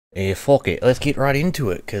Hey, fuck it. Let's get right into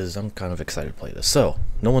it, because I'm kind of excited to play this. So,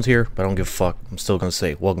 no one's here, but I don't give a fuck. I'm still gonna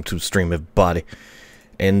say, welcome to the stream, everybody.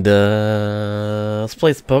 And, let's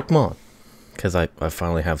play some Pokemon. Because I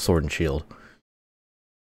finally have Sword and Shield.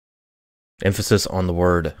 Emphasis on the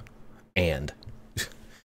word, and.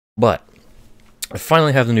 But, I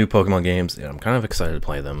finally have the new Pokemon games, and I'm kind of excited to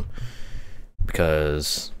play them.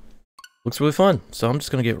 Because, it looks really fun. So I'm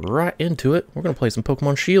just gonna get right into it. We're gonna play some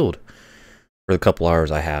Pokemon Shield. For the couple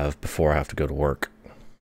hours I have before I have to go to work.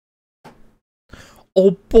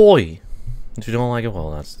 Oh boy! If you don't like it,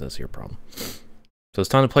 well, that's your problem. So it's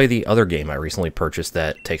time to play the other game I recently purchased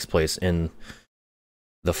that takes place in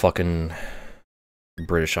the fucking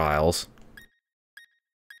British Isles.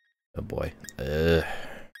 Oh boy.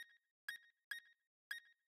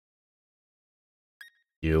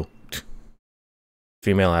 You.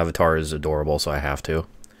 Female avatar is adorable, so I have to.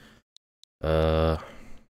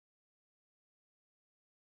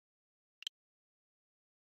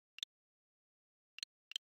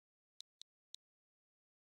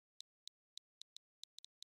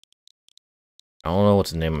 I don't know what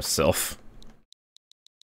to name myself.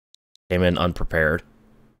 Came in unprepared.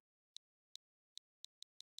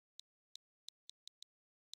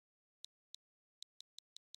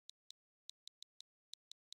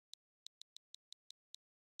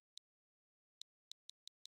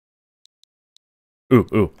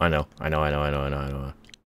 Ooh, I know.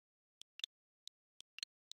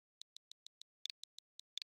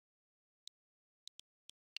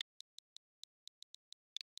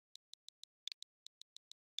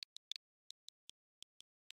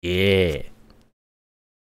 Yeah.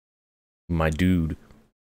 My dude.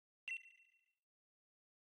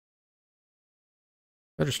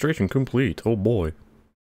 Registration complete. Oh boy.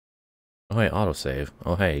 Oh hey, autosave.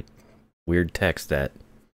 Oh hey. Weird text that.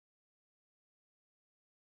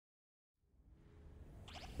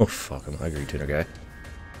 Oh fuck, I'm a hungry tuner guy.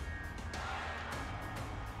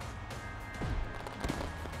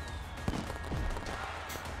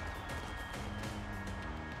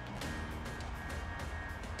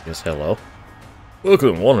 Yes, hello.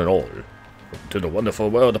 Welcome, one and all, to the wonderful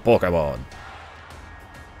world of Pokemon.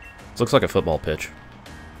 This looks like a football pitch.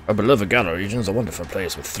 Our beloved Galar region is a wonderful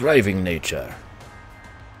place with thriving nature.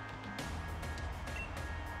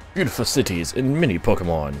 Beautiful cities and many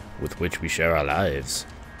Pokemon with which we share our lives.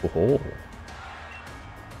 Oh.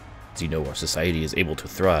 As you know, our society is able to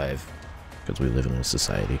thrive because we live in a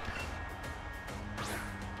society.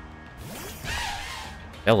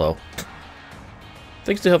 Hello.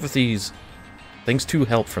 Thanks to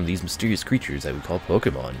help from these mysterious creatures that we call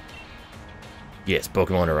Pokemon. Yes,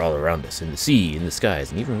 Pokemon are all around us, in the sea, in the skies,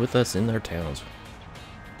 and even with us in our towns.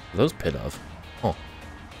 Are those Pidove? Oh.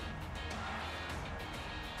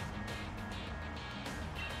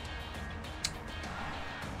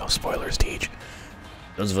 No spoilers, Teach.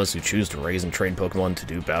 Those of us who choose to raise and train Pokemon to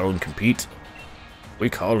do battle and compete, we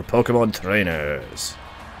call Pokemon trainers.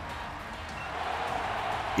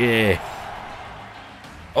 Yeah.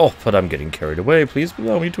 Oh, but I'm getting carried away. Please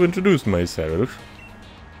allow me to introduce myself.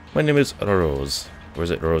 My name is Rose. Or is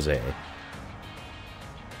it Rose? It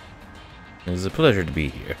is a pleasure to be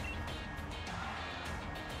here.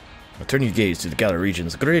 Now turn your gaze to the Galar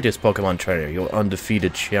region's greatest Pokemon trainer, your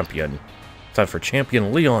undefeated champion. Time for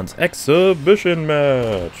Champion Leon's exhibition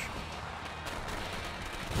match.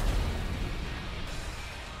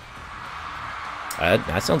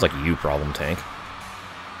 That sounds like a you problem, Tank.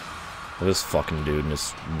 This fucking dude and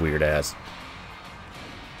his weird ass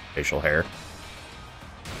facial hair.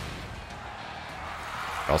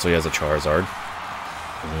 Also, he has a Charizard.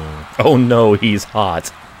 Oh no, he's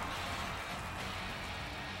hot.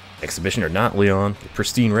 Exhibition or not, Leon, the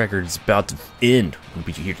pristine record is about to end. We'll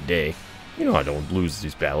beat you here today. You know I don't lose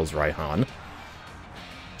these battles, right, Han?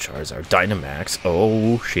 Charizard, Dynamax.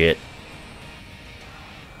 Oh shit.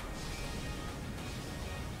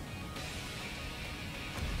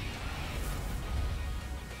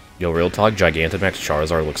 Yo, real talk, Gigantamax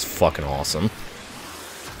Charizard looks fucking awesome.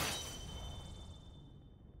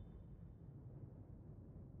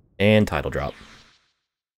 And title drop.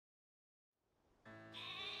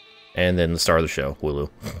 And then the star of the show,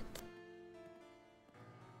 Wooloo.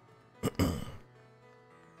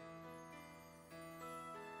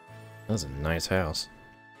 That's a nice house.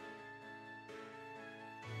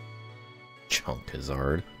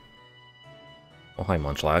 Chunkazard. Oh, hi,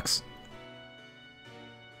 Munchlax.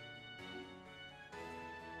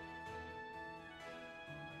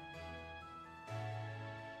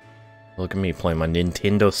 Look at me playing my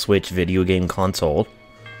Nintendo Switch video game console.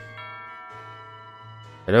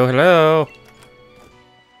 Hello, hello!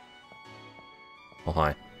 Oh,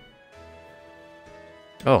 hi.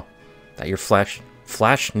 Oh. That your flash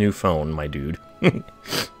new phone, my dude.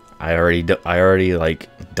 I already like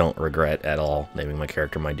don't regret at all naming my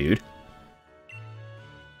character my dude.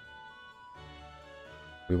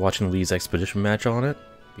 We watching Lee's expedition match on it?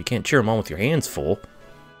 You can't cheer him on with your hands full.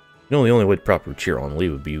 You know the only way to properly cheer on Lee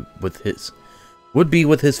would be with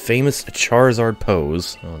his famous Charizard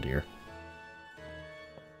pose. Oh dear.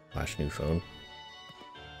 Flash new phone.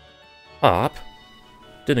 Pop?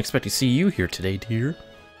 Didn't expect to see you here today, dear.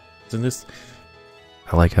 Isn't this...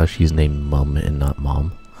 I like how she's named Mum and not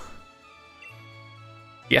Mom.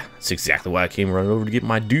 Yeah, that's exactly why I came running over to get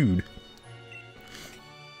my dude.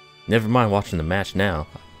 Never mind watching the match now.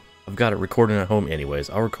 I've got it recording at home anyways.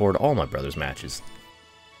 I'll record all my brother's matches.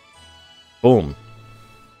 Boom.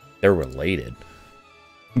 They're related.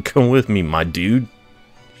 Come with me, my dude.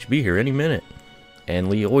 Should be here any minute. And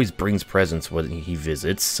Lee always brings presents when he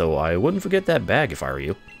visits, so I wouldn't forget that bag if I were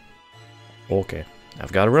you. Okay.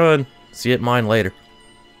 I've got to run. See you at mine later.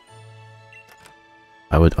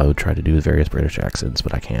 I would try to do various British accents,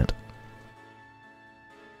 but I can't.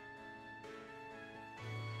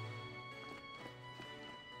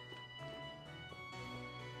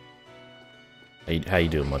 How you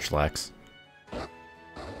doing, Munchlax?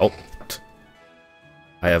 Oh.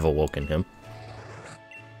 I have awoken him.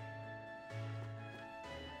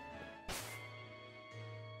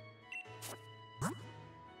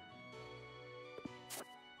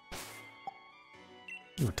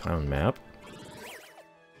 Ooh, town map.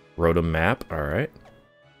 Rotom map, alright.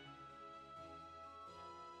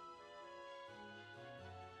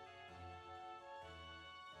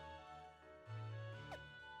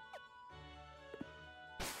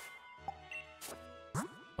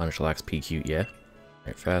 Munchlax PQ, yeah.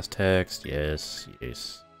 Alright, fast text, yes,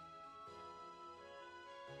 yes.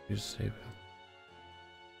 Just save it.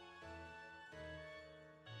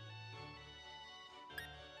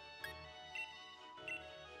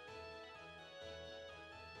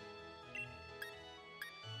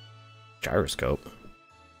 Gyroscope.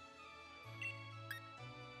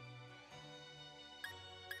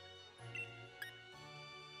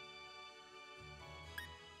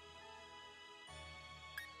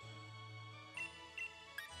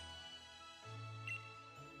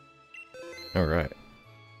 All right.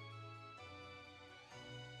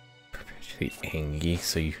 Perpetuate Angie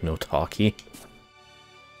so you know talkie.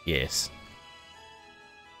 Yes.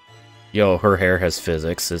 Yo, her hair has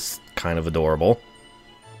physics. It's kind of adorable.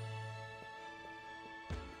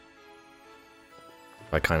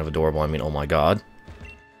 By kind of adorable, I mean, oh my god.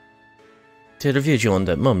 Television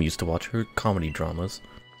that Mum used to watch her comedy dramas.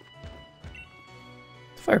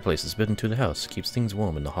 The fireplace is built into the house, keeps things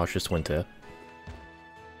warm in the harshest winter.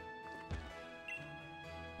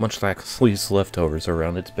 Munchlax leaves leftovers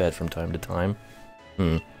around its bed from time to time.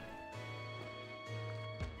 There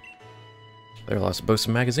are lots of books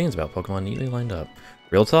and magazines about Pokemon neatly lined up.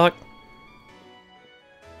 Real talk?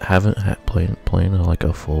 Haven't had playing like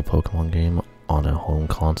a full Pokemon game on a home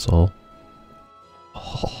console.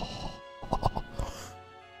 Oh.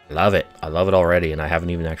 Love it. I love it already, and I haven't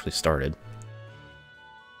even actually started.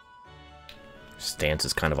 Stance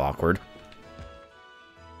is kind of awkward.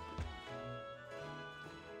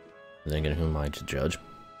 Then again, who am I to judge?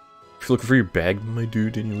 If you're looking for your bag, my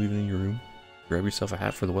dude, and you're leaving it in your room, grab yourself a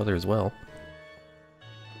hat for the weather as well.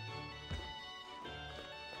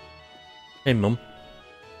 Hey, Mum.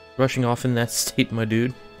 Rushing off in that state, my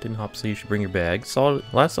dude. Didn't Hop say you should bring your bag?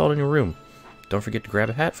 Last saw it in your room. Don't forget to grab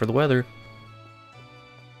a hat for the weather.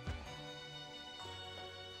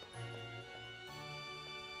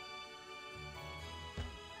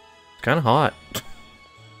 It's kind of hot.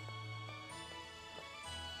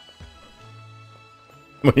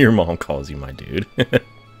 When your mom calls you my dude.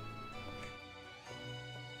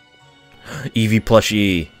 Eevee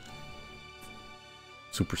plushie.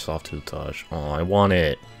 Super soft to the touch. Oh, I want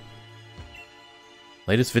it.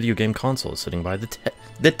 Latest video game console is sitting by the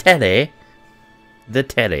teddy. The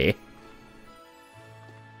teddy.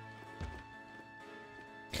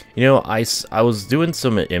 You know, I was doing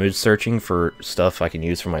some image searching for stuff I can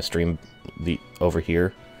use for my stream over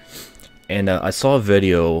here. And I saw a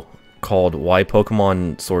video called Why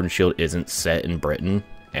Pokemon Sword and Shield Isn't Set in Britain.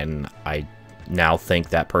 And I now think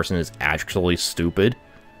that person is actually stupid.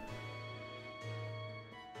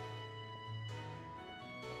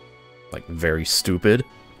 Like, very stupid.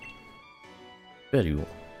 Bet you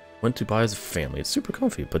went to buy as a family. It's super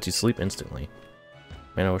comfy. It puts you to sleep instantly.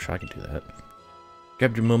 Man, I wish I could do that.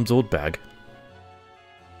 Grabbed your mom's old bag.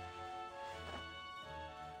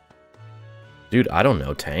 Dude, I don't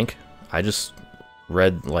know, Tank. I just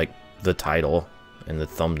read, like, the title and the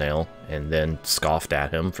thumbnail and then scoffed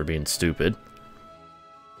at him for being stupid.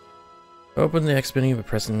 Open the X menu by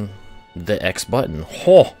pressing the X button.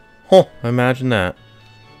 Oh! Oh! Imagine that.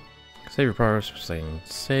 Save your progress by saying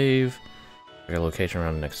save. Check a location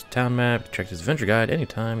around the next town map. Check this adventure guide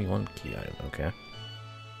anytime you want a key item. Okay.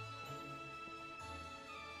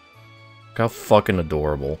 Look how fucking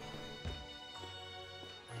adorable.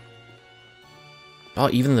 Oh,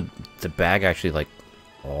 even the bag actually like...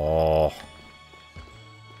 Oh.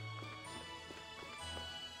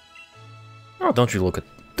 Oh, don't you look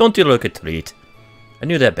a treat. I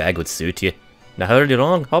knew that bag would suit you. Now hurry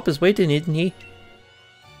along, Hop is waiting, isn't he?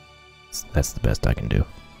 That's the best I can do.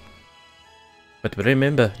 But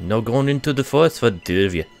remember, no going into the forest for the two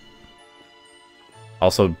of you.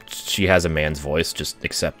 Also, she has a man's voice, just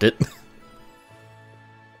accept it.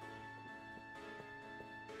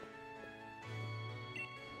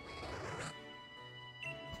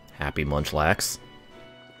 Happy Munchlax.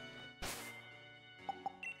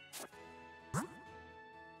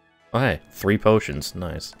 Oh, hey, 3 potions.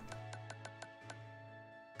 Nice.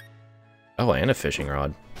 Oh, and a fishing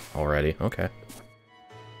rod. Already. Okay.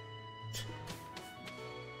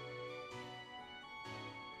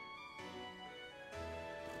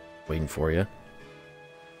 Waiting for you.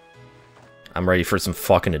 I'm ready for some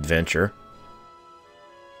fucking adventure.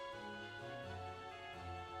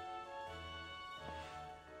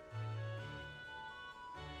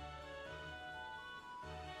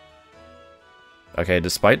 Okay,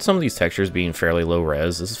 despite some of these textures being fairly low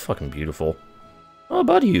res, this is fucking beautiful. Oh,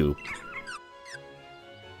 about you.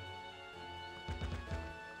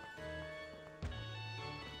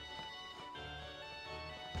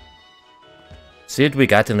 See what we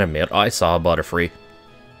got in the mail? I saw a Butterfree.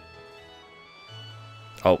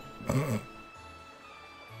 Oh.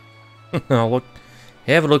 Oh, look.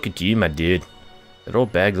 Have a look at you, my dude. That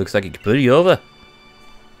old bag looks like it could put you over.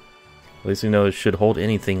 At least we know it should hold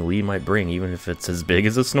anything Lee might bring, even if it's as big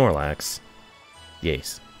as a Snorlax.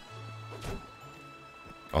 Yes.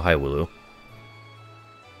 Oh, hi, Wooloo.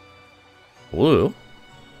 Wooloo?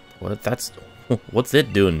 What? That's... What's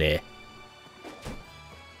it doing there?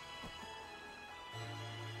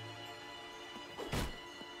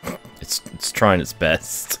 It's trying its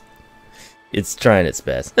best. It's trying its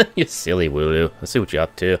best. You silly Wooloo. Let's see what you're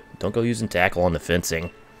up to. Don't go using tackle on the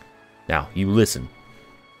fencing. Now, you listen.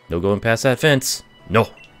 No going past that fence. No.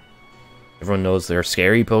 Everyone knows they're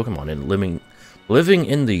scary Pokemon and living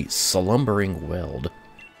in the slumbering weald.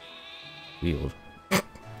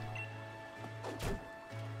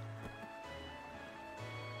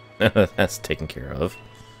 That's taken care of.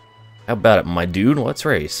 How about it, my dude? Let's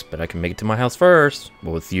race. But I can make it to my house first.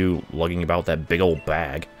 With you lugging about that big old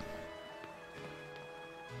bag.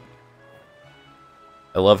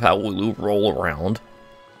 I love how Wooloo roll around.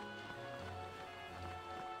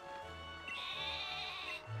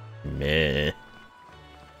 Meh.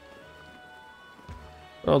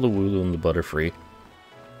 Oh, the Wooloo and the Butterfree.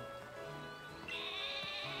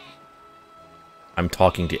 I'm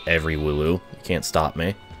talking to every Wooloo. You can't stop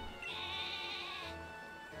me.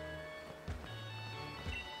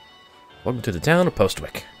 Welcome to the town of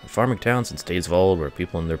Postwick, a farming town since days of old where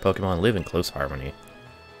people and their Pokemon live in close harmony.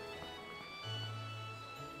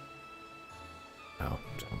 Oh,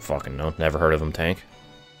 don't fucking know. Never heard of him, Tank.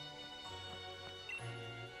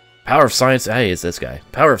 Power of Science. Hey, it's this guy.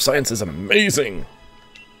 Power of Science is amazing!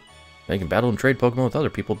 They can battle and trade Pokemon with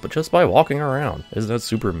other people, but just by walking around. Isn't that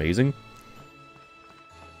super amazing?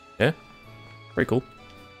 Yeah? Pretty cool.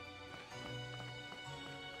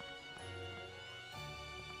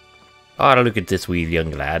 Ah, look at this wee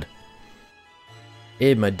young lad.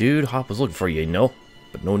 Hey, my dude, Hop was looking for you, you know?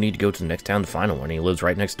 But no need to go to the next town to find him when he lives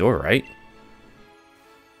right next door, right?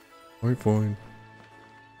 Alright, fine.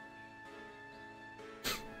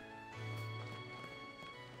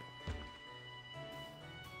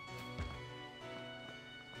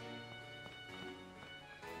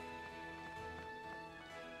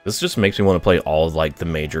 This just makes me want to play all of, like, the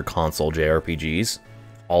major console JRPGs.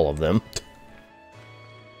 All of them.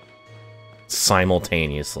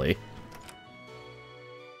 Simultaneously.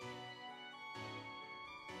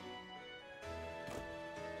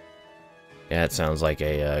 Yeah, it sounds like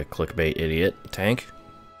a clickbait idiot. Tank?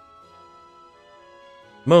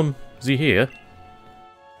 Mum, is he here?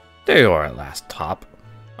 There you are at last, Top.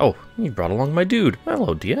 Oh, you brought along my dude.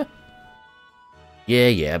 Hello, dear.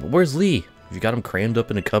 Yeah, but where's Lee? Have you got him crammed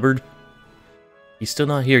up in a cupboard? He's still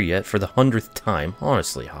not here yet for the 100th time.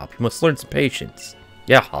 Honestly, Hop, you must learn some patience.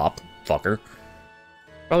 Yeah, Hop, fucker.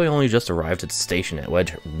 Probably only just arrived at the station at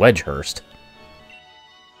Wedgehurst.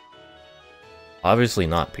 Obviously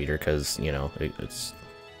not, Peter, because, you know, it's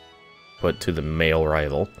put to the male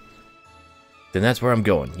rival. Then that's where I'm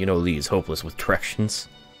going. You know Lee's hopeless with directions.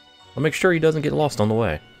 I'll make sure he doesn't get lost on the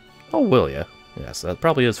way. Oh, will ya? Yes, that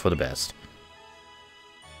probably is for the best.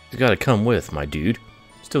 You gotta come with, my dude.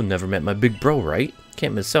 Still never met my big bro, right?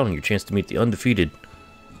 Can't miss out on your chance to meet the undefeated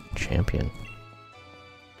champion.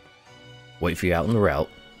 Wait for you out in the route.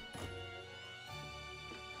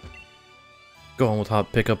 Go on with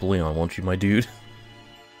Hop, pick up Leon, won't you, my dude?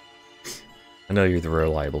 I know you're the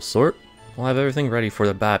reliable sort. We'll have everything ready for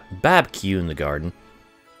the barbecue in the garden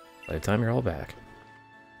by the time you're all back.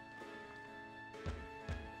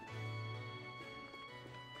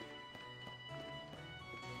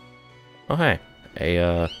 Oh, hey.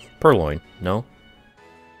 A, Purloin. No?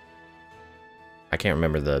 I can't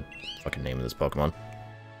remember the fucking name of this Pokemon.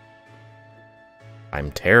 I'm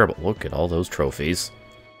terrible. Look at all those trophies.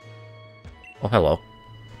 Oh, hello.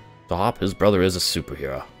 The Hop, his brother is a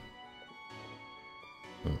superhero.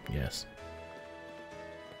 Yes.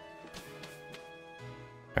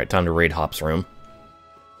 Alright, time to raid Hop's room.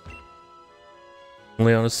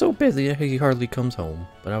 Leon is so busy that he hardly comes home,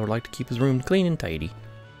 but I would like to keep his room clean and tidy.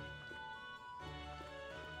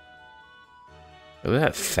 Look at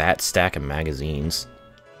that fat stack of magazines.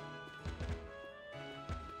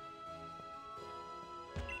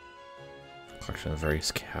 Collection of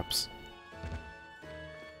various caps.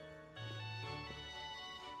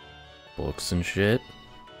 Books and shit.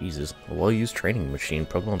 Jesus, a well-used training machine.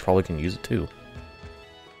 Pokemon probably can use it too.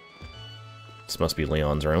 This must be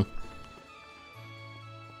Leon's room.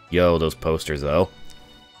 Yo, those posters though.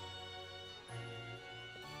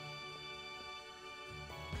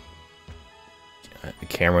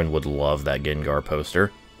 Cameron would love that Gengar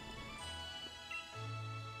poster.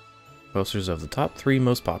 Posters of the top 3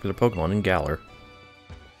 most popular Pokemon in Galar.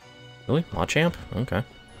 Really? Machamp? Okay.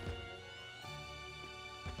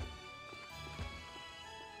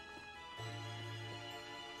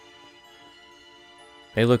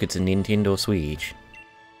 Hey look, it's a Nintendo Switch.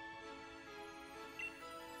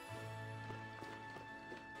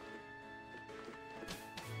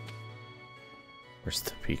 Where's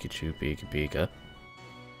the Pikachu, Pika?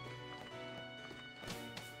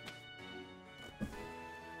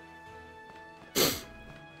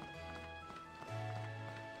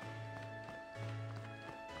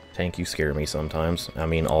 Tank, you scare me sometimes. I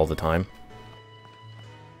mean, all the time.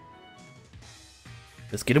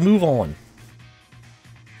 Let's get a move on.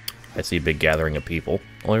 I see a big gathering of people.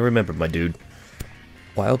 Only remember, my dude.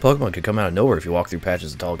 Wild Pokemon could come out of nowhere if you walk through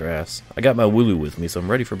patches of tall grass. I got my Wooloo with me, so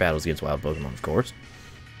I'm ready for battles against wild Pokemon, of course.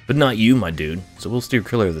 But not you, my dude. So we'll steer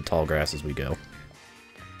clear of the tall grass as we go.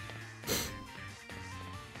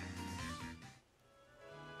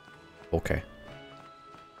 Okay.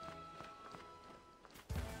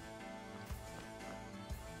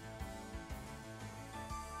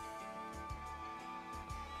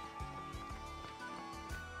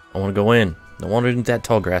 I want to go in. I wanted into that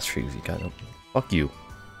tall grass tree. You got it. Fuck you.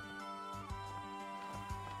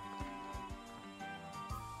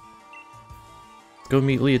 Let's go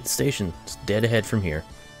meet Lee at the station. It's dead ahead from here.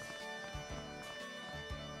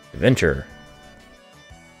 Adventure.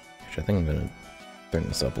 Actually, I think I'm gonna turn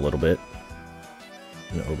this up a little bit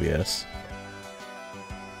in OBS.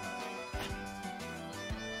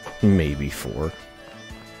 Maybe 4.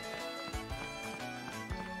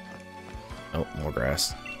 Oh, more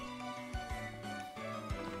grass.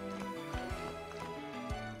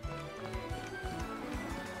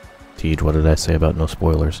 Tej, what did I say about no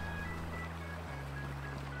spoilers?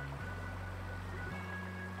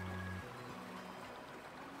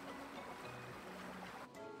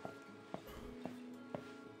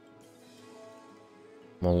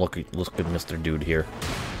 Well, look at Mr. Dude here.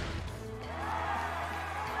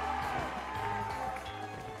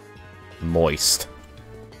 Moist.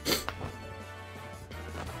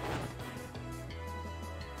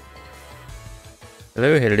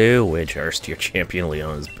 Hello, Wedgehurst. Your champion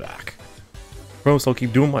Leon is back. Promise I'll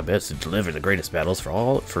keep doing my best to deliver the greatest battles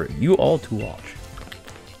for you all to watch.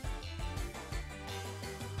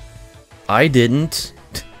 I didn't.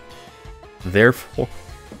 Therefore,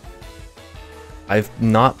 I've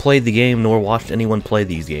not played the game nor watched anyone play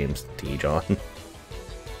these games, T-John.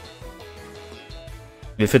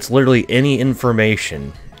 If it's literally any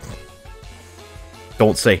information,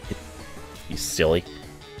 don't say it. You silly.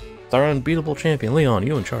 It's our unbeatable champion, Leon.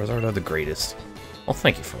 You and Charizard are the greatest. Well,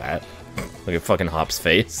 thank you for that. Look at fucking Hop's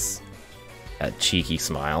face. That cheeky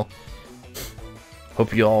smile.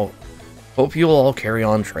 Hope you all carry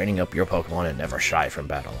on training up your Pokemon and never shy from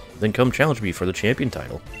battle. Then come challenge me for the champion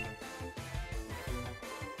title.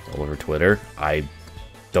 All over Twitter. I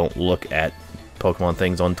don't look at Pokemon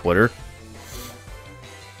things on Twitter.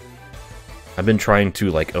 I've been trying to,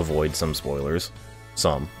 like, avoid some spoilers.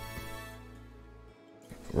 Some.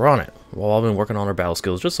 we're on it. Well, I've been working on our battle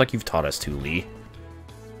skills just like you've taught us to, Lee.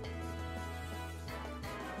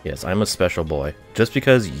 Yes, I'm a special boy. Just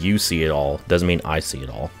because you see it all doesn't mean I see it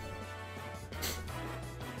all.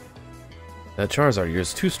 That Charizard of yours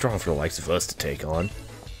is too strong for the likes of us to take on.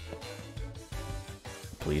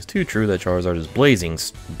 Please, too true that Charizard is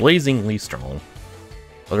blazingly strong.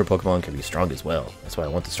 Other Pokemon can be strong as well. That's why I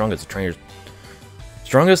want the strongest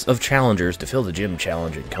of challengers to fill the gym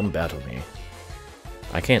challenge and come battle me.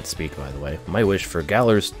 I can't speak, by the way. My wish is for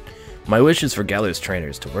Galar's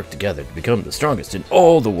trainers to work together to become the strongest in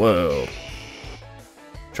all the world.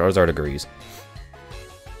 Charizard agrees.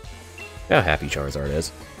 How happy Charizard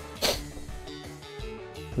is.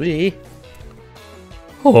 We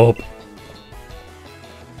hope.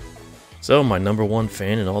 So, my #1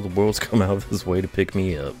 fan in all the world's come out of his way to pick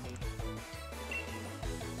me up.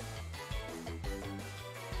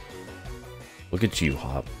 Look at you,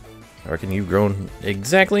 Hop. I reckon you've grown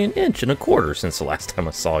exactly 1.25 inches since the last time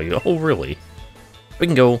I saw you. Oh, really? We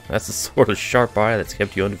can go. That's the sort of sharp eye that's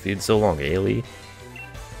kept you undefeated so long, eh, Lee?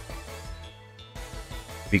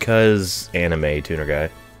 Because anime, tuner guy.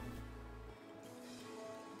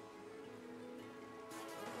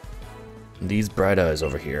 These bright eyes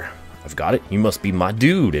over here. I've got it. You must be my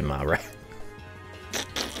dude, am I right?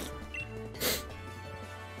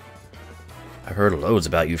 I've heard loads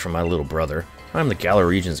about you from my little brother. I'm the Galar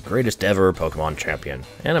region's greatest ever Pokemon champion,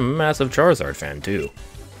 and a massive Charizard fan too.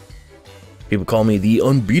 People call me the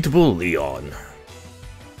unbeatable Leon.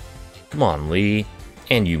 Come on, Lee.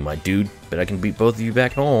 And you, my dude. Bet I can beat both of you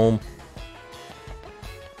back home.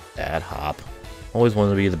 That Hop. Always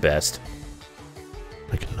wanted to be the best.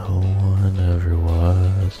 Like no one ever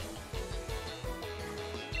was.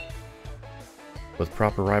 With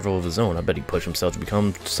proper rival of his own, I bet he'd push himself to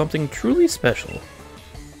become something truly special.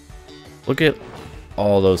 Look at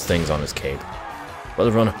all those things on his cape.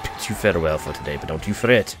 Brother Run, I bid you farewell for today, but don't you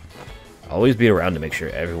fret. I'll always be around to make sure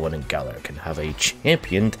everyone in Galar can have a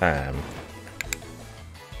champion time.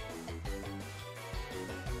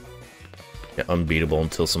 Yeah, unbeatable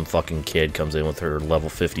until some fucking kid comes in with her level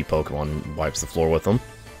 50 Pokemon and wipes the floor with them.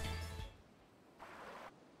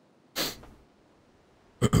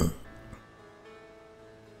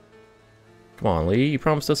 Come on, Lee, you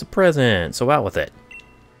promised us a present, so out with it.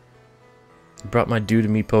 You brought my dude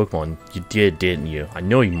and me Pokemon. You did, didn't you? I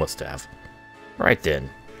know you must have. Right then.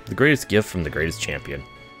 The greatest gift from the greatest champion.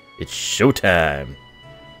 It's showtime.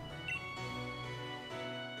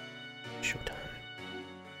 Showtime.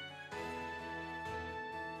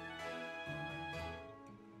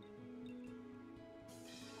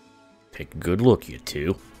 Take a good look, you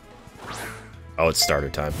two. Oh, it's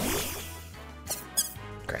starter time.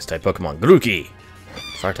 Grass-type Pokemon, Grookey!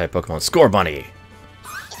 Fire-type Pokemon, Scorbunny!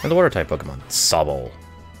 And the Water-type Pokemon, Sobble.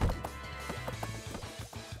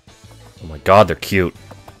 Oh my god, they're cute.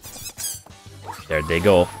 There they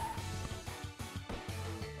go.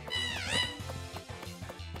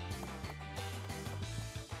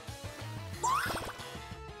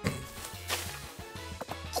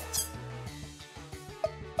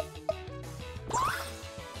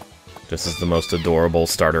 This is the most adorable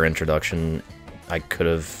starter introduction I could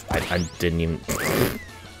have. I didn't even.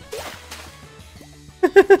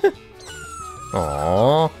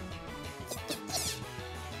 Aww.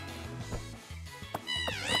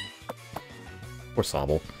 Poor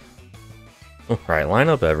Sobble. Alright, line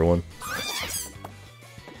up, everyone.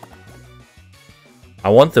 I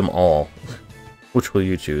want them all. Which will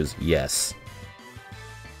you choose? Yes.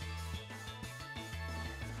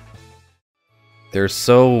 They're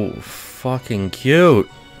so fucking cute.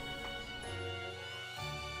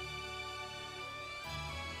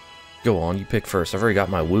 Go on, you pick first. I've already got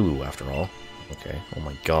my woo after all. Okay. Oh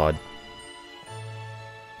my god.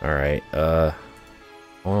 Alright, I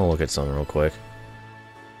want to look at something real quick.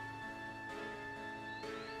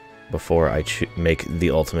 Before I make the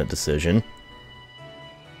ultimate decision.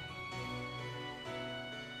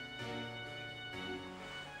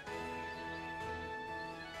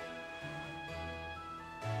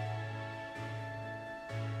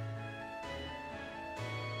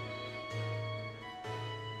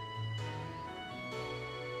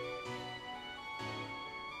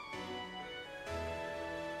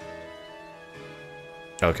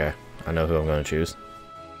 Okay, I know who I'm going to choose.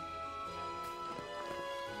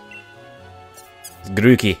 It's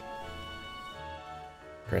Grookey.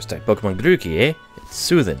 Grass-type Pokemon Grookey, eh? It's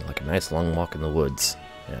soothing, like a nice long walk in the woods.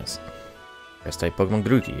 Yes. Grass-type Pokemon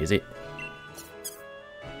Grookey, is it?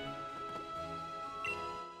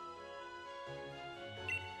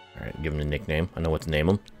 Alright, give him a nickname. I know what to name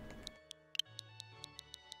him.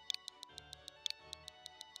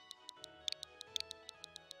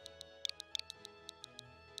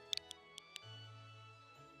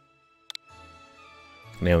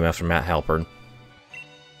 Name him after Matt Halpern.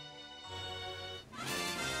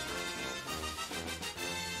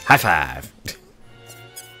 High five!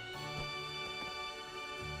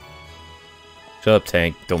 Shut up,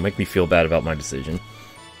 Tank. Don't make me feel bad about my decision.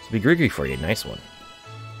 This will be Griggy for you. Nice one.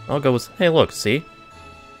 I'll go with... Hey, look, see?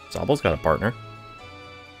 Zabo's got a partner.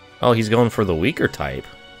 Oh, he's going for the weaker type.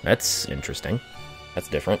 That's interesting. That's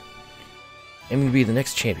different. Aiming to be the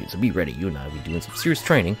next champion, so be ready. You and I will be doing some serious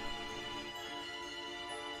training.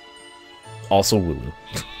 Also Wooloo.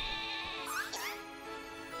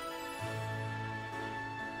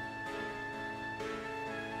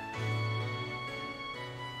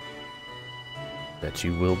 Bet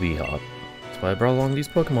you will be, Hop. That's why I brought along these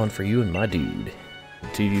Pokemon for you and my dude. The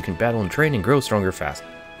two of you can battle and train and grow stronger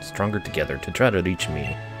stronger together to try to reach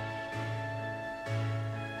me.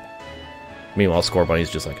 Meanwhile, Scorbunny's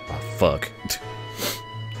just like, oh, fuck.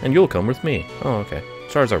 And you'll come with me. Oh, okay.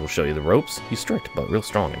 Charizard will show you the ropes. He's strict, but real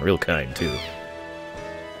strong and real kind, too.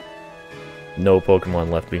 No Pokemon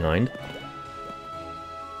left behind.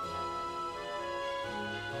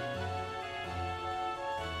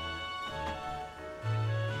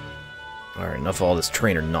 Alright, enough of all this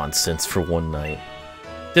trainer nonsense for one night.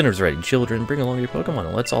 Dinner's ready, children. Bring along your Pokemon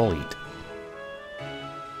and let's all eat.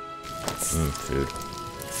 Food.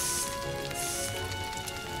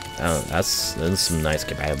 Oh, that's some nice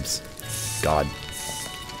kebabs. God.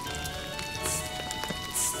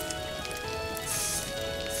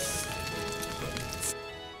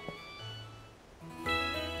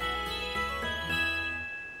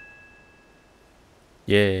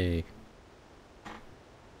 Yay.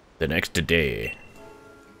 The next day.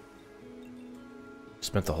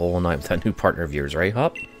 Spent the whole night with that new partner of yours, right,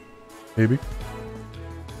 Hop? Maybe.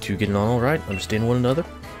 Two getting on alright? Understand one another?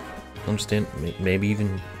 Understand? Maybe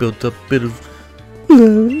even built up a bit of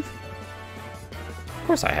love? Of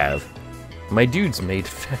course I have. My dude's made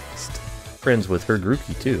fast friends with her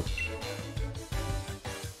groupie, too.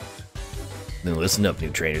 Then listen up, new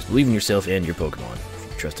trainers. Believe in yourself and your Pokemon.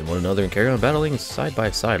 If you trust in one another and carry on battling side by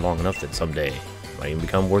side long enough, that someday you might even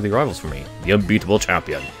become worthy rivals for me, the unbeatable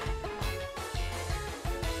champion.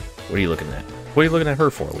 What are you looking at? What are you looking at her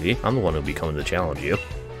for, Lee? I'm the one who'll be coming to challenge you.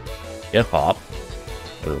 Yeah, Hop.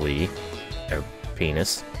 Or Lee. Or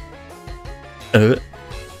Penis.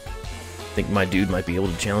 Think my dude might be able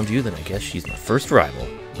to challenge you? Then I guess she's my first rival.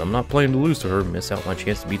 I'm not playing to lose to her and miss out my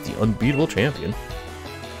chance to beat the unbeatable champion.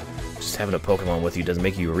 Just having a Pokemon with you doesn't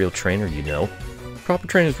make you a real trainer, you know. Proper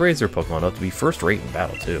trainers raise their Pokemon up to be first rate in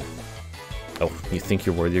battle, too. Oh, you think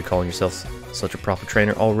you're worthy of calling yourself such a proper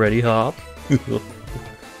trainer already, Hop?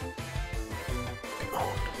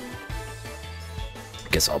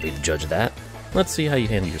 Guess I'll be the judge of that. Let's see how you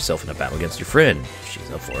handle yourself in a battle against your friend, if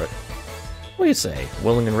she's up for it. What do you say?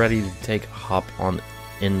 Willing and ready to take Hop on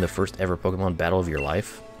in the first ever Pokemon battle of your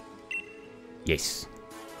life? Yes.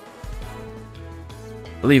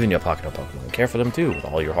 Believe in your Pokemon and care for them too, with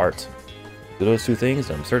all your heart. Do those two things,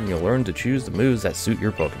 and I'm certain you'll learn to choose the moves that suit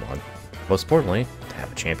your Pokemon. Most importantly, to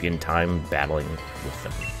have a champion time battling with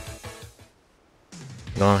them.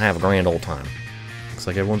 You're gonna have a grand old time. Looks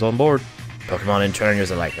like everyone's on board. Pokemon and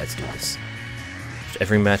trainers alike, let's do this.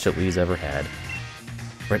 Every match that Lee's ever had.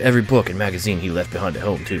 Read every book and magazine he left behind at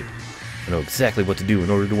home, too. I know exactly what to do in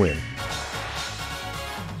order to win.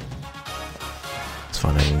 It's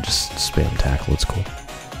fine, I can just spam tackle, it's cool.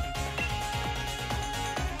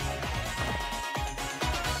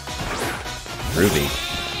 Ruby.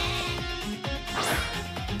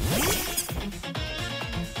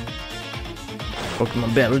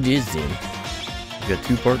 Pokemon battle is in. I've got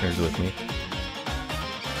two partners with me.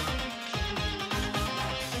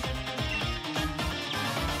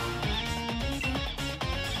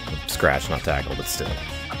 Scratch, not tackle, but still.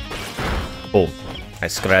 Boom. I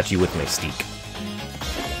scratch you with my steak.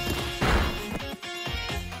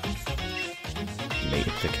 Made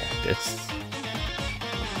the cactus.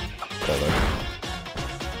 Color.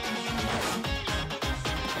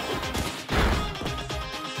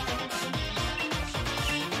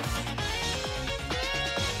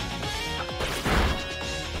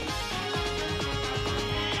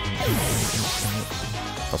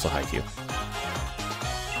 Also Haikyuu.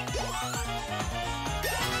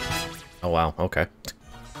 Oh wow, okay.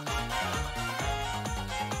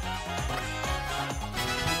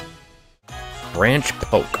 Branch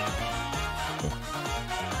Poke.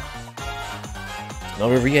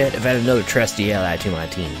 Not over yet, I've added another trusty ally to my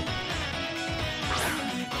team.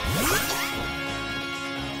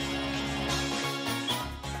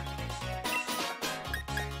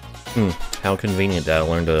 How convenient that I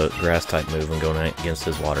learned a grass type move and going against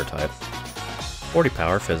his water type. 40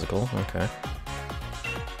 power, physical, okay.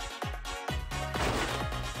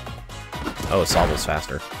 Oh, Sobble's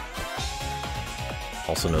faster.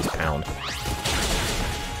 Also knows pound.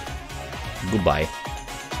 Goodbye.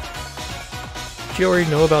 Do you already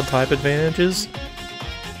know about type advantages?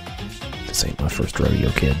 This ain't my first rodeo,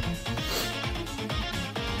 kid.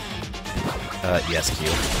 Yes, Q.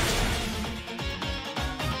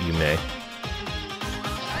 You may.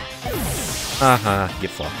 Haha, get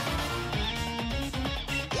fucked.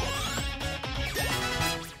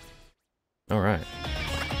 Alright.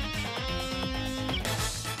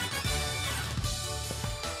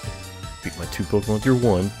 Beat my 2 Pokemon with your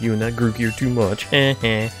 1. You and that Grookey are too much. Heh.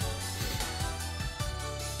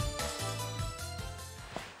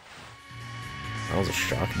 That was a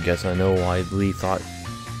shock. I guess I know why Lee thought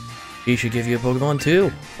he should give you a Pokemon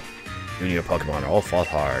too. You and your Pokemon all fought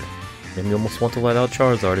hard. Made me almost want to let out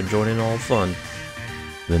Charizard and join in all the fun.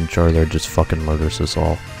 Then Charizard just fucking murders us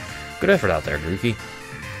all. Good effort out there, Grookey.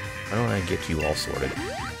 Why don't I get you all sorted?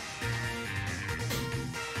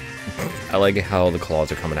 I like how the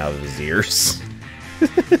claws are coming out of his ears.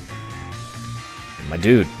 My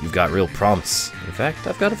dude, you've got real promise. In fact,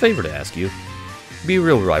 I've got a favor to ask you. Be a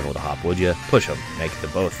real rival to Hop, would you? Push him. Make the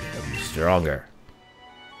both of you stronger.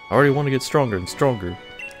 I already want to get stronger and stronger.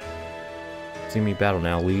 See me battle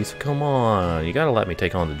now, Lee, so come on. You gotta let me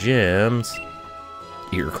take on the gyms.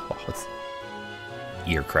 Ear claws.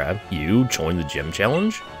 Ear crab. You join the gym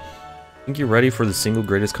challenge? Think you're ready for the single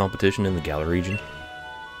greatest competition in the Galar region?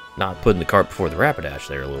 Not putting the cart before the Rapidash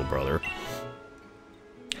there, little brother.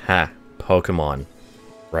 Ha. Pokemon.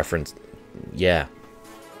 Reference. Yeah.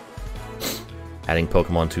 Adding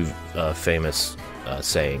Pokemon to famous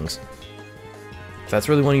sayings. If that's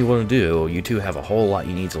really what you want to do, you two have a whole lot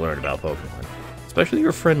you need to learn about Pokemon. Especially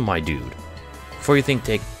your friend, my dude. Before you think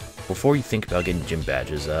about getting gym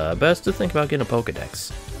badges, best to think about getting a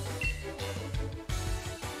Pokedex.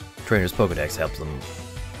 Trainer's Pokedex helps them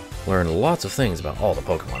learn lots of things about all the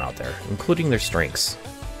Pokemon out there, including their strengths.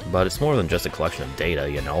 But it's more than just a collection of data,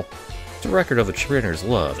 you know. It's a record of a trainer's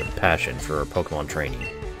love and passion for Pokemon training.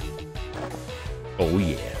 Oh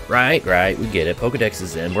yeah, right, we get it. Pokedex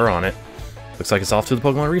is in, we're on it. Looks like it's off to the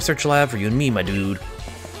Pokemon Research Lab for you and me, my dude.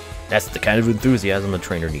 That's the kind of enthusiasm a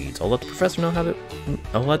trainer needs. I'll let the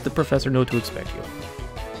professor know to expect you.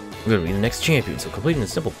 We're gonna be the next champion, so completing a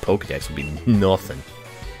simple Pokedex would be nothing.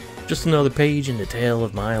 Just another page in the tale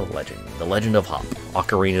of my legend. The Legend of Hop,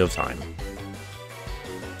 Ocarina of Time.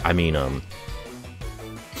 I mean,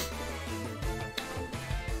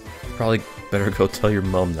 probably better go tell your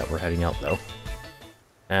mom that we're heading out, though.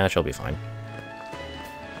 She'll be fine.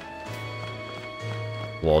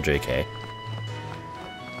 Lol, JK.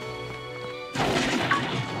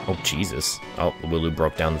 Oh, Jesus. Oh, Wooloo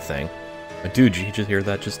broke down the thing. Dude, did you just hear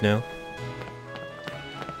that just now?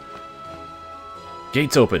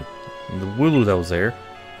 Gates open. And the Wooloo that was there.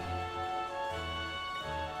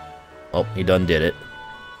 Oh, he done did it.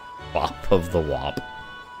 Wop of the wop.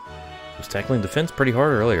 Was tackling the fence pretty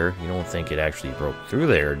hard earlier. You don't think it actually broke through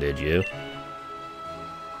there, did you?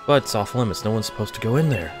 But it's off limits. No one's supposed to go in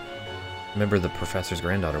there. Remember the professor's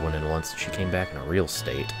granddaughter went in once. She came back in a real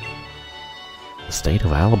state. The state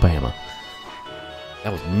of Alabama.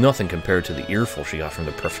 That was nothing compared to the earful she got from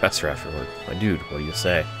the professor afterward. My dude, what do you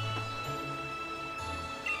say?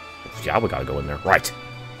 Yeah, we gotta go in there. Right.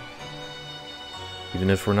 Even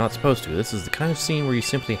if we're not supposed to. This is the kind of scene where you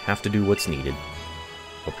simply have to do what's needed.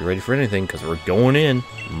 Hope you're ready for anything, because we're going in,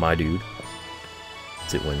 my dude.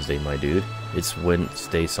 Is it Wednesday, my dude? It's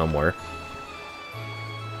Wednesday somewhere.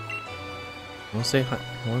 I want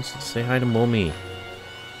to say hi to Mommy.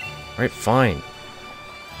 Alright, fine.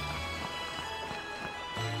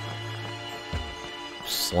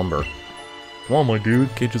 Slumber. Come on, my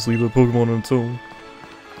dude. Can't just leave the Pokemon on its own.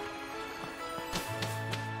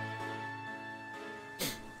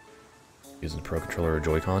 Using the Pro Controller or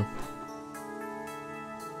Joy-Con.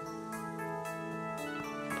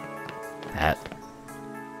 That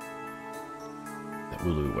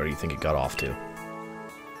Wooloo, where do you think it got off to?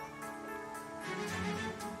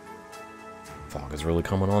 Fog is really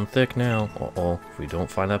coming on thick now. Uh-oh. If we don't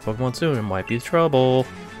find that Pokemon soon, it might be trouble.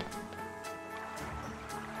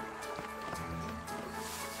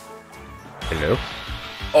 Hello?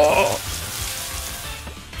 Oh!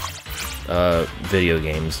 Video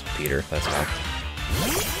games, Peter. That's why.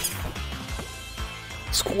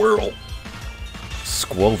 Squirtle!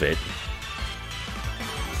 Squovit.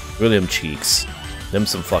 Look at them cheeks. Them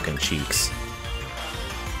some fucking cheeks.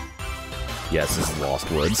 Yes, this is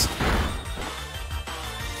Lost Woods.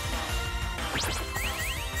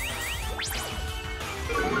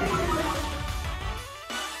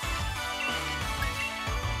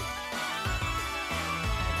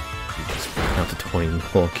 Count to 20 and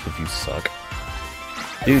I'll give you suck.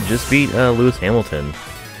 Dude, just beat Lewis Hamilton.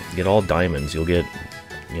 Get all diamonds. You'll get,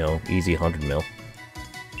 you know, easy 100 mil.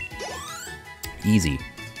 Easy.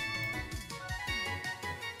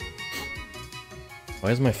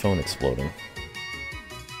 Why is my phone exploding?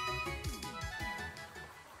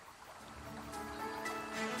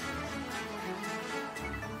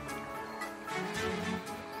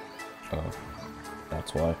 Oh,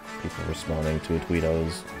 that's why. People responding to a tweet I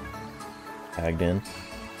was tagged in.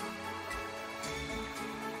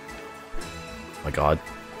 Oh my god.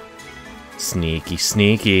 Sneaky,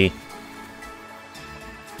 sneaky.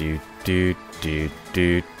 Do do do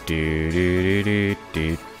do do do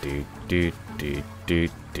do do do do do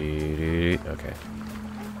do. Okay.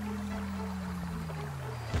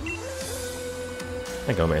 There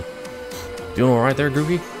you go, man. Doing alright there,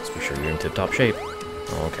 Groovy? Let's be sure you're in tip-top shape.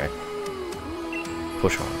 Oh, okay.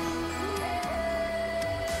 Push on.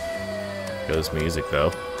 Goes music,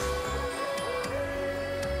 though.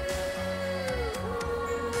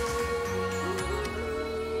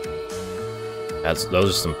 Those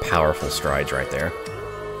are some powerful strides right there.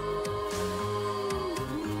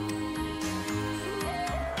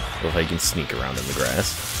 Look how you can sneak around in the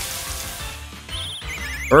grass.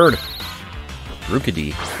 Bird!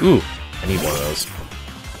 Rookidee. Ooh, I need one of those.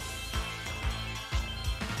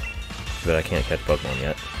 But I can't catch Pokemon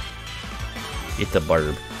yet. Get the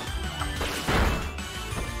bird.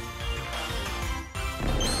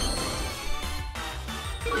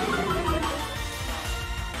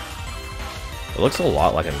 It looks a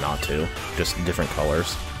lot like a Natu, just different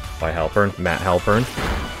colors. By Halpern, Matt Halpern,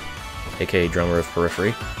 aka drummer of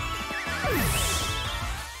Periphery.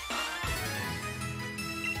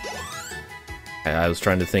 I was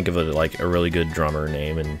trying to think of a really good drummer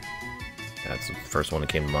name, and that's the first one that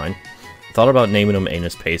came to mind. I thought about naming him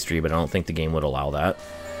Anus Pastry, but I don't think the game would allow that.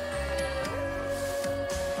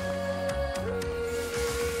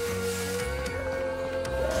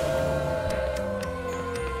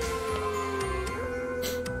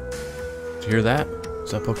 Did you hear that?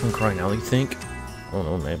 Is that Pokemon crying out, you think? I don't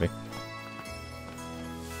know, maybe.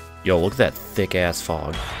 Yo, look at that thick-ass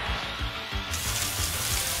fog.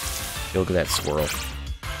 Yo, look at that swirl.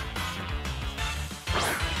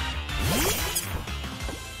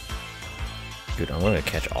 Dude, I'm gonna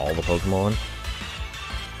catch all the Pokemon.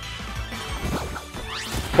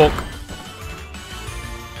 Poke!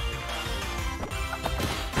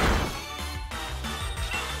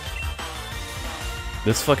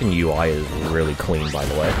 This fucking UI is really clean, by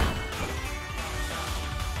the way.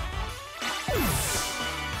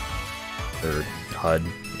 Or HUD,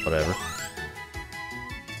 whatever.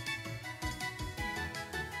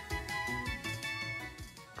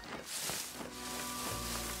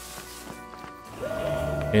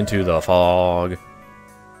 Into the fog.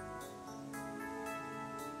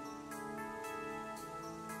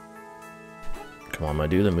 Come on, my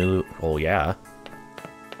dude, the move. Oh, yeah.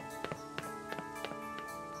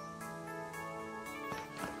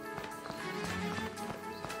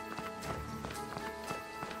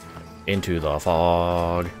 Into the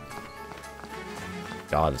fog.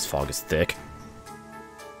 God, this fog is thick.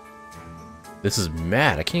 This is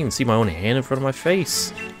mad. I can't even see my own hand in front of my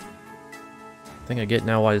face. I think I get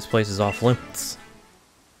now why this place is off limits.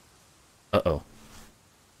 Uh-oh.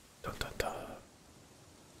 Dun dun dun.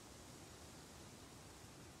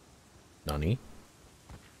 Nani?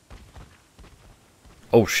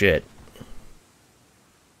 Oh shit.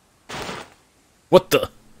 What the?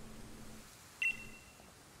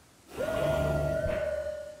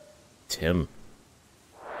 Tim.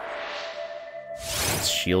 It's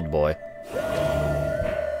Shield Boy.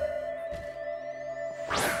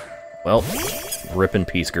 Well, rip in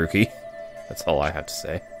peace, Grookey. That's all I have to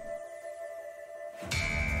say.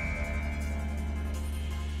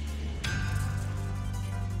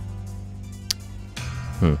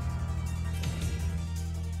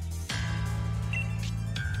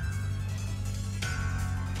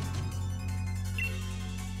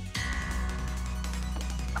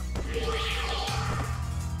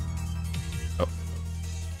 Oh.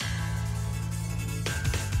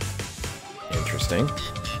 Interesting.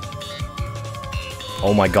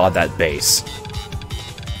 Oh my god, that bass.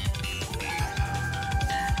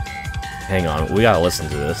 Hang on, we gotta listen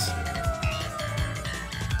to this.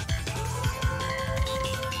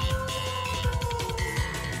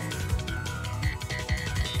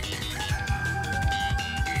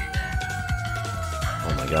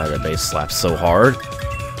 Oh my god, that bass slaps so hard.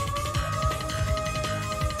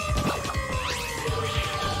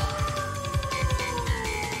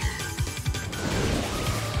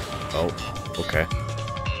 Oh, okay.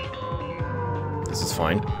 This is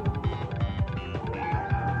fine.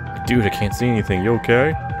 Dude, I can't see anything. You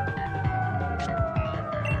okay?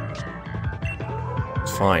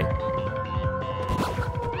 It's fine.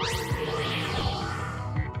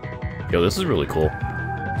 Yo, this is really cool.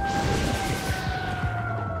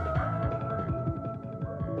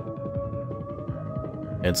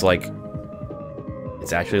 It's like,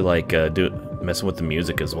 it's actually like messing with the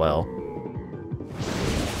music as well.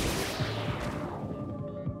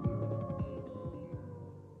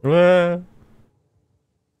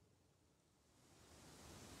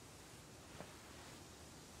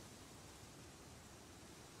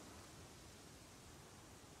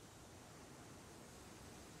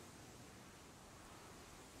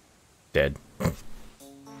 Dead.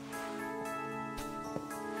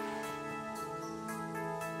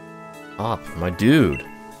 Hop, my dude.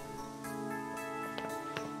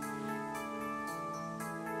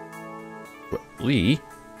 Lee,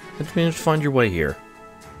 how did you manage to find your way here?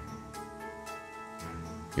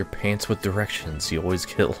 Your pants with directions, you always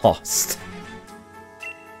get lost.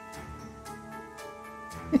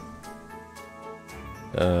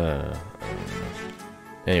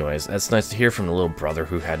 Anyways, that's nice to hear from the little brother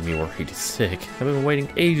who had me worried he's sick. I've been waiting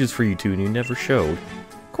ages for you two and you never showed.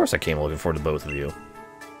 Of course I came looking for the both of you.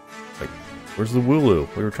 Like, where's the Wooloo?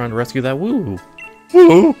 We were trying to rescue that Wooloo.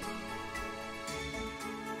 Wooloo!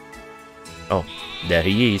 Oh, there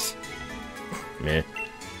he is. Meh.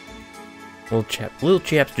 Little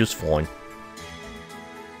chap's just fine.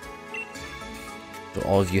 So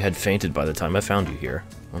all of you had fainted by the time I found you here.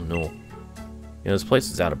 Oh no. You know, this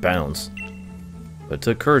place is out of bounds. But it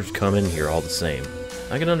took courage to come in here all the same.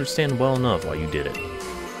 I can understand well enough why you did it.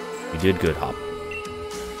 You did good, Hop.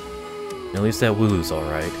 At least that Wooloo's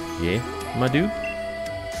alright. Yeah, my dude?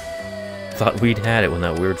 Thought we'd had it when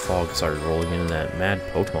that weird fog started rolling in and that mad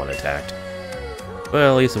Pokemon attacked.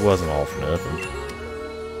 Well, at least it wasn't all for nothing.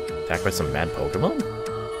 Attacked by some mad Pokemon?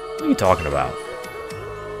 What are you talking about?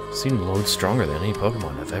 It seemed loads stronger than any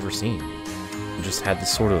Pokemon I've ever seen. It just had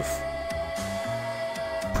this sort of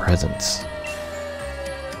presence.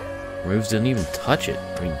 Moves didn't even touch it.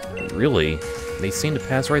 I mean, really, they seemed to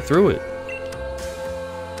pass right through it.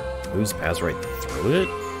 Moves pass right through it?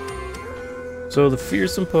 So the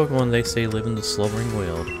fearsome Pokemon they say live in the slumbering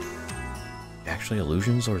world. Actually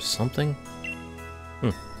illusions or something?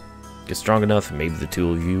 Get strong enough and maybe the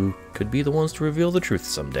two of you could be the ones to reveal the truth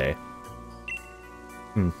someday.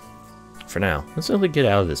 For now, let's simply get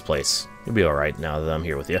out of this place. You'll be alright now that I'm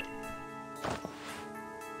here with you.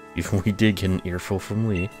 Even we did get an earful from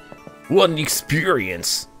Lee. What an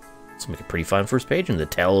experience! Let's make a pretty fine first page in the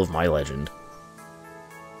tale of my legend.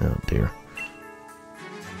 Oh dear.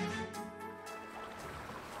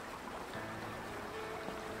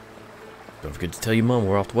 Don't forget to tell your mom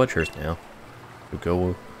we're off to Wedgehurst now.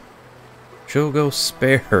 She'll go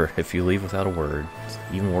spare her if you leave without a word. It's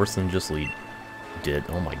even worse than just lead. Did.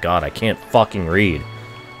 Oh my god, I can't fucking read.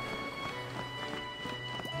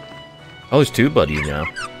 Oh, there's two buddies now.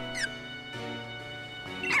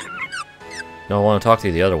 No, I want to talk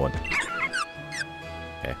to the other one.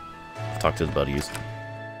 Okay. Talk to the buddies.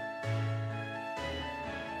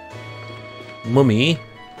 Mummy.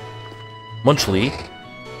 Munchley.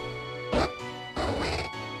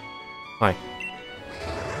 Hi.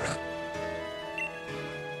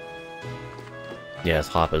 Yes,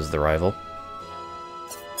 Hop is the rival.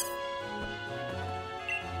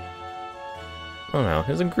 Oh no,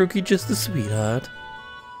 isn't Grookey just the sweetheart?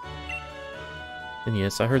 And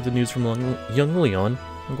yes, I heard the news from young Leon.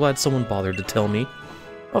 I'm glad someone bothered to tell me.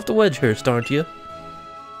 Off to Wedgehurst, aren't you?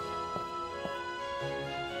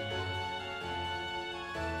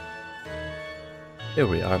 Here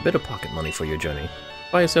we are, a bit of pocket money for your journey.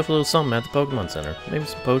 Buy yourself a little something at the Pokemon Center. Maybe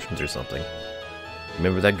some potions or something.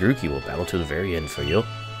 Remember that Grookey will battle to the very end for you.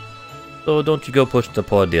 So don't you go pushing the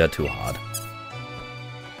poor dear too hard.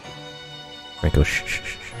 Right, go shh, shh,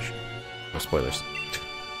 shh, shh. No spoilers.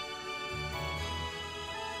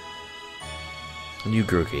 And you,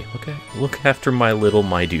 Grookey, okay? Look after my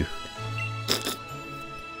dude.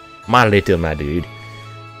 My dude.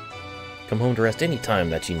 Come home to rest any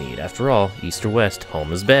time that you need. After all, east or west,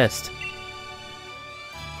 home is best.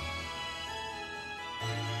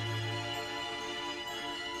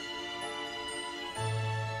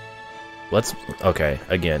 Okay,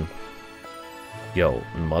 again. Yo,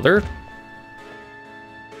 mother?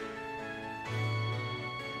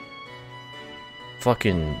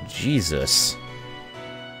 Fucking Jesus.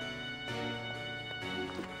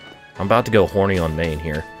 I'm about to go horny on main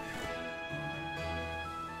here.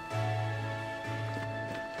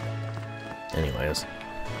 Anyways.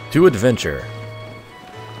 To adventure.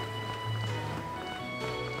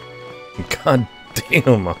 God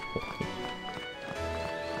damn.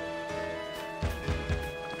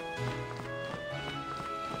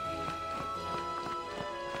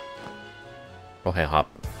 Oh, hey, hop.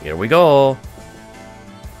 Here we go!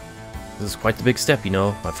 This is quite the big step, you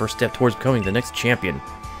know. My first step towards becoming the next champion.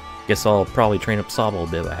 Guess I'll probably train up Sobble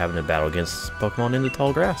a bit by having a battle against Pokemon in the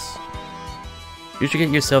tall grass. You should get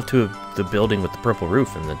yourself to the building with the purple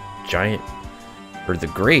roof and the giant, or the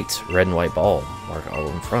great red and white ball mark all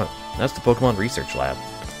in front. That's the Pokemon Research Lab.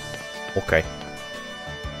 Okay.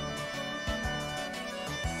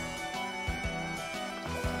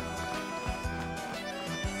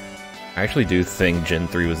 I actually do think Gen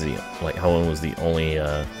 3 was the, like, Hoenn was the only,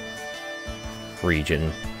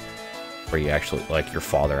 region where you actually, like, your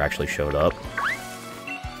father actually showed up.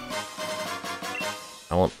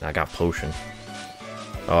 I got potion.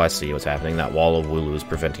 Oh, I see what's happening. That wall of Wooloo is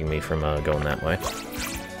preventing me from, going that way.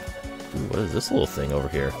 Ooh, what is this little thing over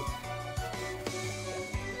here?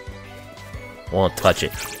 I want to touch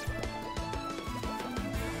it.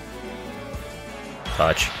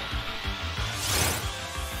 Touch.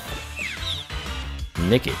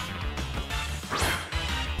 Nick it.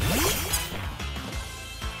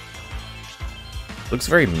 Looks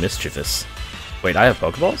very mischievous. Wait, I have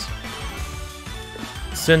Pokeballs?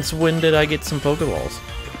 Since when did I get some Pokeballs?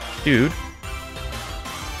 Dude.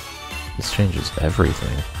 This changes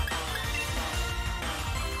everything.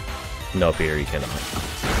 No, Peter, you cannot.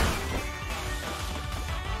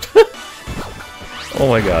 Oh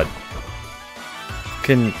my god.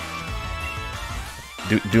 Can...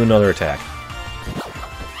 Do another attack.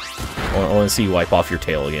 I want to see you wipe off your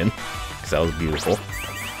tail again. Because that was beautiful.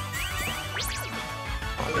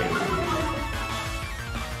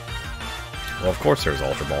 Well, of course there's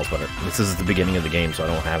Ultra Balls, but this is the beginning of the game, so I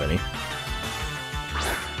don't have any.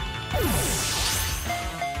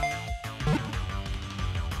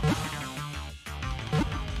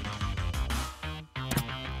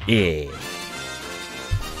 Yeah.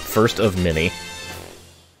 First of many.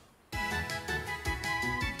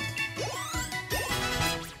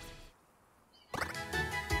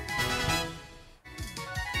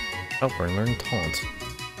 Oh, we're learning Taunt.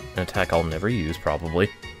 An attack I'll never use, probably.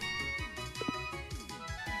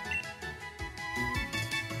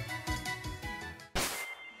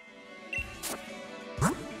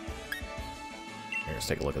 Here, let's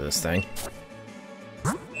take a look at this thing.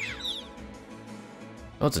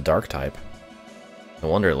 Oh, it's a dark type. No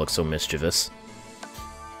wonder it looks so mischievous.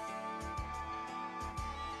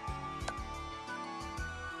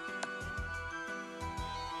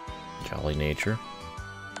 Jolly nature.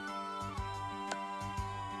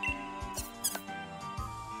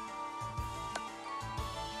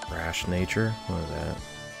 Rash nature? What is that?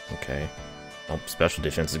 Okay. Oh, special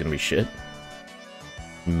defense is gonna be shit.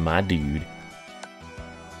 My dude.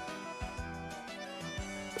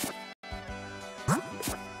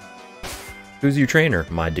 Who's your trainer?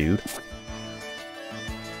 My dude.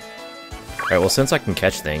 Alright, well, since I can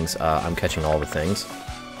catch things, I'm catching all the things.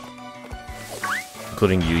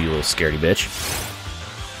 Including you, you little scaredy bitch.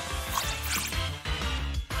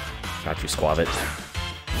 Got you, Squavit.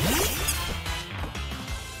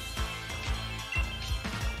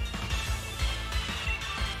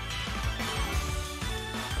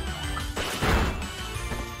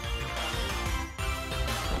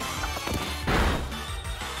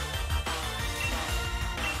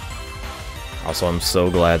 Also, I'm so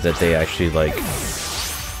glad that they actually, like,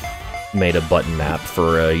 made a button map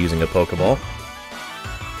for using a Pokeball.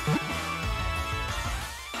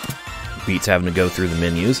 Beats having to go through the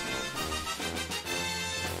menus.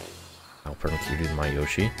 I'll permacuted my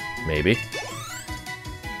Yoshi. Maybe.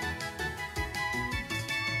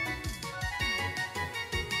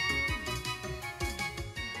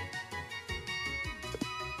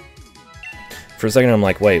 For a second, I'm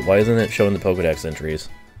like, wait, why isn't it showing the Pokedex entries?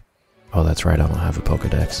 Oh, that's right, I don't have a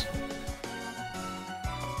Pokedex.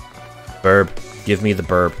 Burb. Give me the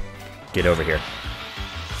burb. Get over here.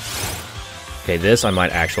 Okay, this I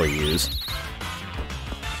might actually use.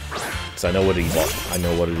 Because I know what it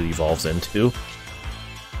evolves into.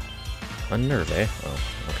 Unnerve, eh? Oh,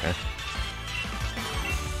 okay.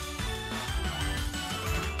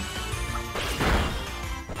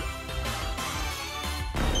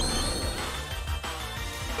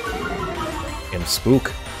 And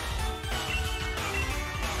Spook.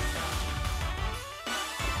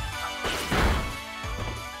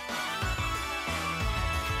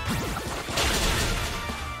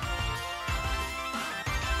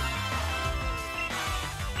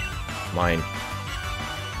 Mine.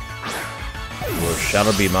 Or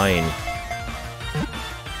shall be mine.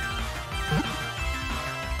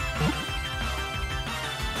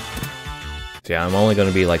 So yeah, I'm only going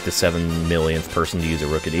to be like the 7 millionth person to use a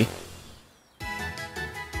Rookidee.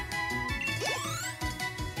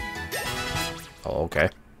 Oh, okay.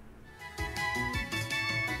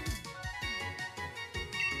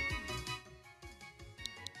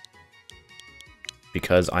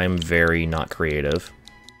 because I am very not creative.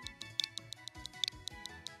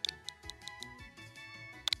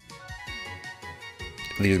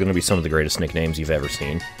 These are going to be some of the greatest nicknames you've ever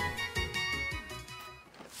seen.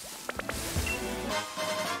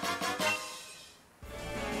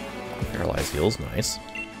 Paralyzed heals, nice.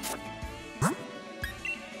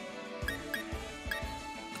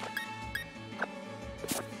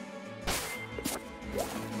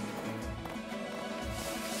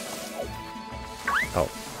 Oh.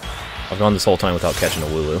 I've gone this whole time without catching a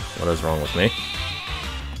Wooloo. What is wrong with me?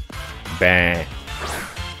 Bang.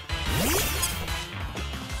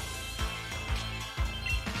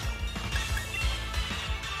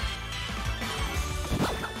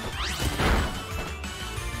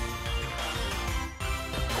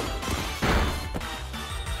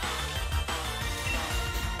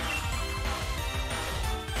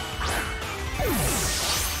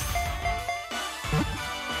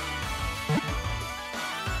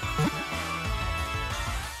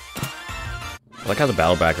 I like how the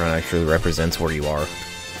battle background actually represents where you are.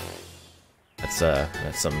 That's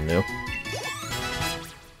something new.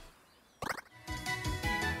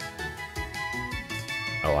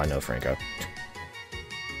 Oh, I know Franco.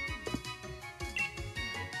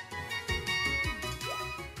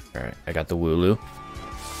 Alright, I got the Wooloo.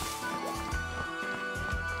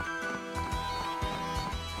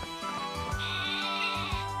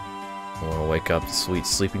 I want to wake up the sweet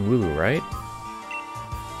sleeping Wooloo, right?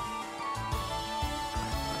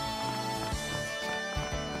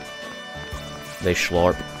 They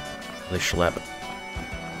schlorp. They schlep.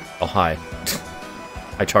 Oh, hi.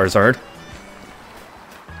 Hi, Charizard.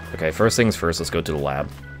 Okay, first things first, let's go to the lab.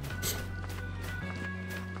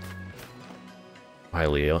 Hi,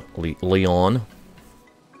 Leon.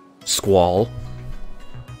 Squall.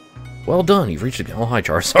 Well done, you've reached the... Oh, hi,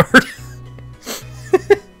 Charizard.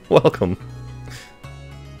 Welcome.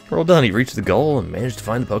 Well done, you reached the goal and managed to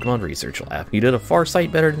find the Pokemon Research Lab. You did a far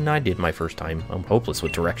sight better than I did my first time. I'm hopeless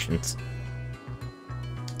with directions.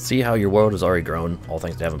 See how your world has already grown, all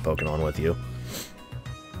thanks to having Pokemon with you.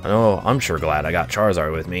 I know, I'm sure glad I got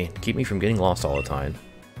Charizard with me, to keep me from getting lost all the time.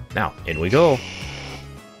 Now, in we go!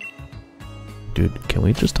 Dude, can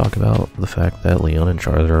we just talk about the fact that Leon and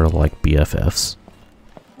Charizard are like BFFs?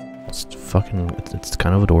 It's fucking, it's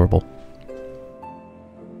kind of adorable.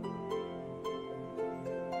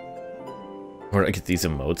 Where I get these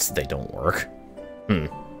emotes, they don't work.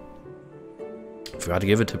 Forgot to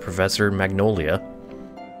give it to Professor Magnolia.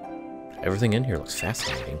 Everything in here looks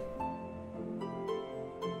fascinating.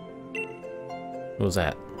 What was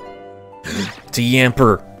that? It's a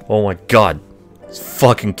Yamper! Oh my god. It's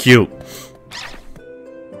fucking cute.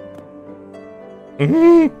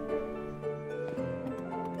 Why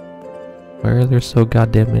are there so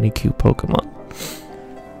goddamn many cute Pokemon?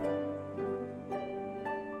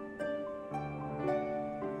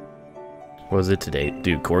 What was it today?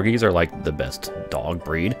 Dude, Corgis are like the best dog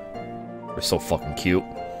breed. They're so fucking cute.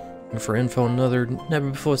 And for info on another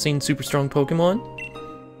never-before-seen super strong Pokemon?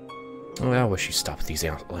 Oh, I wish you stopped with these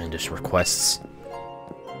outlandish requests.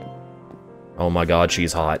 Oh my god,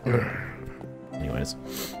 she's hot. Anyways,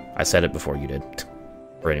 I said it before you did.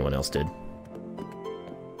 Or anyone else did.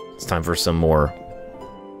 It's time for some more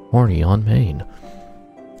horny on Maine.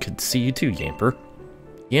 Good to see you too, Yamper.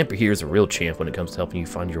 Yamper here is a real champ when it comes to helping you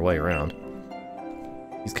find your way around.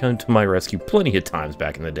 He's come to my rescue plenty of times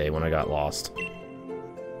back in the day when I got lost.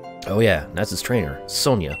 Oh yeah, that's his trainer,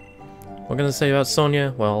 Sonia. What can I say about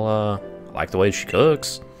Sonia? Well, I like the way she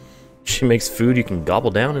cooks. She makes food you can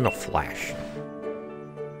gobble down in a flash.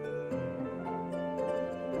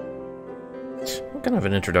 What kind of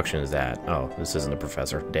an introduction is that? Oh, this isn't a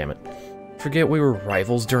professor, damn it. Forget we were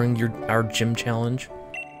rivals during our gym challenge?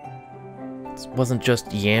 It wasn't just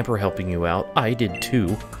Yamper helping you out, I did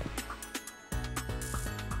too.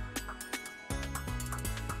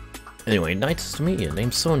 Anyway, nice to meet you.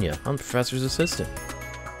 Name's Sonia. I'm the professor's assistant.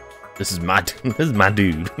 This is my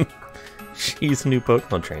dude. She's a new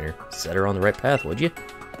Pokemon trainer. Set her on the right path, would you?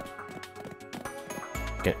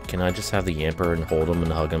 Can I just have the Yamper and hold him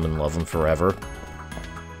and hug him and love him forever?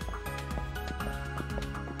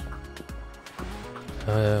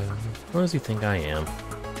 What does he think I am?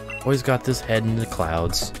 Always got this head in the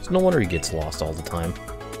clouds. It's no wonder he gets lost all the time.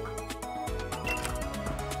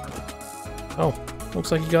 Oh. Looks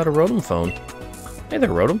like you got a Rotom phone. Hey there,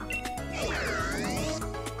 Rotom.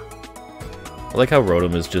 I like how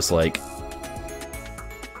Rotom is just like...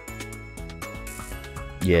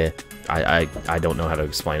 Yeah, I don't know how to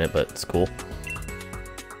explain it, but it's cool.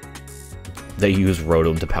 They use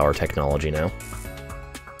Rotom to power technology now.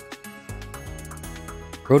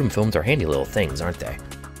 Rotom phones are handy little things, aren't they?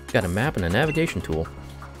 Got a map and a navigation tool.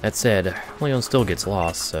 That said, Leon still gets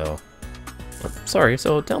lost, so... Oh, sorry,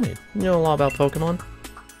 so tell me, you know a lot about Pokemon?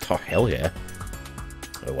 Oh, hell yeah.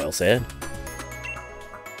 Well said.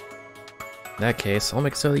 In that case, I'll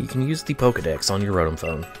make it so that you can use the Pokédex on your Rotom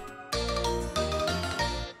phone.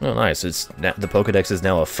 Oh, nice. The Pokédex is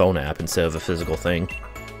now a phone app instead of a physical thing.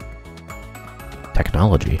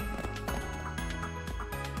 Technology.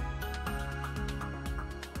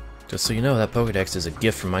 Just so you know, that Pokédex is a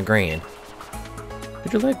gift from my gran.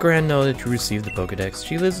 Did you let Gran know that you received the Pokédex?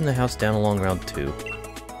 She lives in the house down along Route 2.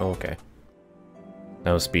 Oh, okay.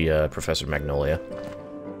 That must be Professor Magnolia.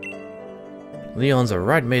 Leon's a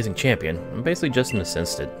right amazing champion. I'm basically just an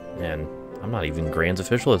assistant, and I'm not even Gran's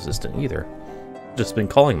official assistant either. I've just been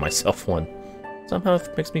calling myself one. Somehow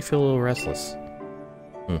it makes me feel a little restless.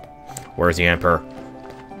 Where's the Emperor?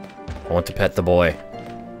 I want to pet the boy.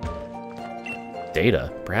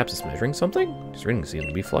 Data? Perhaps it's measuring something? His readings seem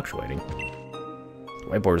to be fluctuating.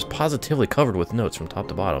 The whiteboard is positively covered with notes from top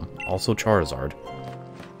to bottom. Also Charizard.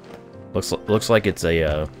 Looks like it's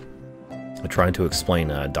a trying to explain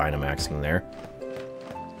Dynamaxing there.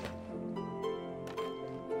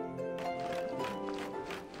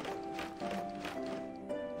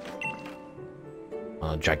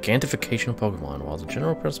 Gigantification of Pokemon. While the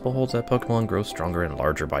general principle holds that Pokemon grow stronger and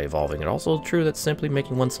larger by evolving, it's also true that simply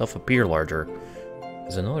making oneself appear larger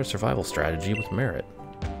is another survival strategy with merit.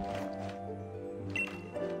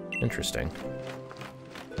 Interesting.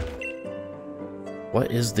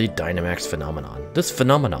 What is the Dynamax phenomenon? This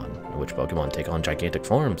phenomenon, in which Pokemon take on gigantic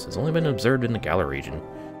forms, has only been observed in the Galar region.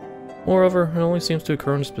 Moreover, it only seems to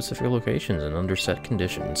occur in specific locations and under set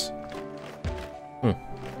conditions.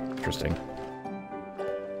 Interesting.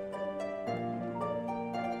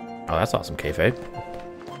 Oh, that's awesome, kayfabe.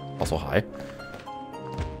 Also, hi.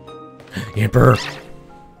 Emperor!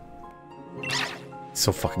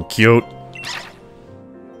 So fucking cute.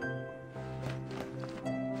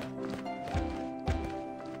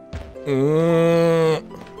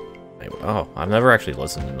 Oh, I've never actually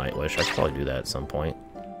listened to Nightwish. I should probably do that at some point.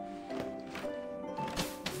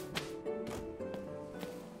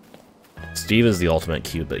 Steve is the ultimate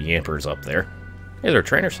cute, but Yamper's up there. Hey there,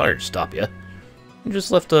 trainer. Sorry to stop you. You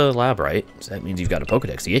just left a lab, right? So that means you've got a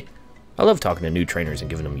Pokedex, yeah? I love talking to new trainers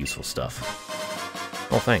and giving them useful stuff.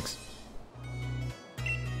 Oh, thanks.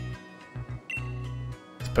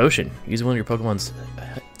 It's a potion. Use when your Pokemon's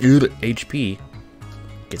HP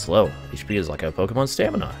gets low. HP is like a Pokemon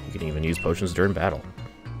stamina. You can even use potions during battle.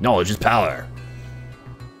 Knowledge is power!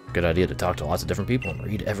 Good idea to talk to lots of different people and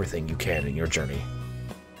read everything you can in your journey.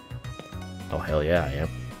 Oh, hell yeah, I am.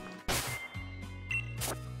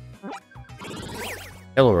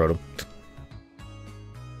 Hello, Rotom.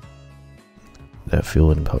 That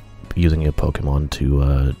feeling using a Pokemon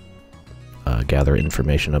to gather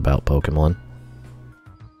information about Pokemon.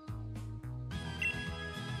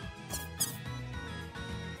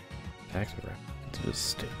 Taxi wrap to the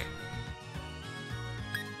stick.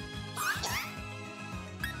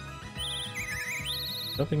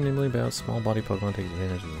 Something namely about small body Pokemon takes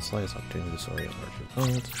advantage of the slightest opportunity to disorient large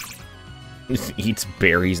opponents. Just eats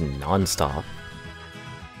berries non-stop.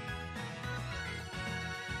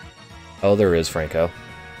 Oh, there is Franco.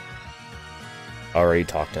 Already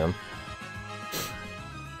talked to him.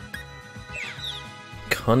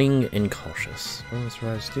 Cunning and cautious. One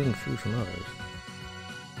survives stealing food from others.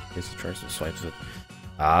 Guess he tries to swipe it.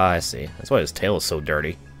 Ah, I see. That's why his tail is so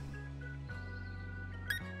dirty.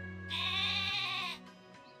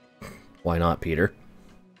 Why not, Peter?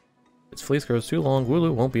 If its fleece grows too long,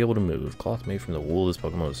 Wooloo won't be able to move. Cloth made from the wool of this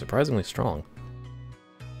Pokemon is surprisingly strong.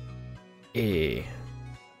 Eh.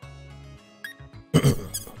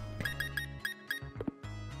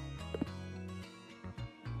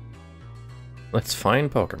 Let's find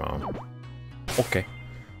Pokemon. Okay.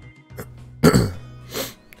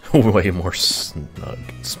 Way more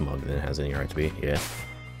smug than it has any right to be. Yeah.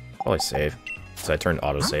 Probably save. So I turned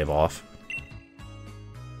autosave off.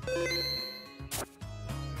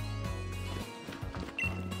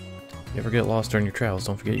 You ever get lost during your travels,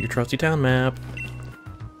 don't forget your trusty town map.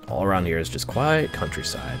 All around here is just quiet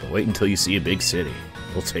countryside, but wait until you see a big city.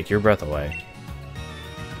 It'll take your breath away.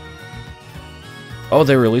 Oh,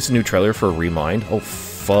 they released a new trailer for Remind? Oh,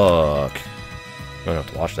 fuck. I'm gonna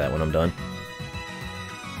have to watch that when I'm done.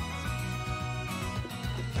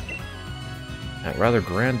 That rather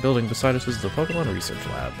grand building beside us is the Pokemon Research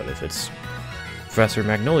Lab, but if it's Professor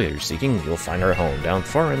Magnolia you're seeking, you'll find her home down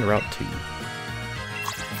far in Route 2.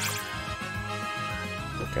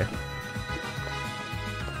 Okay.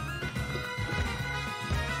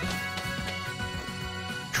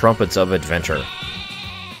 Trumpets of Adventure.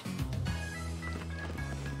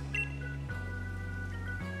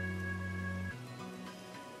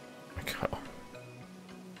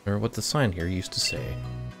 Or what the sign here used to say.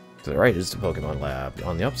 To the right is the Pokemon Lab.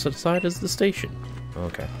 On the opposite side is the station.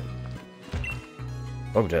 Okay.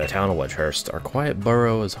 Welcome to the town of Wedgehurst. Our quiet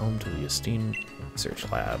borough is home to the esteemed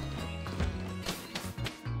research lab.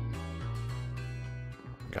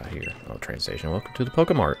 Got here. Oh, train station. Welcome to the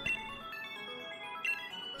Pokemart.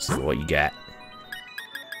 See what you got.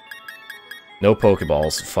 No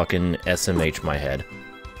Pokeballs. Fucking SMH my head.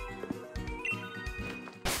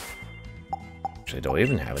 Actually, I don't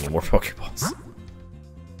even have any more Pokeballs.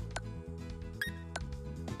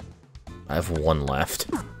 I have one left.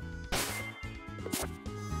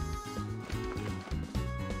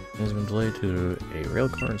 It has been delayed to a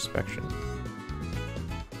railcar inspection.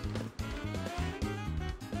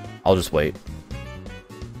 I'll just wait.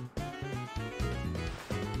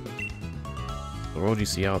 The world you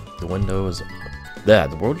see out the window is...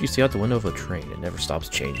 the world you see out the window of a train. It never stops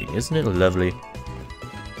changing. Isn't it lovely?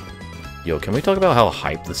 Yo, can we talk about how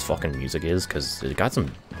hyped this fucking music is? Because it got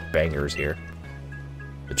some bangers here.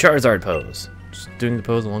 The Charizard pose. Just doing the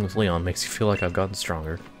pose along with Leon makes you feel like I've gotten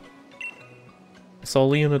stronger. I saw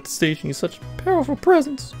Leon at the station. He's such a powerful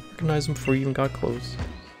presence. Recognized him before he even got close.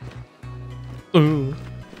 Ooh.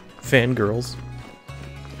 Fangirls.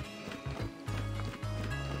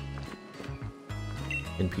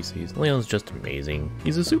 NPCs. Leon's just amazing.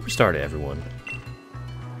 He's a superstar to everyone.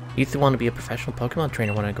 I used to want to be a professional Pokemon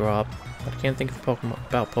trainer when I grow up, but I can't think of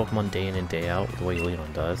about Pokemon day in and day out the way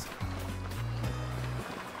Leon does.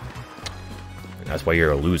 And that's why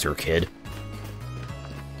you're a loser, kid.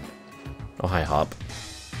 Oh, hi, Hop.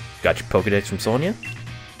 Got your Pokedex from Sonia?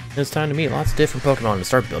 It's time to meet lots of different Pokemon and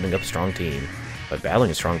start building up a strong team. But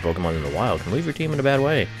battling a strong Pokemon in the wild can leave your team in a bad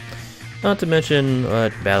way. Not to mention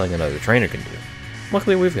what battling another trainer can do.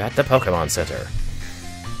 Luckily, we've got the Pokemon Center.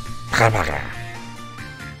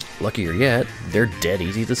 Luckier yet, they're dead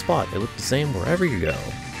easy to spot. They look the same wherever you go.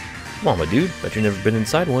 Come on, my dude. Bet you've never been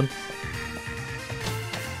inside one.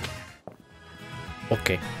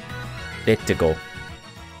 Okay. Let's go.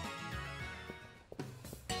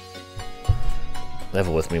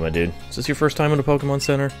 Level with me, my dude. Is this your first time in a Pokemon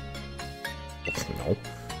Center? No.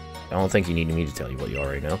 I don't think you need me to tell you what you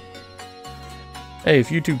already know. Hey,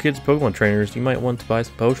 if you two kids are Pokemon trainers, you might want to buy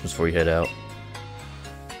some potions before you head out.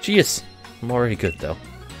 Jeez. I'm already good, though.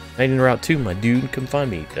 I need Route 2, my dude. Come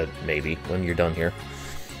find me, maybe, when you're done here.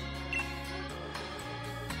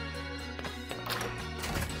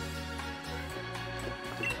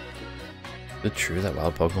 It's true that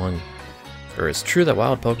wild Pokemon... Or it's true that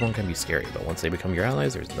wild Pokemon can be scary, but once they become your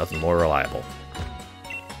allies, there's nothing more reliable.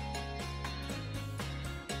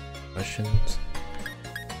 Questions?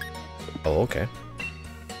 Oh, okay.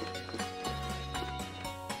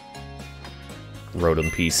 Rotom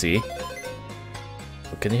PC.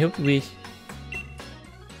 What can I help you with?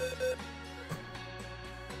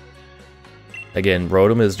 Again,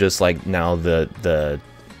 Rotom is just like now the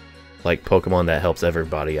like Pokemon that helps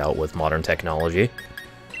everybody out with modern technology.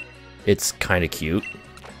 It's kind of cute.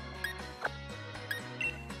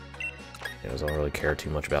 I don't really care too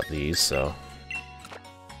much about these, so.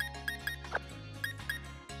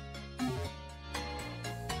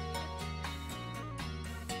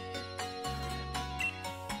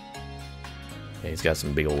 Yeah, he's got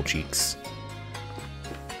some big old cheeks.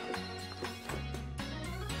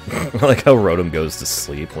 I like how Rotom goes to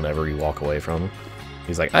sleep whenever you walk away from him.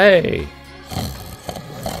 He's like, hey!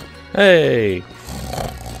 Hey!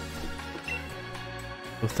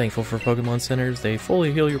 So thankful for Pokemon Centers. They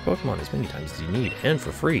fully heal your Pokemon as many times as you need, and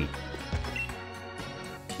for free.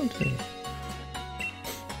 Okay.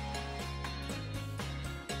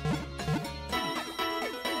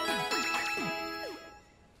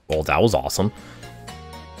 Well, that was awesome.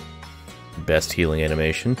 Best healing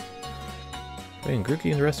animation. And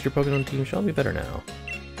Grookey and the rest of your Pokemon team shall be better now.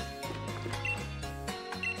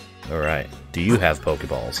 Alright, do you have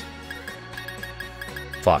Pokeballs?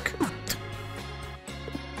 Fuck.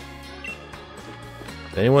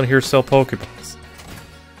 Does anyone here sell Pokeballs?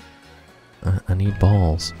 I need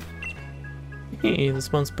balls. Hey,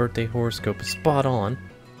 this month's birthday horoscope is spot on.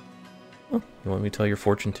 Oh, you want me to tell your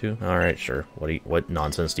fortune too? Alright, sure. What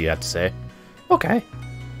nonsense do you have to say? Okay.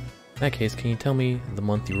 In that case, can you tell me the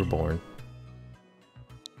month you were born?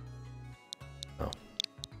 Oh.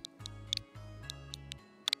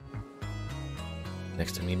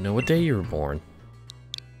 Next time you know what day you were born.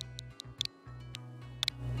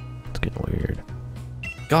 It's getting weird.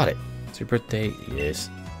 Got it. It's your birthday. Yes.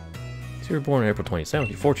 So you were born on April 27th.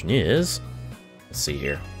 Your fortune is... Let's see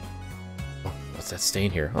here. Oh, what's that stain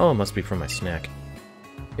here? Oh, it must be from my snack.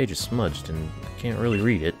 Page is smudged and I can't really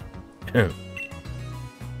read it.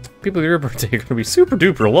 People at your birthday are going to be super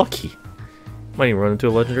duper lucky. Might even run into a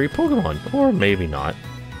legendary Pokemon, or maybe not.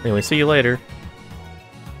 Anyway, see you later.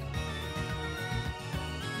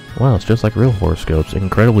 Wow, it's just like real horoscopes,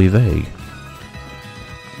 incredibly vague.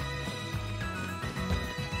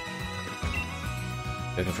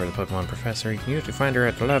 Looking for the Pokemon Professor, you can usually find her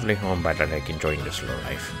at the lovely home by the lake enjoying the slow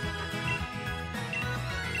life.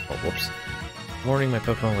 Oh, whoops. In the morning, my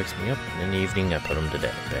Pokemon wakes me up, and in the evening, I put him to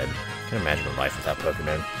bed. Can't imagine a life without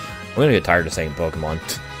Pokemon. I'm gonna get tired of saying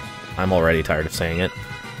Pokemon. I'm already tired of saying it.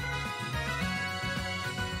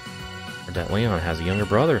 Heard that Leon has a younger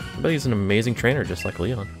brother, but he's an amazing trainer just like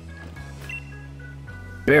Leon.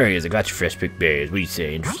 Berries, I got you fresh picked berries. What do you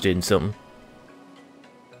say? Interested in something?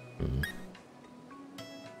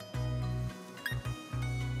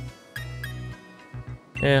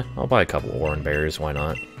 Yeah, I'll buy a couple of orange berries, why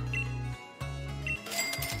not?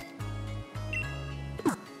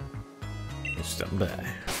 Stand by.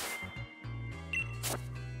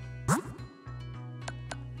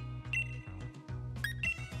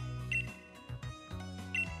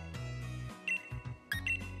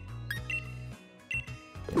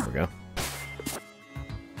 There we go.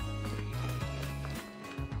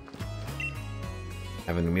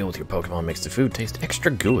 Having a meal with your Pokemon makes the food taste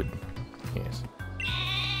extra good. Yes.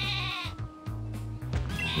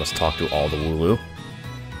 Must talk to all the Wooloo.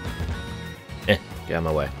 Get out of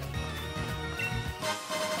my way.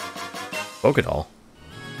 Pokédoll?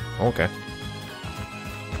 Okay.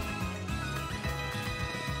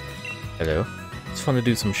 Hello. It's fun to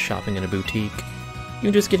do some shopping in a boutique.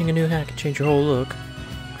 Even just getting a new hat can change your whole look.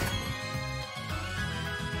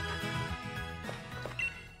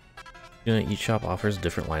 You know, each shop offers a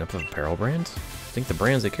different lineup of apparel brands. I think the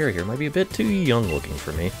brands they carry here might be a bit too young looking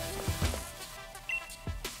for me.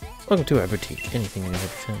 Welcome to our boutique. Anything you never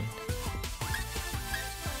found.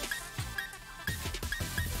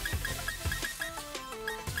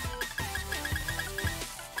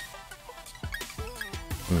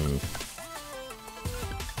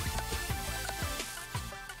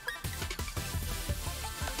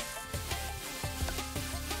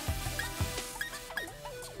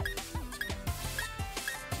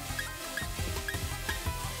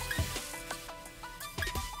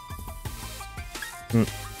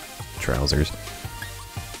 Trousers.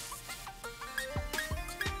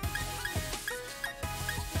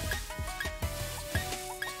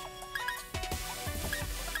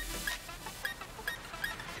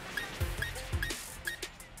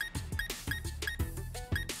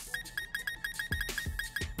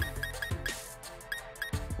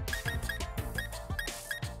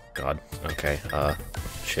 God, okay,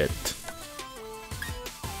 shit.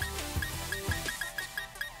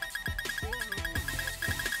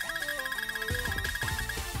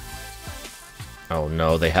 Oh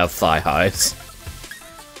no, they have thigh highs.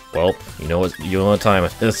 Well, you know what time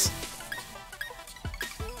it is.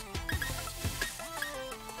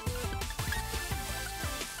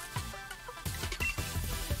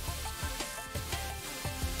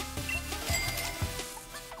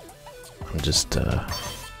 I'm just not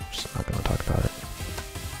gonna talk about it.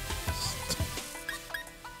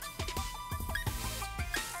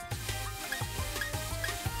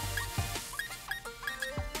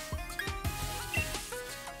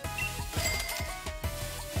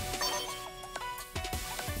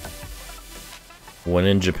 When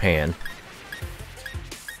in Japan.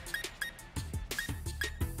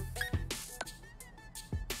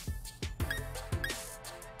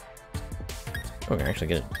 Oh, I can actually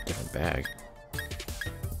get a different bag.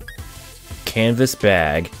 Canvas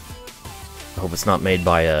bag. I hope it's not made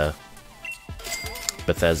by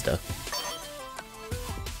Bethesda.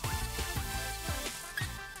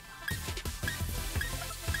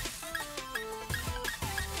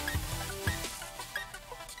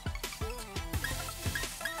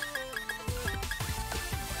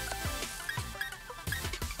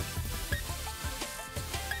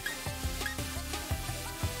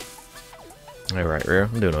 Alright, Rare,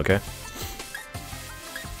 I'm doing okay.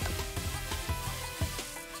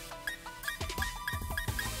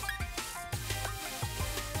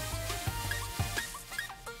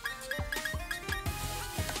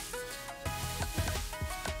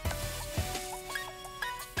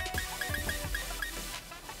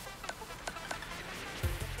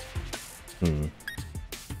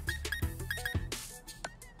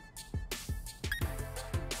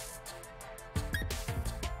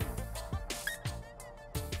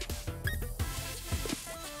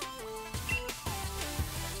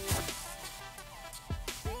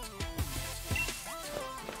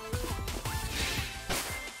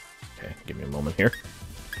 Okay, give me a moment here.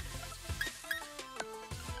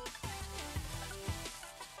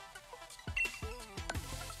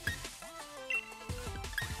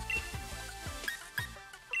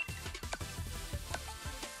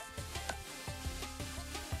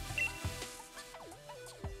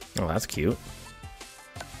 Oh, that's cute.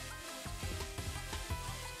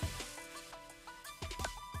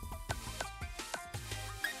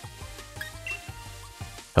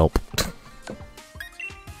 Help.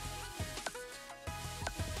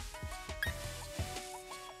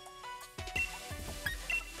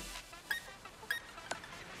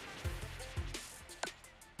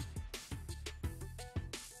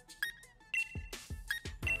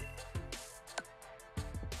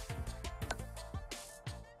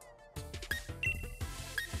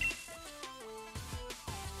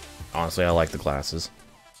 Honestly, I like the classes.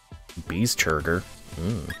 Beast Churger.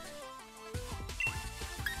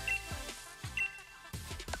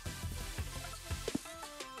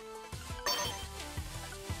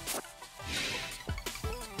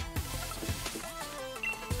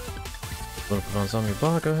 Want to put on some of your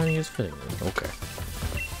block? Go ahead and use fitting room. Okay.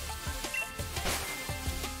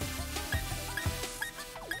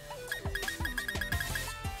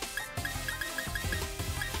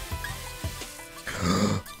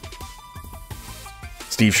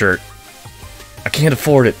 Steve shirt. I can't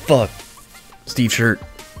afford it. Fuck. Steve shirt.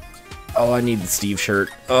 Oh, I need the Steve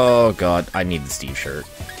shirt. Oh god, I need the Steve shirt.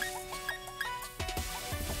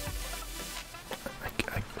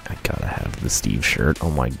 I gotta have the Steve shirt.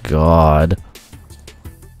 Oh my god.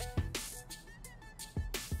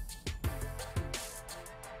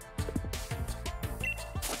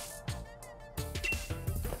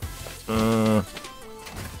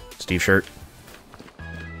 Steve shirt.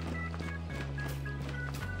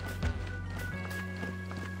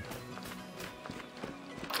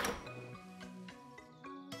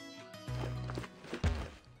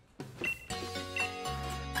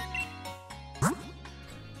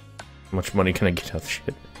 How much money can I get out of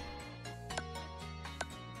shit?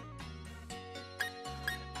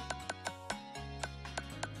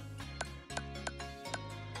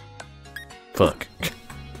 Fuck.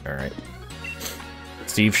 Alright.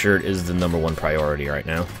 Steve shirt is the #1 priority right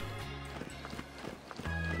now.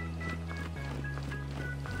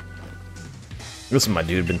 Listen, my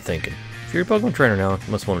dude, been thinking. If you're a Pokemon trainer now,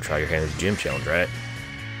 you must want to try your hand at the gym challenge, right?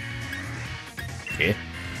 Yeah.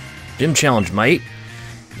 Gym challenge, mate.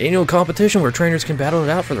 Annual competition where trainers can battle it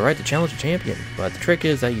out for the right to challenge a champion. But the trick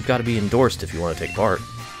is that you've got to be endorsed if you want to take part.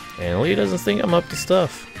 And Leah doesn't think I'm up to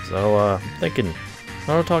stuff. So, I'm thinking,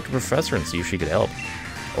 I'll talk to Professor and see if she could help.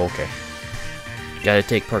 Okay. You gotta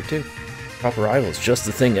take part too. Proper rival is just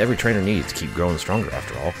the thing every trainer needs to keep growing stronger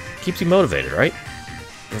after all. Keeps you motivated, right?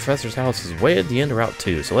 The Professor's house is way at the end of Route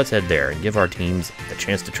 2, so let's head there and give our teams the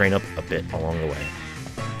chance to train up a bit along the way.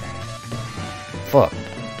 Fuck.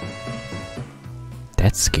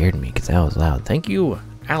 That scared me because that was loud. Thank you,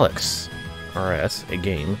 Alex RS, a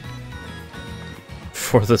game,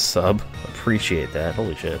 for the sub. Appreciate that.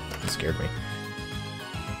 Holy shit, that scared me.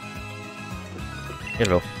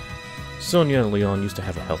 Hello. Sonia and Leon used to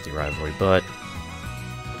have a healthy rivalry, but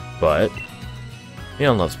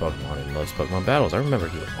Leon loves Pokemon and loves Pokemon battles. I remember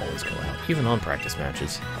he would always go out, even on practice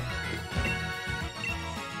matches.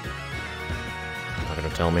 Not gonna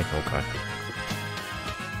tell me? Okay.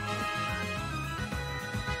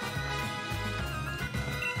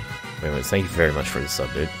 Anyways, thank you very much for the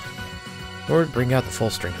sub, dude. In order to bring out the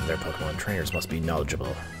full strength of their Pokemon, trainers must be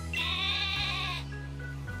knowledgeable.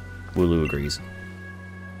 Wooloo agrees.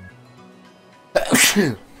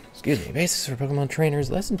 Excuse me. Basics for Pokemon trainers,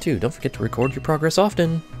 Lesson 2. Don't forget to record your progress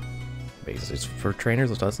often. Basics for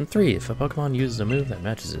trainers, Lesson 3. If a Pokemon uses a move that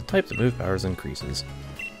matches its type, the move powers increases.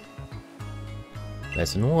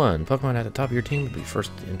 Lesson 1. Pokemon at the top of your team will be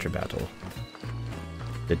first to enter battle.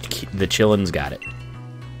 The Chillin's got it.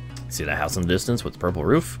 See that house in the distance with the purple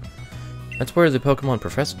roof? That's where the Pokemon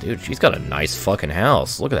Professor... Dude, she's got a nice fucking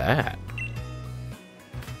house. Look at that.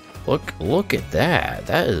 Look at that.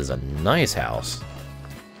 That is a nice house.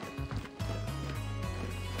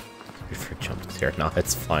 If I jumped there, no,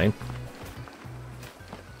 it's fine.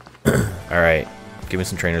 Alright. Give me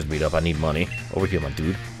some trainers beat up. I need money. Over here, my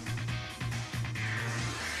dude.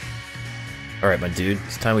 Alright, my dude.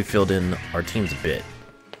 It's time we filled in our teams a bit.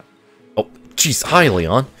 Oh, jeez. Hi,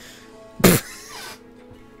 Leon.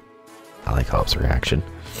 I like Hop's reaction.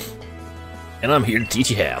 And I'm here to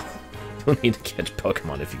teach you how. You'll need to catch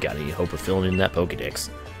Pokemon if you got any hope of filling in that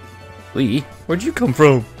Pokedex. Lee, where'd you come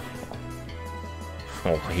from?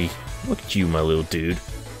 Oh, Lee, look at you, my little dude.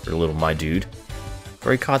 Or little my dude.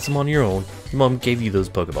 Already caught some on your own. Your mom gave you those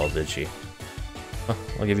Pokeballs, did she? Huh,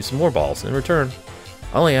 I'll give you some more balls in return.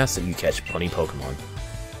 I only ask that you catch plenty Pokemon.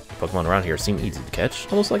 Pokemon around here seem easy to catch,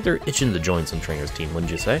 almost like they're itching to join some trainer's team,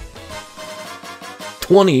 wouldn't you say?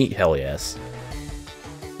 20! Hell yes.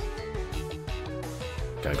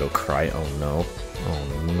 Gotta go cry. Oh no. Oh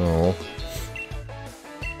no.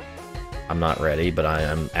 I'm not ready, but I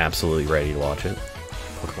am absolutely ready to watch it.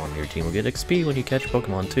 Pokemon in your team will get XP when you catch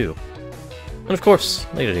Pokemon too. And of course,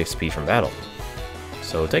 they get XP from battle.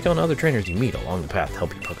 So take on other trainers you meet along the path to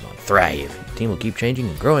help your Pokemon thrive. Your team will keep changing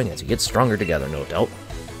and growing as you get stronger together, no doubt.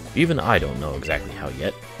 Even I don't know exactly how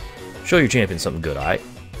yet. Show your champion something good, aight?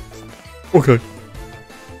 Okay.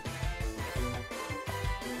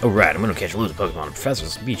 Alright, I'm gonna catch loads of Pokemon and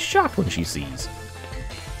Professors will be shocked when she sees.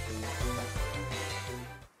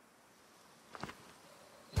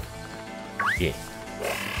 Yeah.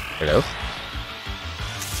 Hello?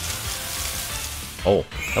 Oh,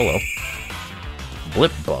 hello.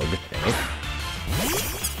 Blip bug. Okay.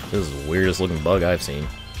 This is the weirdest looking bug I've seen.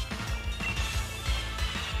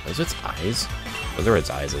 Those its eyes? Those are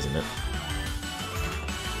its eyes, isn't it?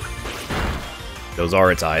 Those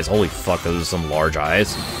are its eyes. Holy fuck, those are some large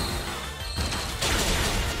eyes.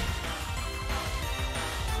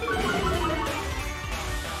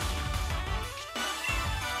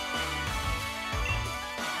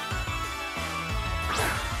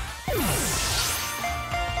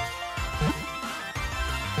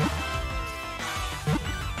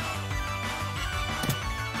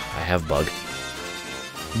 I have bug.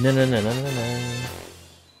 No, no, no, no, no, no.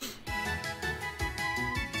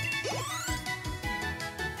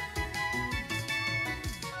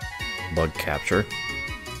 Bug capture.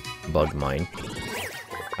 Bug mine.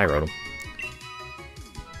 I wrote him.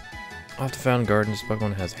 Off the Fountain Garden, this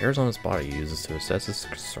Pokemon has hairs on its body it uses to assess its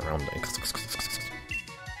surroundings.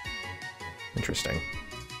 Interesting.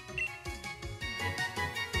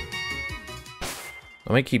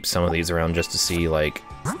 I might keep some of these around just to see, like,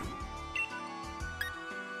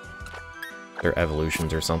 their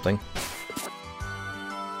evolutions or something.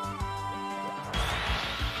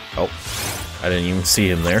 Oh, I didn't even see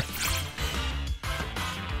him there.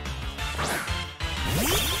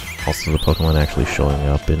 Also, the Pokemon actually showing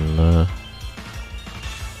up in the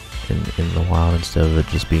wild instead of it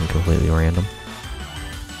just being completely random.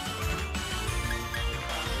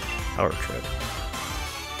 Power trip.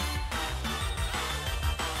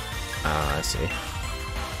 Ah, I see.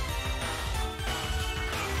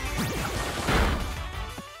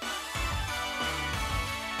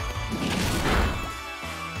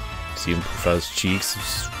 See him puff out his cheeks.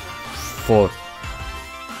 Fuck.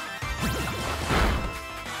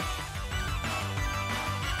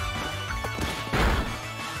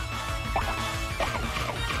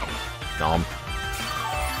 Nom.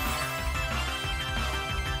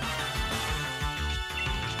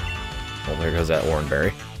 Oh, there goes that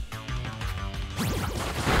Oranberry.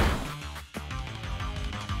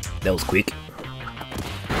 That was quick.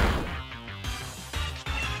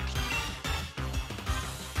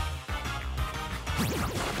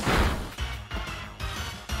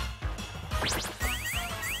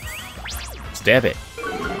 Stab it.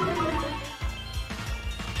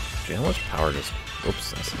 Gee, how much power does...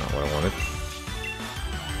 Oops, that's not what I wanted.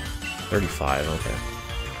 35, okay.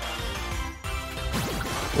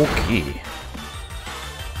 Okay.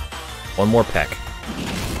 One more peck.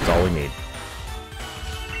 That's all we need.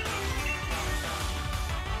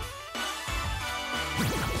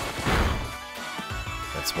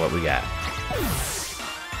 That's what we got.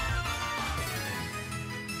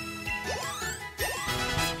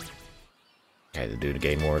 Okay, the dude to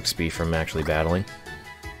gain more XP from actually battling.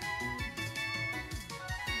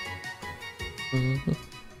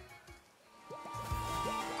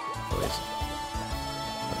 What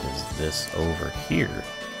is this over here?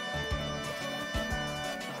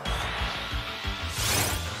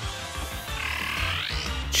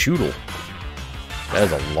 Choodle. That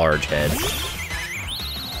is a large head.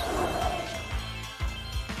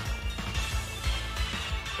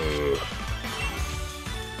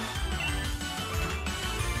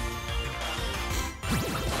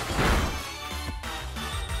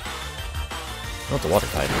 Oh, it's a water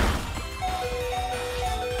type.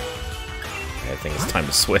 Okay, I think it's time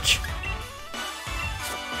to switch.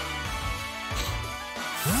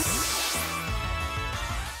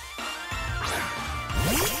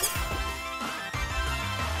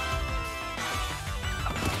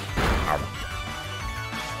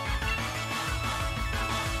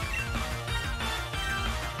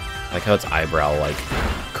 I like how its eyebrow, like,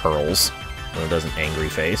 curls when it does an angry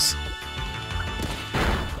face.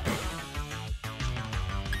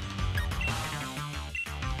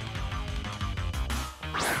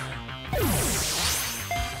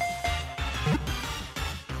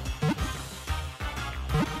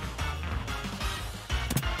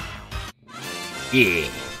 Yeah.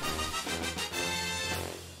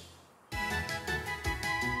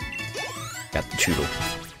 Got the Choodle.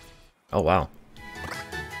 Oh, wow.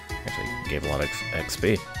 Actually gave a lot of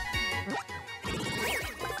XP.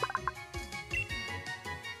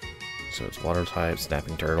 so it's water type,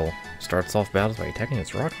 snapping turtle. Starts off battles by attacking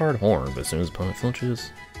its rock hard horn, but as soon as the opponent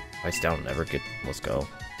flinches, bites down and never get. Let's go.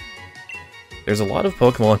 There's a lot of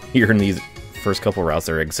Pokemon here in these first couple routes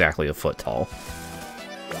that are exactly a foot tall.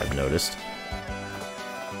 I've noticed.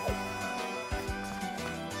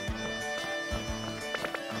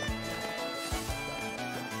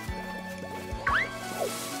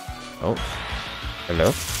 Oh.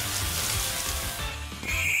 Hello?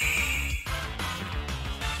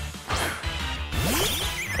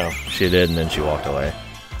 Oh, she did, and then she walked away.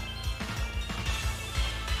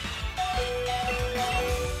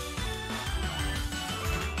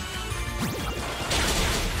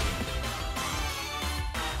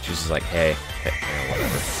 She's just like, hey,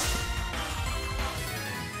 whatever.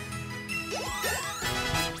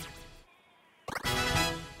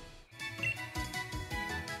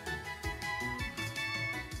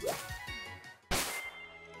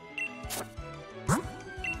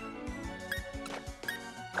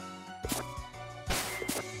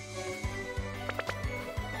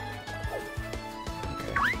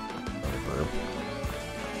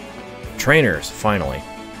 Trainers, finally.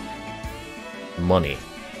 Money.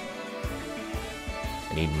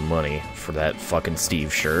 I need money for that fucking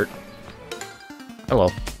Steve shirt. Hello.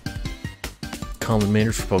 Common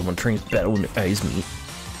manners for Pokemon trainers battle when their eyes meet.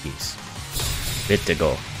 Peace. Bit to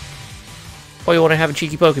go. Oh, you want to have a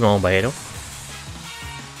cheeky Pokemon battle?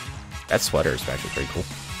 That sweater is actually pretty cool.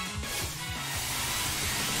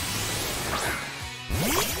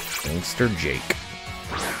 Gangster Jake.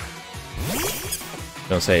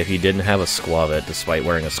 I was gonna say, if he didn't have a Squavit, despite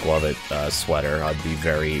wearing a Squavit sweater, I'd be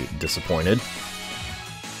very disappointed.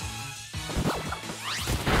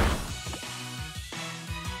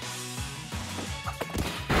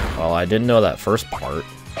 Well, I didn't know that first part,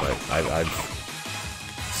 but I've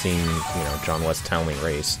seen, you know, John West Townley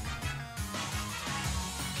race.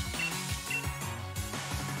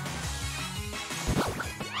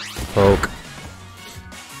 Poke.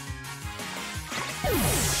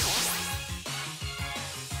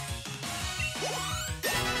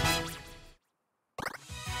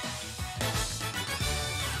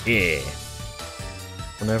 Yeah.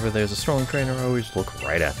 Whenever there's a strong trainer, I always look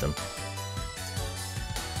right at them.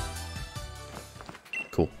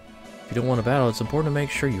 Cool. If you don't want to battle, it's important to make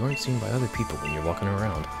sure you aren't seen by other people when you're walking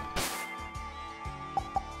around.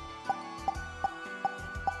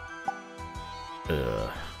 Ugh.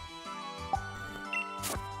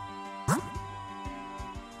 I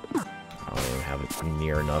don't even have it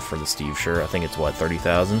near enough for the Steve shirt. I think it's, what,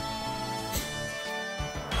 30,000?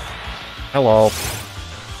 Hello.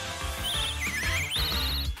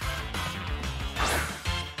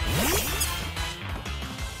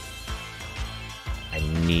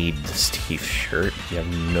 Need the Steve shirt. You have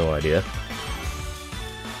no idea.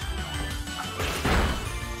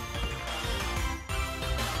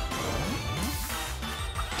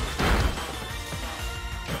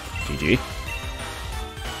 GG.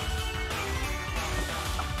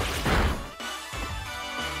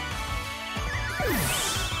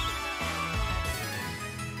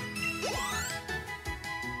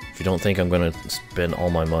 If you don't think I'm gonna spend all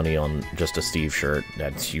my money on just a Steve shirt,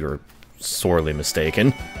 you're sorely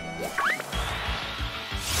mistaken.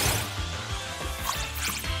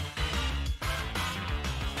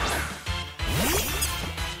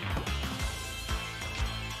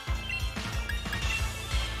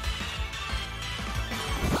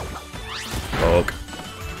 Poke.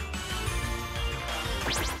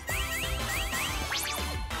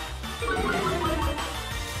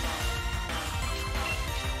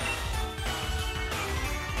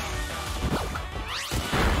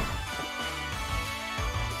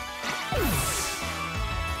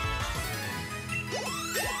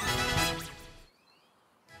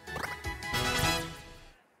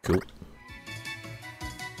 Cool.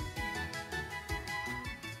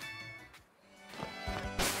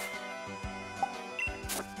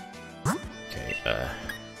 Okay,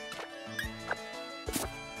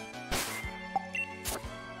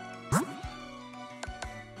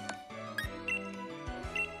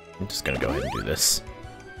 I'm just gonna go ahead and do this.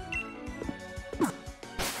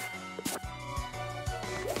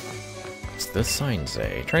 What's this sign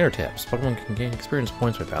say? Trainer tips. Pokemon can gain experience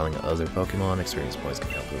points by battling other Pokemon. Experience points can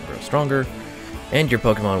help them grow stronger. And your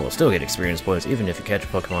Pokemon will still get experience points even if you catch a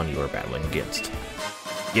Pokemon you are battling against.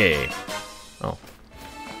 Yay. Oh.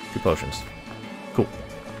 2 potions. Cool.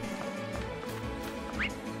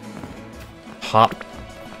 Hop.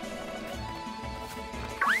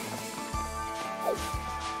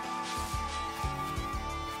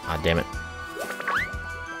 Ah, damn it.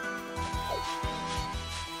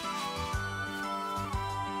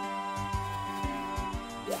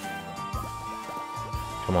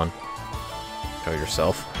 come on. Show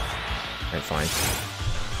yourself. Alright, fine.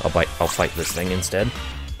 I'll fight this thing instead.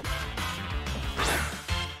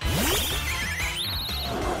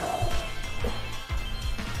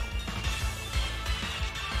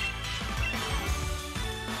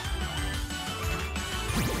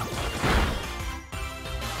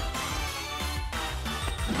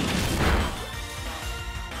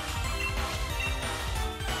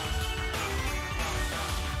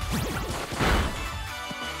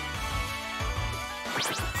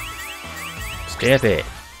 Step it.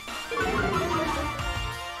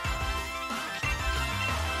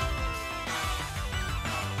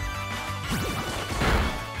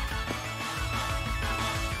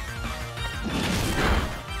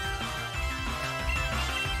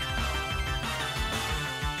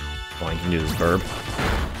 All I can do is verb.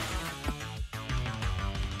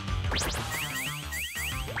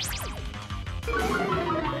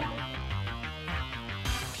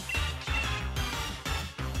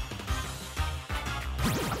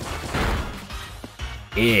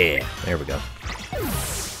 Yeah, there we go.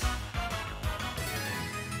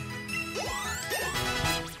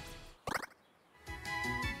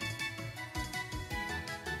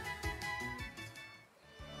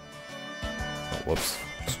 Oh, whoops.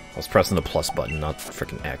 I was pressing the plus button, not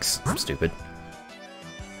freaking X. I'm stupid.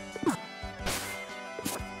 Let's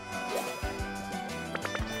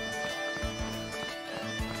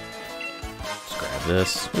grab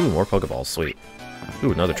this. Ooh, more Pokeballs, sweet.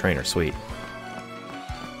 Ooh, another trainer, sweet.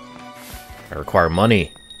 I require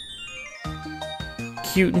money.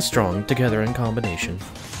 Cute and strong together in combination.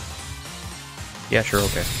 Yeah, sure,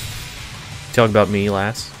 okay. Talking about me,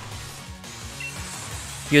 lass?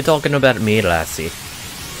 You're talking about me, lassie.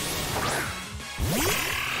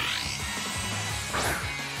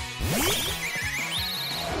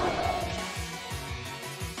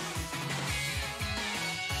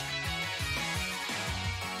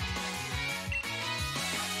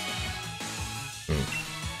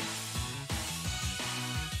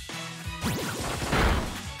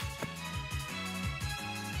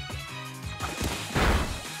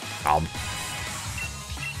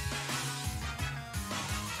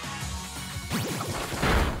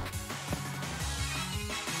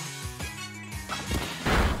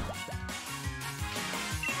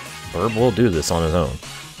 Burb will do this on his own.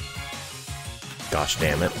 Gosh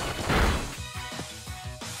damn it.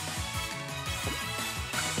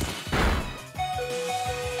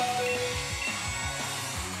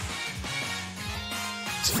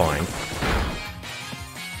 It's fine.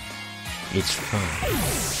 It's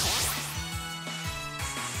fine.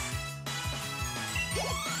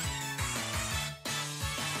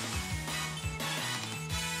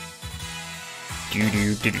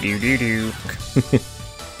 Do.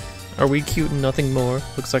 Are we cute and nothing more?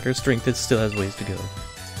 Looks like our strength still has ways to go.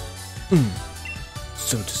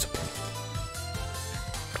 So disappointing.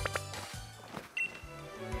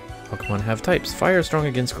 Pokemon have types. Fire is strong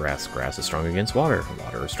against grass. Grass is strong against water.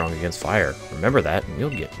 Water is strong against fire. Remember that, and you'll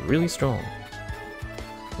get really strong.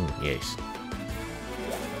 Yes.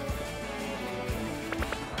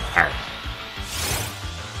 Alright.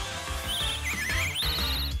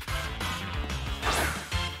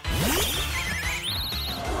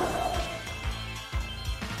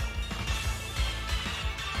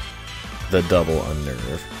 The double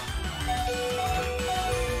unnerve.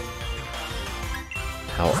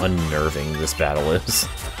 How unnerving this battle is.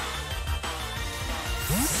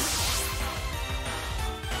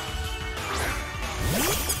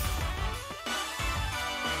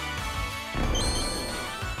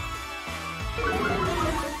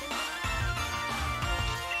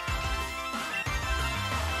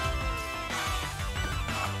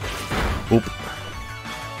 Oop.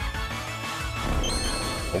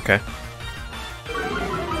 Okay.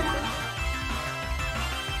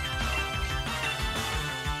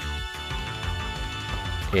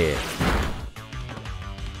 Yeah.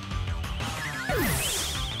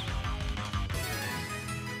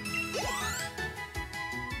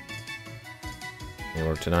 You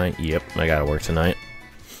work tonight? Yep, I gotta work tonight.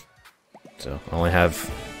 So I only have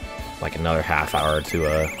like another half hour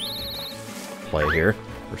to play here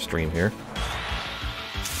or stream here.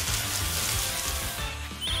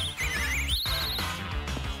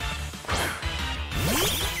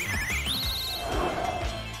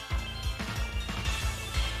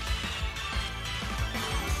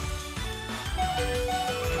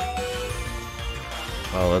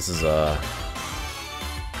 Oh, this is, I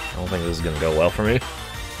don't think this is gonna go well for me.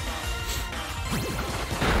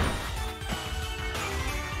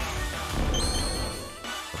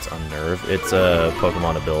 It's Unnerve. It's a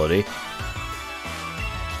Pokemon ability.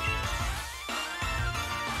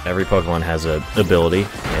 Every Pokemon has a ability,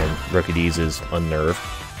 and Rookidees is Unnerve.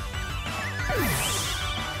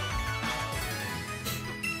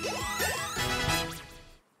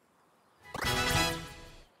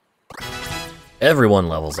 Everyone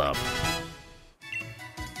levels up.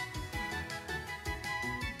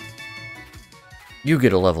 You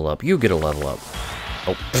get a level up, you get a level up.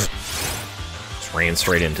 Oh, pfft. Just ran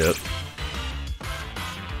straight into it.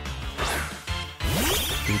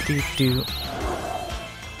 Do.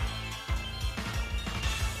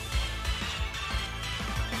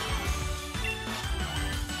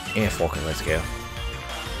 Yeah, fuck it, let's go.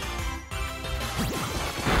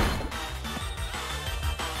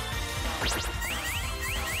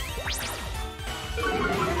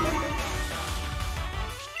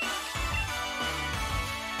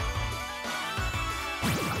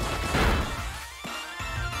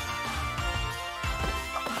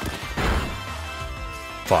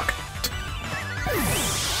 Fuck.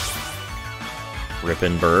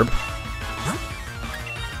 Rippin' Burb.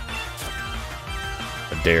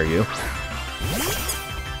 I dare you.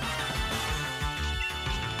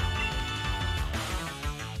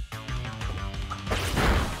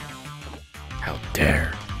 How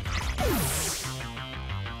dare.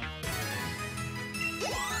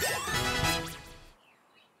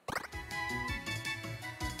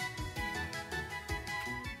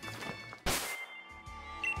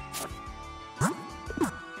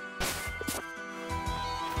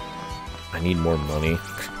 I need more money.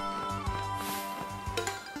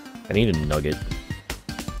 I need a nugget.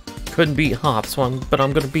 Couldn't beat Hops, but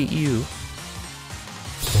I'm gonna beat you.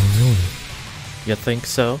 You think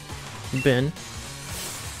so, Ben?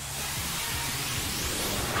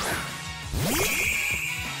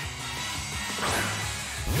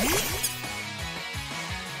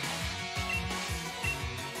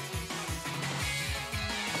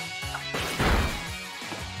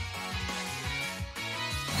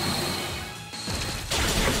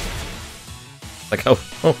 Like how,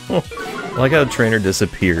 like how the trainer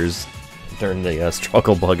disappears during the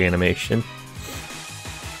struggle bug animation.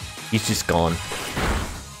 He's just gone.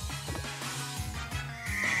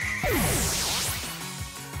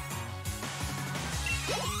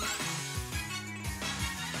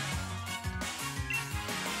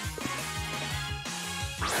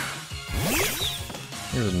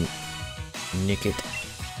 Here's a Nicket.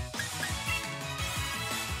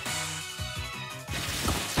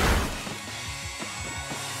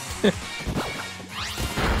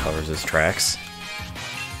 Covers his tracks.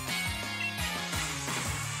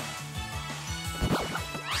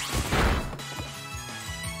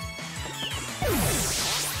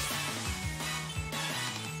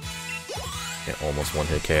 Yeah, almost one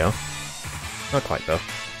hit KO. Not quite though.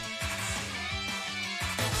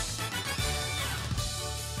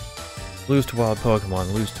 Lose to wild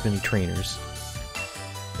Pokemon, lose to many trainers.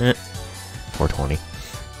 420.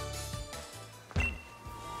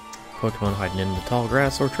 Pokemon hiding in the tall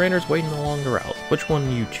grass or trainers waiting along the route. Which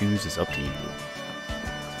one you choose is up to you.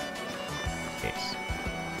 Yes.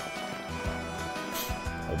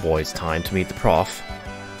 Oh boy, it's time to meet the prof.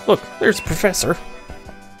 Look, there's the professor.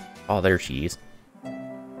 Oh, there she is.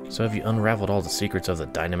 So have you unraveled all the secrets of the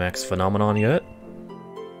Dynamax phenomenon yet?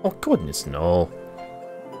 Oh goodness, no.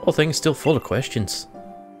 The whole thing's still full of questions.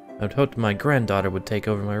 I'd hoped my granddaughter would take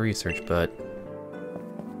over my research, but...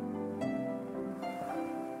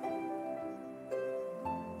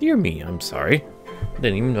 Dear me, I'm sorry.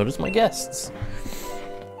 Didn't even notice my guests.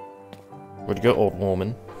 Where'd you go, old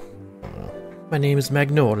woman? My name is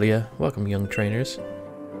Magnolia. Welcome, young trainers.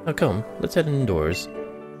 Now come, let's head indoors.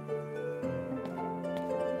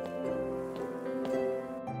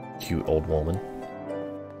 Cute old woman.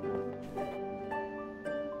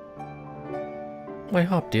 Why,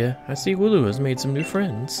 Hop dear, I see Wooloo has made some new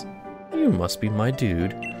friends. You must be my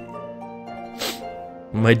dude.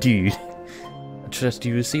 My dude. I trust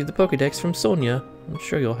you received the Pokédex from Sonia. I'm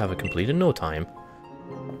sure you'll have it complete in no time.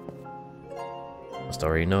 Must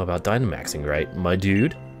already know about Dynamaxing, right, my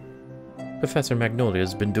dude? Professor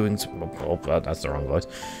Magnolia's been doing some... Oh, that's the wrong voice.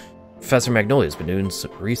 Professor Magnolia's been doing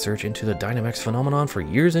some research into the Dynamax phenomenon for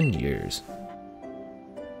years and years.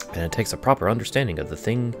 And it takes a proper understanding of the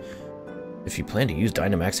thing if you plan to use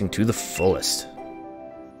Dynamaxing to the fullest.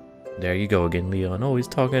 There you go again, Leon, always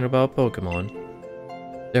talking about Pokemon.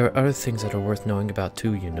 There are other things that are worth knowing about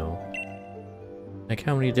too, you know. Like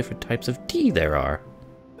how many different types of tea there are.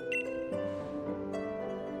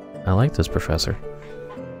 I like this professor.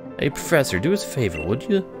 Hey professor, do us a favor, would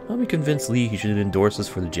you? Help me convince Lee he should endorse us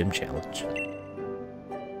for the gym challenge.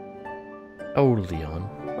 Oh Leon,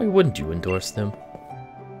 why wouldn't you endorse them?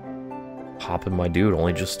 Hop and my dude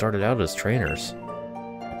only just started out as trainers.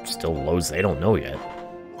 still loads they don't know yet.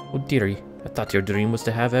 Oh dearie, I thought your dream was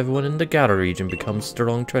to have everyone in the Galar region become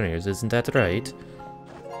strong trainers, isn't that right?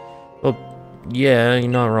 Well, yeah, you're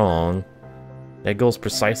not wrong. That goal's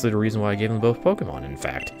precisely the reason why I gave them both Pokemon, in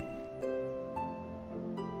fact.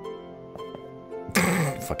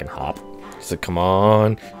 Fucking hop. He said, come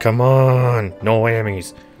on, no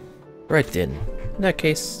whammies. Right then, in that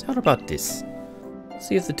case, how about this?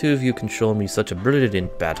 See if the two of you can show me such a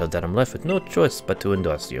brilliant battle that I'm left with no choice but to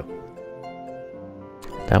endorse you.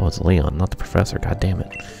 That was Leon, not the professor, god damn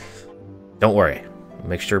it. Don't worry.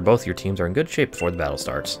 Make sure both your teams are in good shape before the battle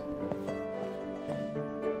starts.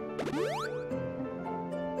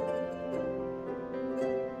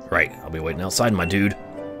 Right, I'll be waiting outside, my dude.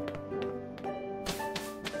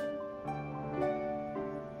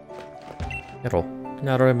 Errol,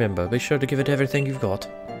 now remember, be sure to give it everything you've got.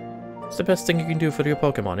 It's the best thing you can do for your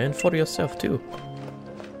Pokemon, and for yourself, too.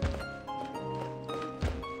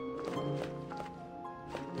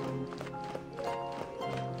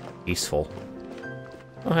 Peaceful.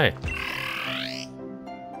 Oh, hey.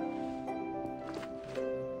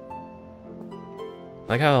 I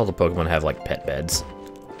like how all the Pokemon have, like, pet beds.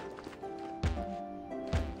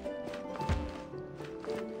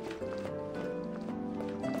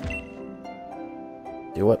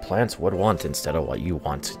 Do what plants would want instead of what you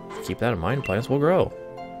want. Keep that in mind, plants will grow.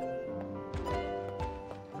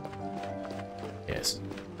 Yes.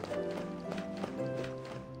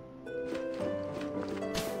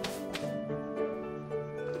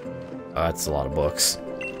 That's a lot of books.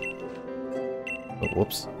 Oh,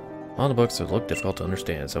 whoops. All the books that look difficult to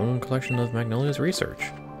understand. Some collection of Magnolia's research.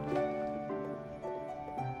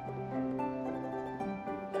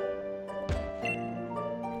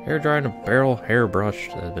 Hair dryer and a barrel hairbrush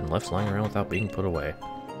that has been left lying around without being put away.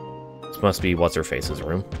 This must be what's-her-face's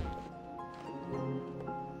room.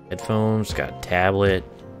 Headphones, got a tablet,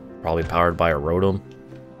 probably powered by a Rotom,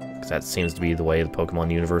 because that seems to be the way the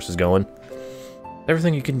Pokemon universe is going.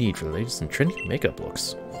 Everything you can need for the latest and trendy makeup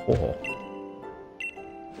looks. Oh.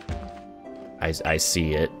 I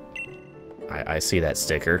see it. I see that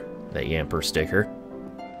sticker, that Yamper sticker.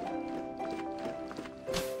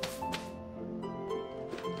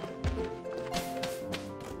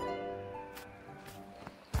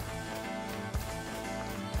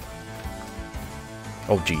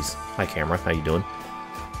 Oh jeez. Hi camera, how you doing?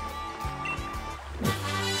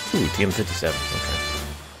 Ooh, TM57, okay.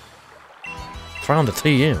 Found a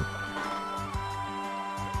TM.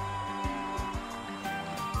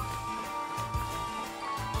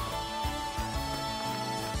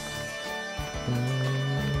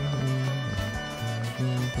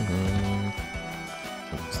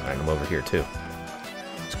 Sign him over here too.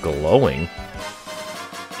 It's glowing.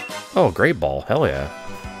 Oh, great ball, hell yeah.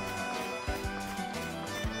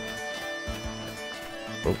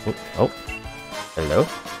 Oh, oh, oh. Hello?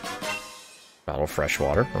 Bottle of fresh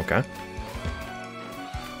water, okay.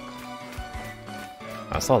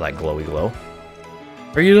 I saw that glowy glow.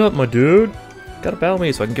 Hurry it up, my dude! Gotta battle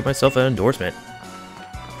me so I can get myself an endorsement.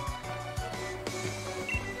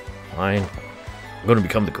 Fine. I'm gonna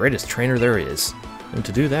become the greatest trainer there is. And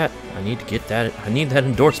to do that, I need that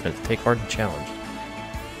endorsement to take part in the challenge.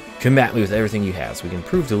 Combat me with everything you have so we can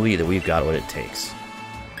prove to Lee that we've got what it takes.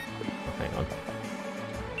 Oh, hang on.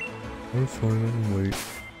 I'm fine, wait.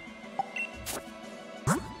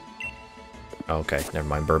 Okay, never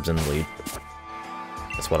mind. Burb's in the lead.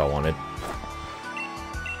 That's what I wanted.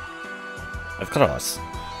 Of course.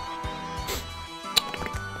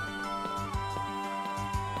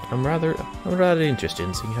 I'm rather interested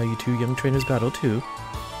in seeing how you two young trainers battle too.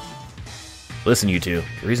 Listen, you two.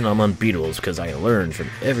 The reason I'm unbeatable is because I learn from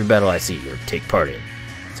every battle I see or take part in.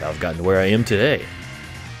 That's how I've gotten to where I am today.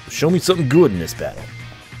 So show me something good in this battle.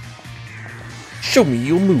 Show me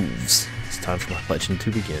your moves. It's time for my legend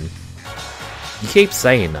to begin. You keep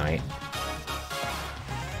saying that.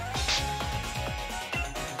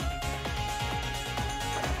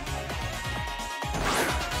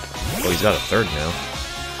 Oh, he's got a third now.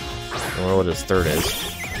 I don't know what his third is.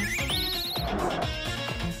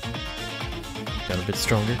 Got a bit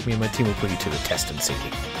stronger. Me and my team will put you to the test and see.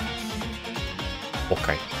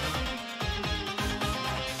 Okay.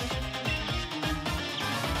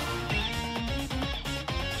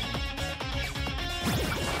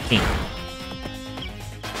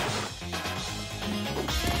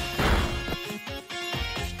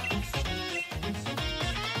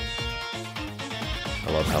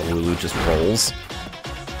 I love how Lulu just rolls.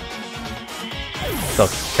 So,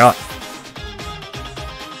 cut.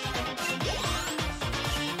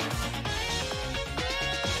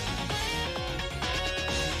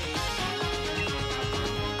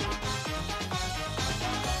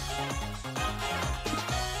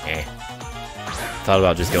 Thought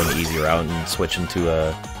about just going the easy route and switching to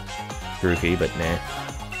a Grookey, but nah.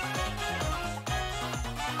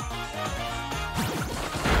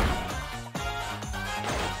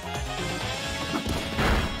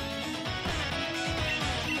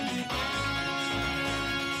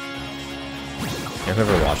 I've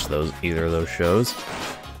never watched either of those shows.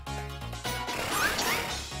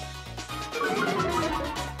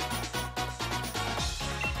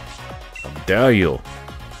 How dare you?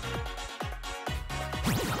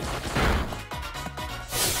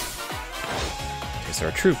 Is there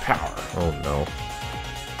a true power? Oh no.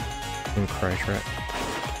 Crash rat.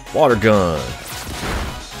 Water gun.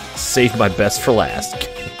 Saved my best for last.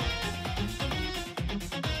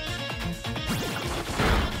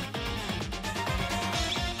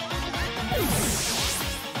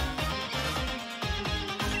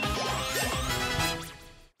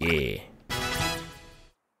 Yeah.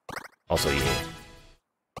 Also, yeah.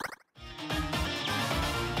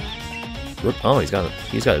 Oh, he's got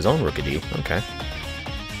his own Rookidee. Okay.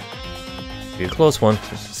 Be a close one.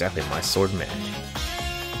 That's exactly my sword match.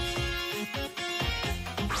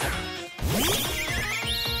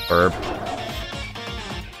 Burp.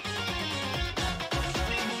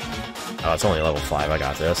 Oh, it's only level 5. I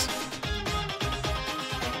got this.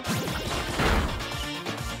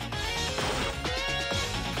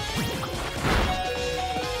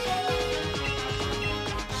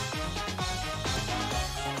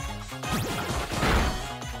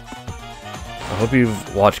 I hope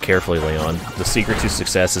you've watched carefully, Leon. The secret to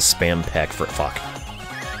success is spam peck for fuck.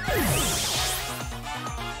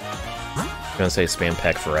 I'm gonna say spam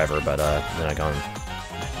peck forever, but then I gone.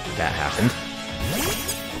 That happened.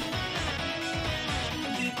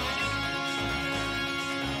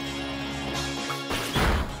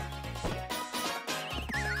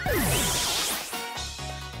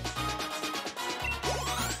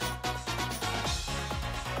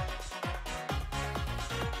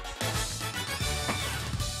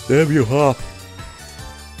 Damn you, Hop.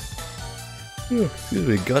 Excuse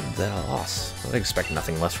me, got that loss. I expect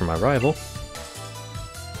nothing less from my rival.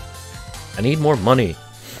 I need more money.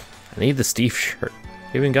 I need the Steve shirt.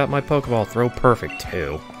 Even got my Pokeball throw perfect,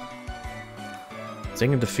 too.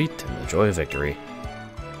 Seeing a defeat and the joy of victory.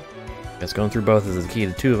 Guess going through both is the key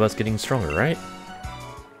to two of us getting stronger, right?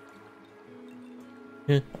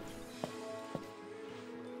 Yeah.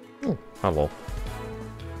 Oh, hello.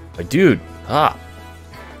 My dude, Hop.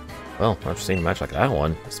 Well, after seeing a match like that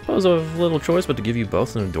one, I suppose I have little choice but to give you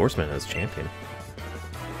both an endorsement as champion.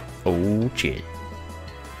 Oh, shit.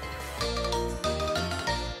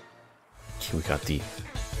 Okay, we got the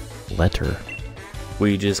letter.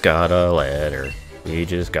 We just got a letter. We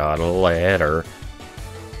just got a letter.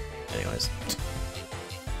 Anyways.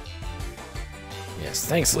 Yes,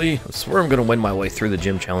 thanks, Lee. I swear I'm gonna win my way through the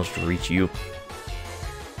gym challenge to reach you.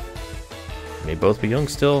 We may both be young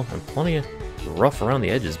still, and plenty of rough around the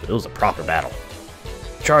edges, but it was a proper battle.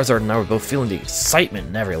 Charizard and I were both feeling the excitement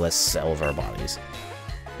in every last cell of our bodies.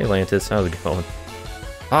 Hey Lantis, how's it going?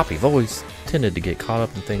 Hop, you've always tended to get caught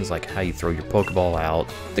up in things like how you throw your Pokeball out,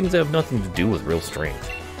 things that have nothing to do with real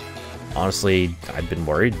strength. Honestly, I've been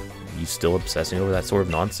worried you still obsessing over that sort of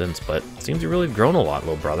nonsense, but it seems you really have grown a lot,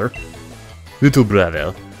 little brother. Little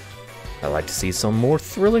brother. I'd like to see some more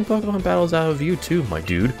thrilling Pokemon battles out of you too, my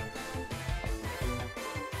dude.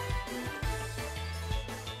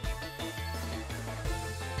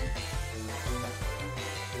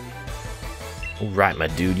 Alright, my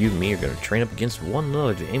dude, you and me are going to train up against one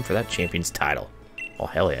another to aim for that champion's title. Oh,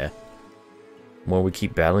 hell yeah. The more we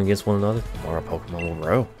keep battling against one another, the more our Pokemon will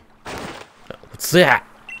grow. What's that?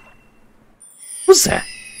 What's that?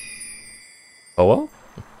 Oh, well?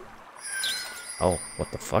 Oh,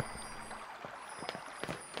 what the fuck?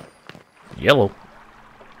 Yellow.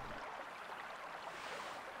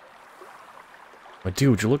 My dude,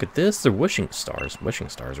 would you look at this? They're wishing stars. Wishing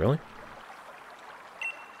stars, really?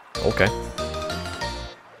 Okay.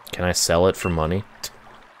 Can I sell it for money?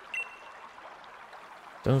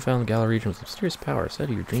 Don't found the gallery region with mysterious power. Said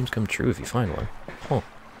your dreams come true if you find one. Oh.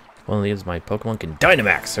 One of these my Pokemon can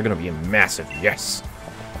Dynamax. They're gonna be a massive yes.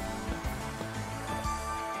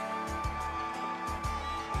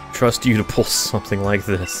 Trust you to pull something like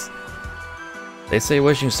this. They say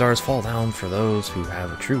wishing stars fall down for those who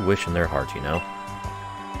have a true wish in their heart, you know.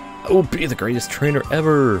 I will be the greatest trainer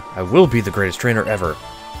ever. I will be the greatest trainer ever.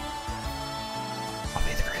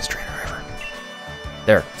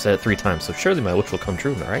 There, said it 3 times, so surely my wish will come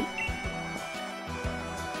true, right?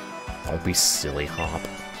 Don't be silly, Hop.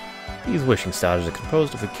 These wishing stars are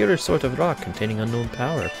composed of a curious sort of rock containing unknown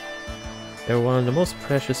power. They're one of the most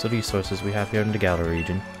precious resources we have here in the Galar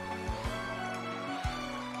region.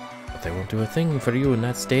 But they won't do a thing for you in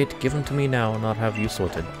that state. Give them to me now and I'll have you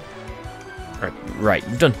sorted. Right.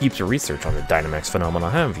 You've done heaps of research on the Dynamax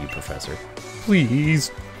phenomenon, haven't you, Professor?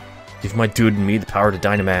 Please. Give my dude and me the power to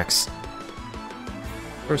Dynamax.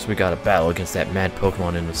 First we got a battle against that mad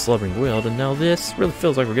Pokemon in the slumbering world, and now this really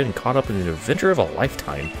feels like we're getting caught up in an adventure of a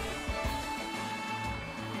lifetime.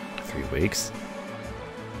 3 weeks.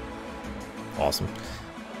 Awesome.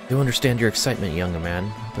 I do understand your excitement, younger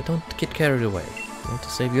man, but don't get carried away. You want to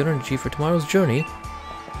save your energy for tomorrow's journey?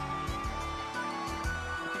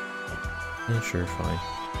 Yeah, sure, fine.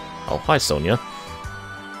 Oh, hi, Sonia.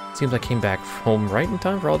 Seems I came back home right in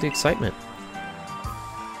time for all the excitement.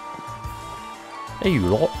 Hey, you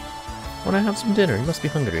lot. Wanna have some dinner? You must be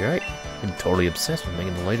hungry, right? I'm totally obsessed with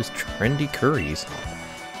making the latest trendy curries.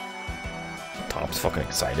 Tom's fucking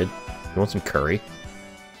excited. You want some curry?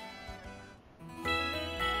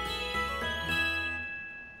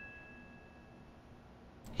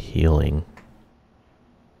 Healing.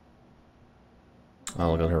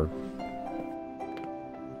 Oh, look at her.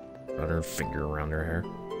 Run her finger around her hair.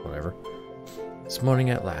 Whatever. It's morning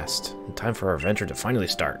at last. Time for our adventure to finally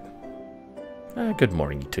start. Good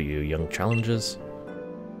morning to you, young challenges.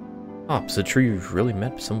 Oh, is it true you've really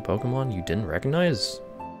met some Pokemon you didn't recognize?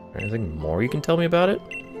 Anything more you can tell me about it?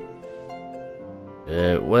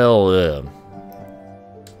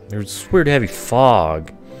 There's weird heavy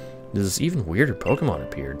fog. This even weirder Pokemon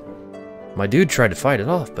appeared. My dude tried to fight it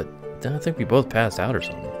off, but then I think we both passed out or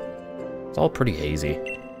something. It's all pretty hazy.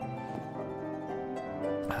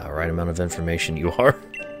 Right amount of information you are.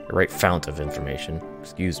 The right fount of information.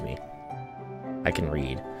 Excuse me. I can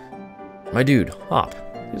read. My dude, Hop.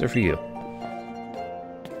 These are for you.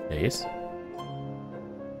 Yes?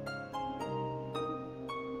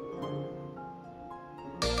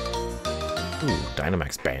 Ooh,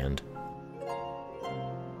 Dynamax Band.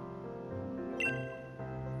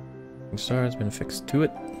 Star has been fixed to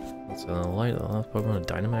it. It's a light that allows Pokemon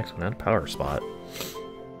to Dynamax without a power spot.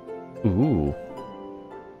 Ooh.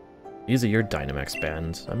 These are your Dynamax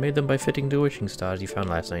bands. I made them by fitting the wishing stars you found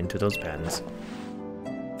last night into those bands.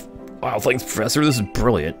 Wow, thanks, Professor. This is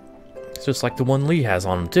brilliant. It's just like the one Lee has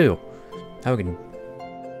on him, too. How we can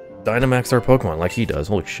Dynamax our Pokemon like he does.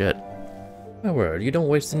 Holy shit. My word, you don't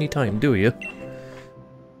waste any time, do you?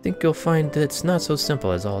 Think you'll find that it's not so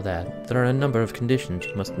simple as all that. There are a number of conditions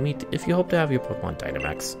you must meet if you hope to have your Pokemon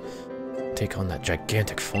Dynamax take on that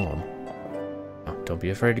gigantic form. Oh, don't be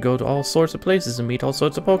afraid to go to all sorts of places and meet all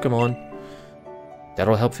sorts of Pokemon.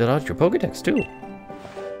 That'll help fill out your Pokedex, too.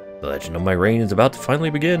 The legend of my reign is about to finally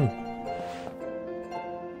begin.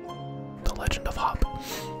 The legend of Hop.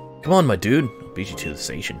 Come on, my dude. I'll beat you to the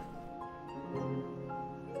station.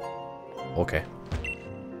 Okay.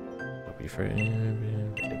 Don't be afraid.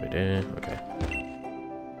 Okay.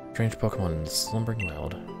 Strange Pokemon in the slumbering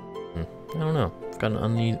world. I don't know. I've got an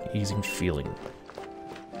uneasy feeling.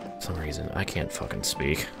 For some reason, I can't fucking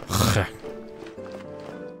speak.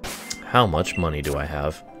 How much money do I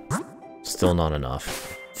have? Still not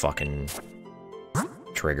enough. Fucking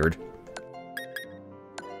triggered.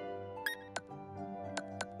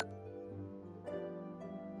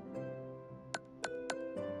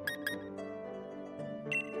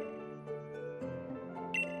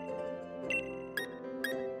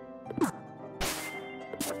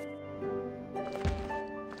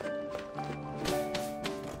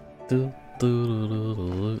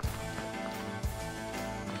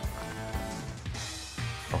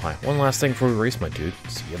 Oh, hi. One last thing before we race, my dude.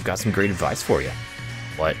 See, I've got some great advice for you.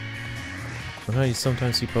 What? You know how you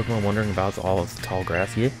sometimes see Pokemon wandering about all of the tall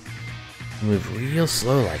grass here? You move real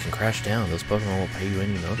slow like and crash down. Those Pokemon won't pay you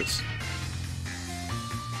any notice.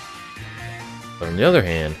 But on the other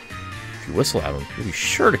hand, if you whistle at them, you'll be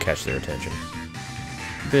sure to catch their attention.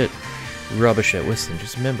 A bit rubbish at whistling,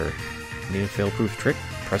 just remember. Need a fail-proof trick?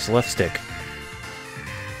 Press the left stick.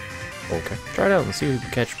 Okay, try it out and see if you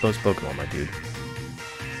can catch most Pokemon, my dude.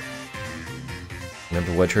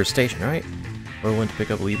 Remember Wedgehurst Station, right? Where we went to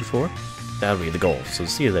pick up Lee before? That'll be the goal, so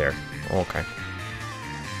see you there. Okay.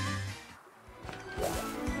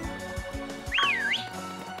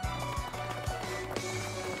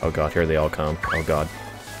 Oh god, here they all come. Oh god.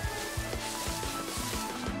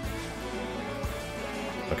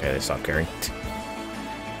 Okay, they stopped caring.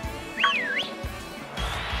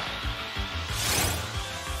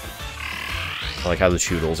 I like how the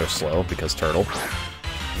Choodles are slow, because turtle.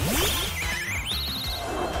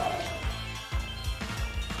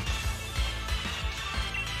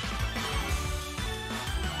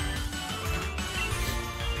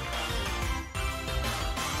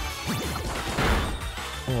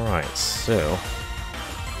 Alright, so...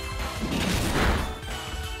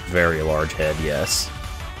 very large head, yes.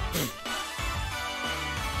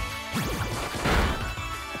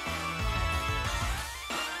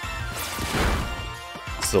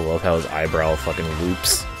 still love how his eyebrow fucking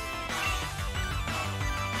loops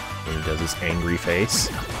when he does his angry face.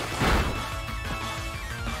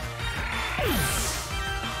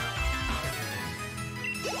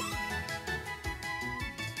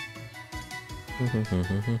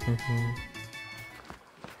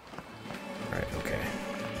 Alright, okay.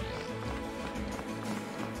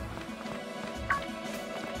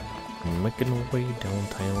 Making my way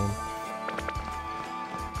downtown.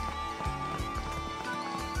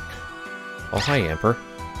 Oh, hi, Yamper.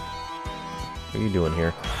 What are you doing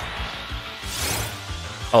here?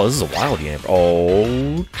 Oh, this is a wild Yamper.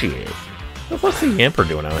 Oh, shit. What the fuck's the Yamper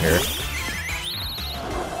doing out here?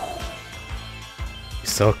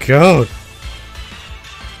 He's so cute!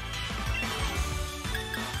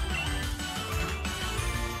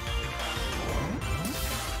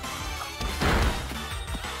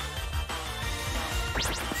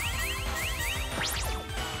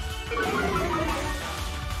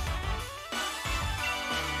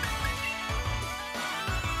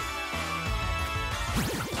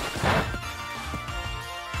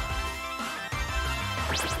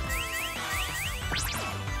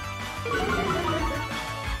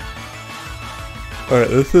 Alright,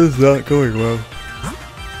 this is not going well.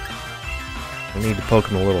 I need to poke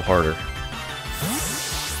him a little harder.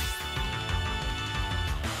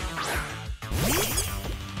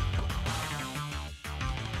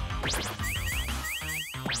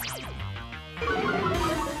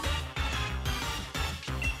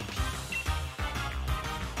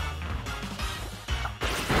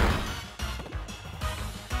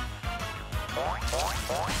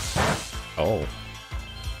 Oh.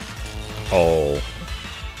 Oh.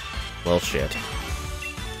 Well, shit.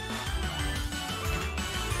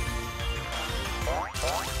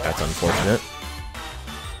 That's unfortunate.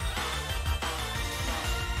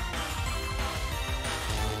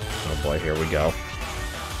 Oh boy, here we go.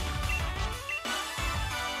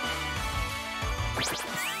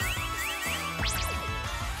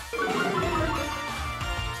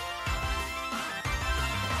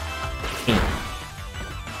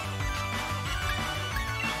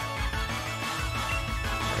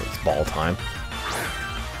 It's ball time.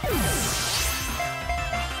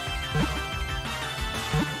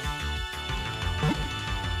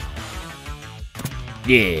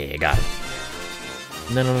 Yeah, got it.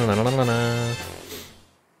 No, no, no, no, no, no, no.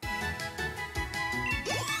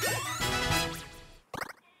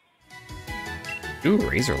 Ooh,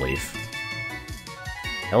 Razor Leaf.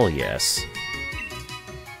 Hell yes.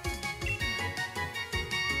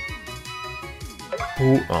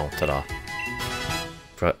 Ooh, oh, ta-da.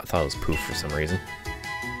 I thought it was poof for some reason.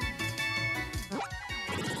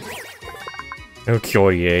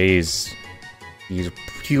 Okay, yeah, he's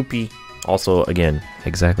poopy. Also, again,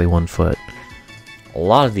 exactly 1 foot. A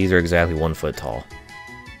lot of these are exactly 1 foot tall.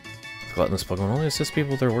 Gluttonous Pokemon only assists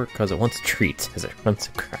people with their work because it wants treats as it runs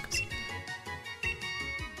across.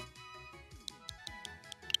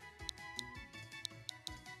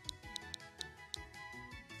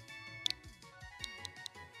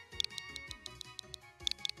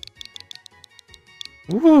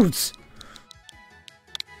 Woods!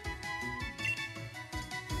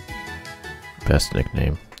 Best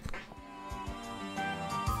nickname.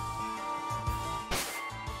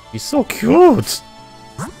 He's so cute!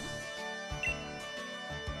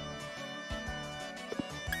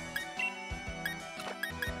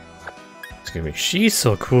 Excuse me, she's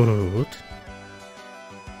so cute!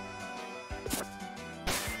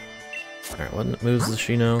 Alright, what moves does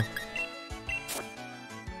she know?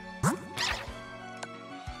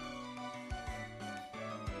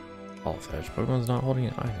 All fetch. Pokemon's not holding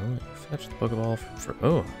an item. Fetch the Pokeball for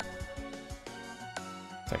oh.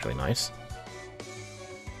 It's actually nice.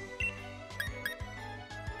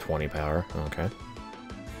 20 power. Okay.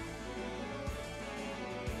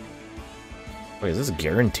 Wait, is this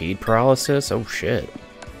guaranteed paralysis? Oh shit.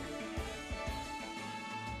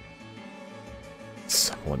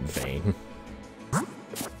 Somewhat vain.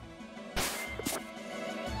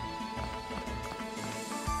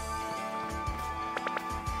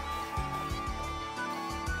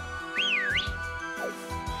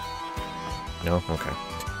 No? Okay.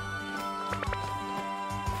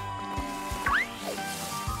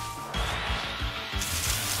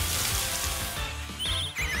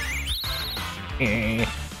 It's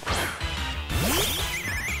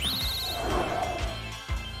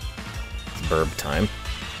burb time.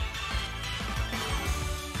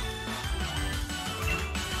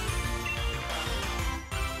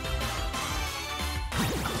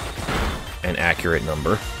 An accurate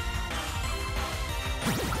number.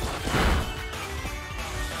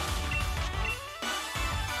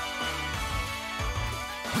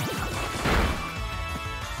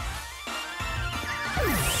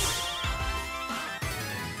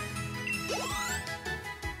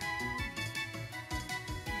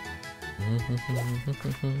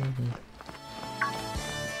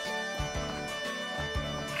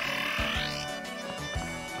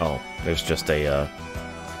 Oh, there's just a,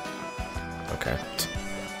 okay.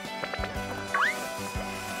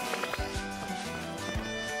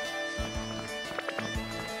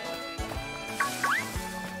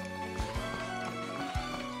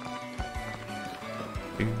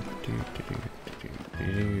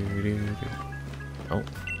 Oh.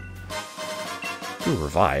 Ooh,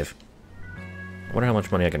 revive. I wonder how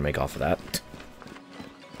much money I can make off of that.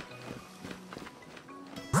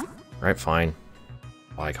 Alright, fine.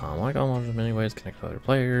 Wycom. Wycom offers many ways to connect with other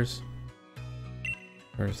players.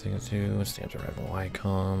 First thing to do, stamps arrive on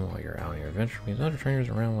Wycom while you're out on your adventure. Means other trainers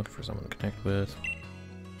around looking for someone to connect with.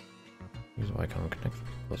 Use Wycom to connect with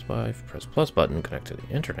people close by. Press plus button, connect to the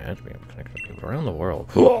internet to be able to connect with people around the world.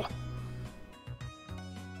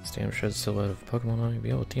 Stamp sheds silhouette of Pokemon on you, be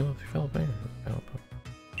able to team up with your fellow players.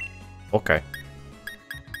 Okay.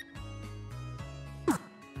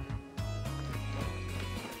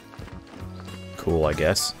 Cool, I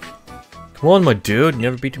guess. Come on, my dude.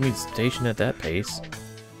 Never beat me station at that pace.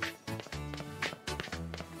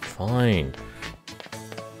 Fine.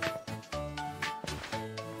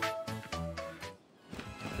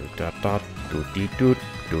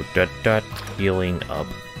 Healing up.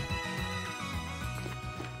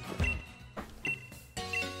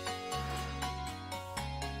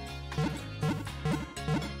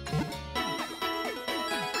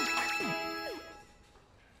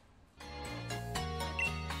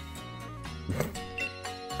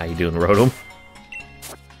 How you doing, Rotom?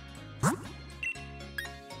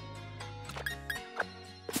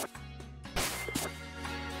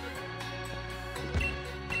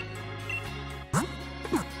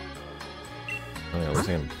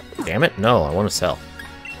 Damn it! No, I want to sell.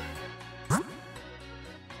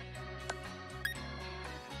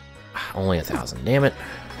 Only 1,000. Damn it!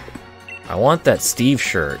 I want that Steve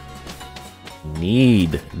shirt.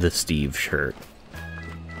 Need the Steve shirt.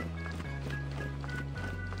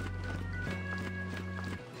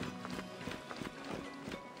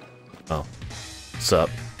 Oh, what's up?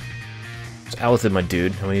 It's out with it, my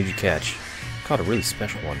dude. How many did you catch? Caught a really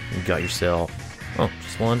special one. You got yourself. Oh,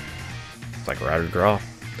 just one. It's like a router draw.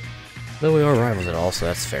 Though we are rivals at all, so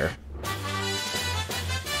that's fair.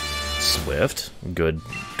 Swift. Good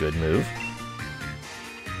move.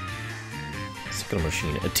 Sickle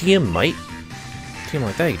machine. A TM might. A TM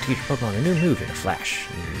like that, you teach Pokemon a new move in a flash.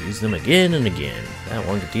 You use them again and again. That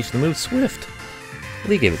one can teach the move Swift.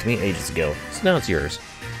 Lee gave it to me ages ago, so now it's yours.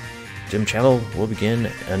 Gym Channel will begin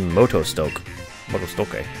and Motostoke.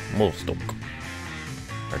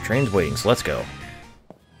 Our train's waiting, so let's go.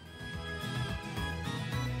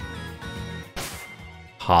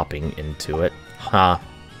 Hopping into it. Ha.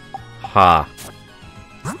 Ha.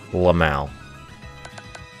 Lamau.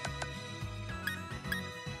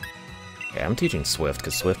 Yeah, I'm teaching Swift,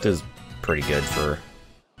 because Swift is pretty good for...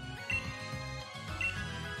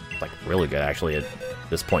 like, really good, actually, at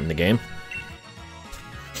this point in the game.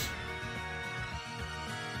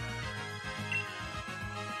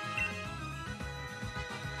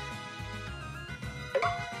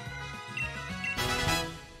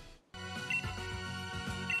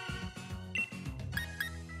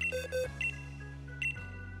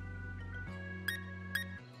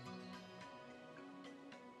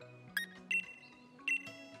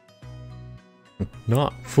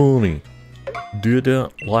 Not funny.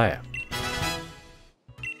 Didn't laugh.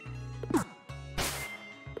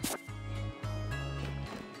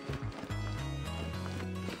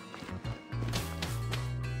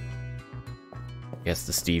 Guess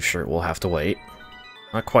the Steve shirt will have to wait.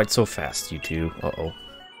 Not quite so fast, you two. Uh-oh.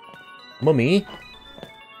 Mummy?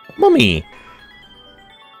 Mummy!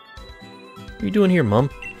 What are you doing here, Mum?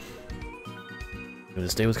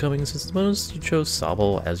 This day was coming since the moment you chose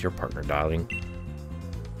Sobble as your partner, darling.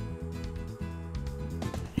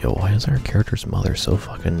 Yo, why is our character's mother so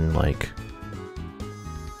fucking, like...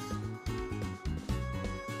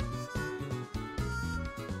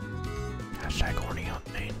 Hashtag horny on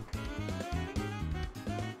main.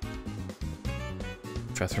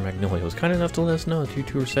 Professor Magnolia was kind enough to let us know that you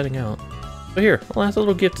two were setting out. So here, a last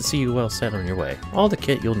little gift to see you well set on your way. All the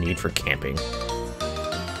kit you'll need for camping.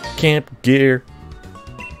 Camp gear.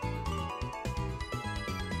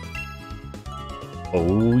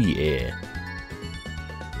 Oh yeah.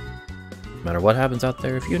 No matter what happens out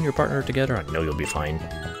there, if you and your partner are together, I know you'll be fine.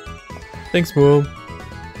 Thanks, Mom.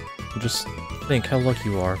 Just think how lucky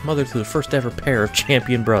you are. Mother to the first ever pair of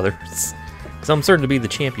champion brothers. Because I'm certain to be the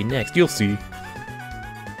champion next, you'll see.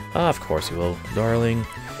 Of course you will, darling.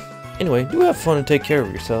 Anyway, do have fun and take care of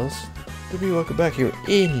yourselves. You'll be welcome back here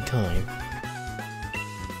anytime.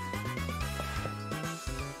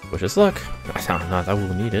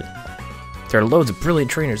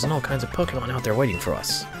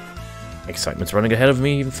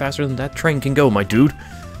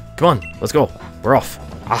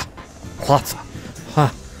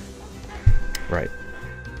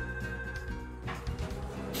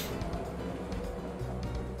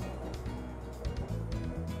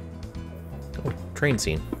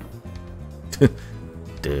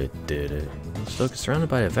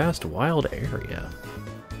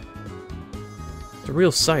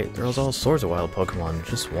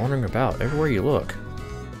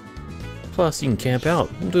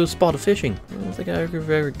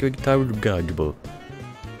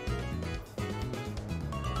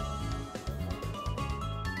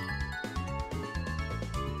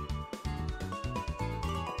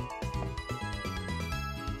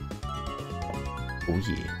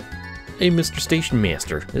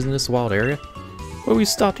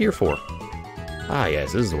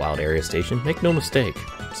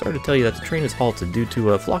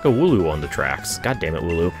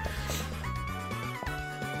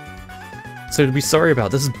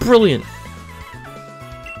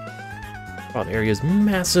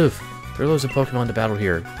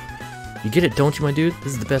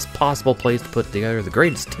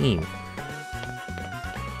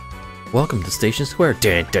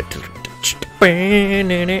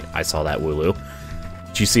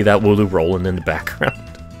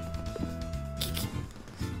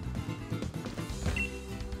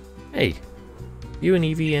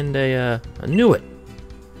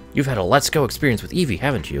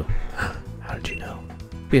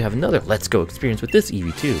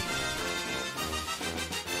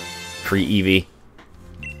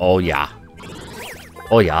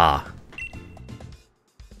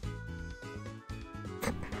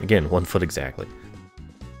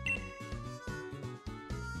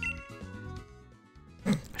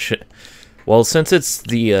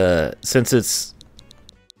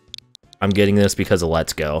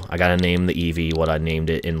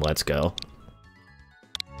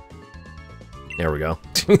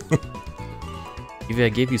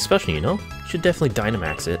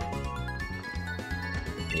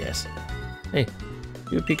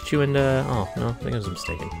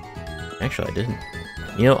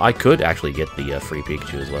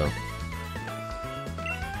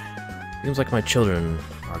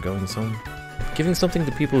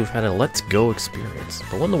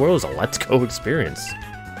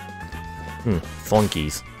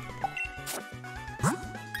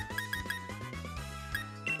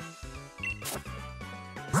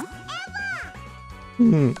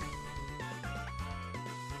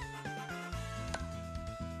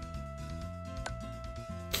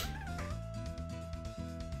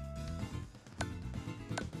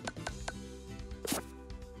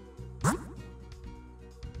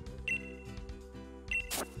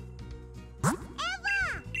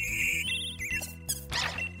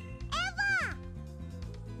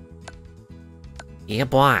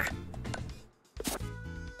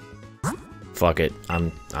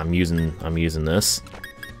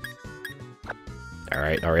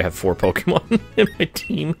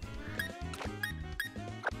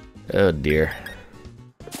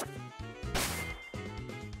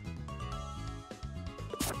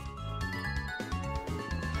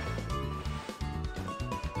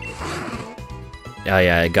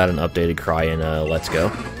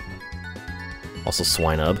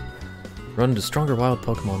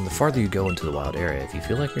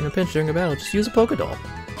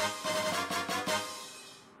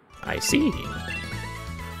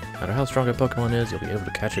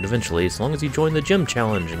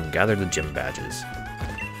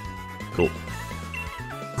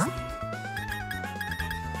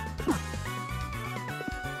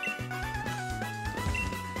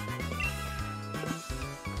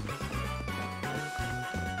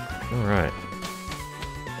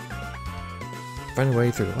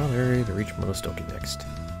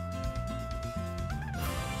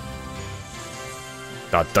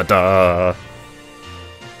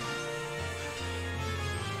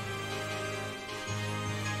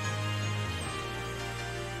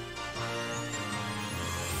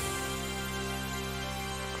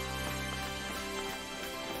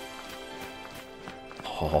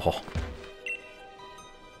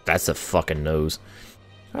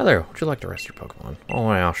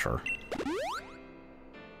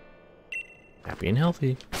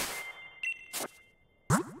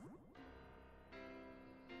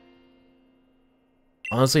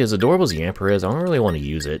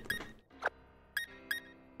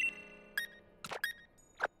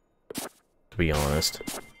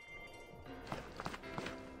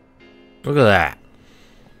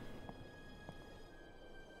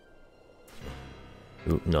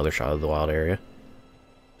 Ooh, another shot of the wild area.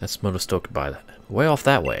 That's Motostoke by way off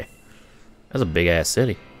that way. That's a big-ass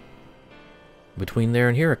city. Between there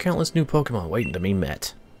and here are countless new Pokemon waiting to be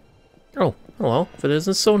met. Oh, hello. If it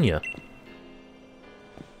isn't Sonia.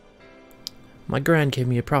 My gran gave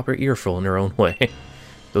me a proper earful in her own way.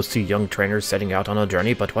 Those two young trainers setting out on a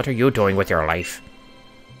journey, but what are you doing with your life?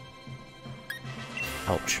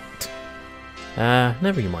 Ouch.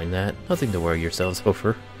 Never you mind that. Nothing to worry yourselves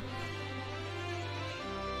over.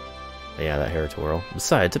 Yeah, that hair twirl.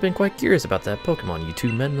 Besides, I've been quite curious about that Pokemon you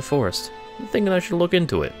two met in the forest. I'm thinking I should look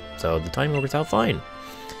into it, so the timing works out fine.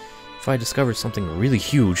 If I discovered something really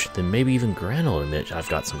huge, then maybe even Gran will admit I've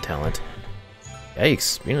got some talent.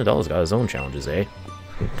 Yikes, being an adult has got his own challenges, eh?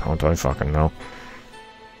 Don't I fucking know.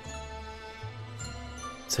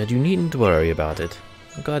 Said you needn't worry about it.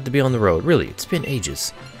 I'm glad to be on the road. Really, it's been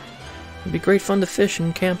ages. It'd be great fun to fish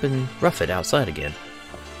and camp and rough it outside again.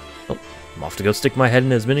 Well, I'm off to go stick my head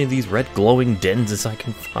in as many of these red glowing dens as I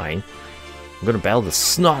can find. I'm gonna battle the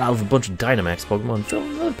snot out of a bunch of Dynamax Pokemon and fill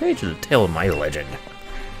another page of the tale of my legend.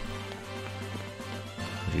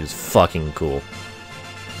 He was fucking cool.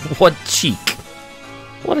 What cheek!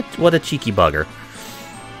 What a cheeky bugger.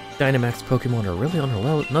 Dynamax Pokemon are really on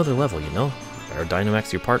another level, you know? Better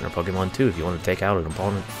Dynamax your partner Pokemon too if you want to take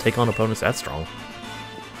on opponents that strong.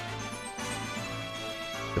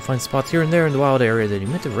 You'll find spots here and there in the wild area that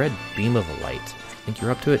emit a red beam of light. If you think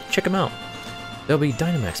you're up to it, check them out. There'll be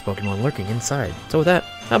Dynamax Pokemon lurking inside. So with that,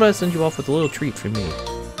 how about I send you off with a little treat from me?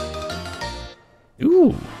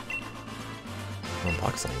 Ooh!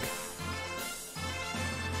 Box Link.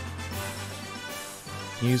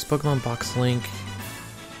 Use Pokemon Box Link.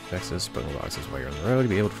 Access Pokemon boxes while you're on the road to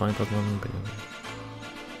be able to find Pokemon.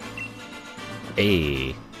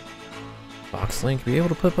 A Box Link. Be able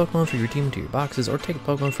to put Pokemon for your team into your boxes, or take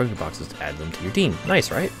Pokemon from your boxes to add them to your team.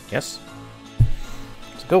 Nice, right? Yes.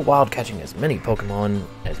 So go wild catching as many Pokemon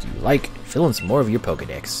as you like, and fill in some more of your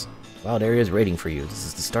Pokedex. Wild area is waiting for you. This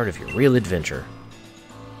is the start of your real adventure.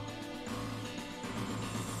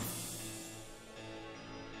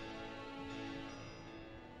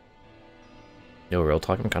 Yo, real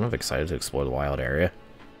talk, I'm kind of excited to explore the wild area.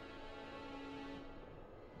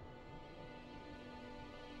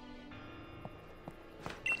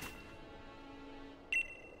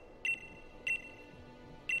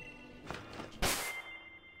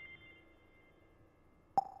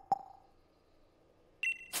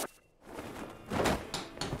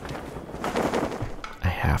 I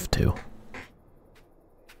have to.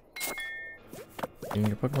 You and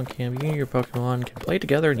your Pokemon can, you and your Pokemon can play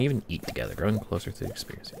together and even eat together, growing closer to the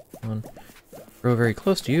experience. Pokemon grow very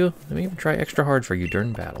close to you, they may even try extra hard for you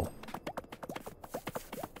during battle.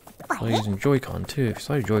 While using Joy-Con too. If you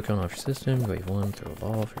slide your Joy-Con off your system, wave one, throw a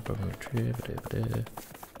ball for your Pokemon retrieve.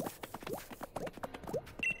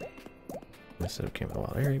 Instead of camping in a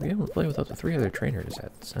wild area, you'll be able to play with up to 3 other trainers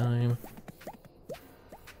at the time.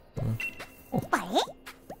 Oh.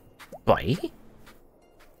 Bye.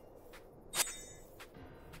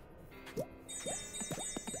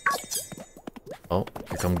 Oh,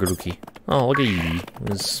 here come Grookey. Oh, look at you.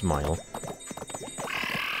 His smile.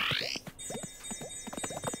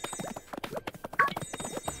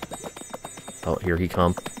 Oh, here he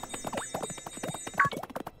come.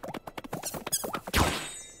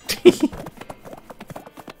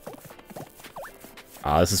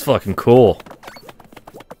 Ah, this is fucking cool.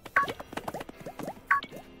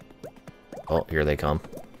 Oh, here they come.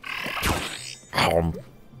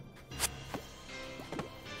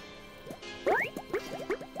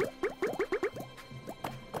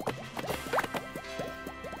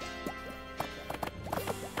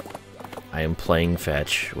 I am playing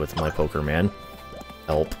fetch with my poker man.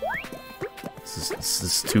 Help. This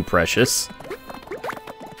is too precious.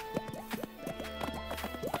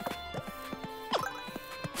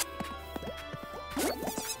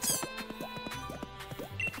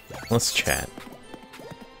 Let's chat.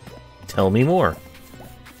 Tell me more.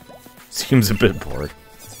 Seems a bit bored.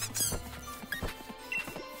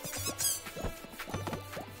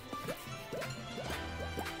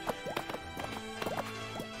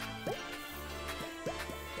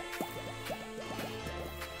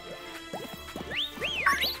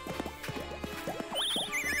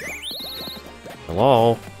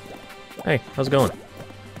 Hello? Hey, how's it going?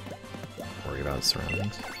 Worry about the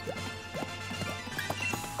surroundings.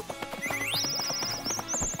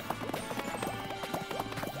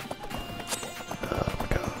 Oh my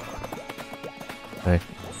god. Hey.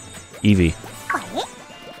 Eevee.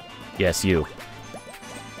 Yes, you.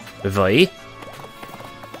 Vi?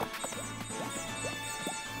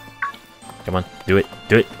 Come on, do it,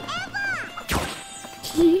 do it.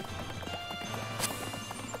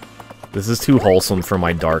 This is too wholesome for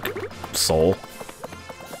my dark soul.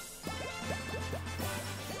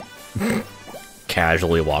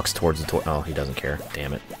 Casually walks towards the toy. Oh, he doesn't care.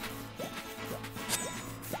 Damn it.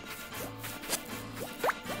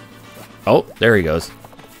 Oh, there he goes.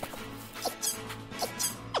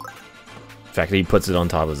 The fact that he puts it on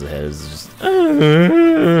top of his head is just...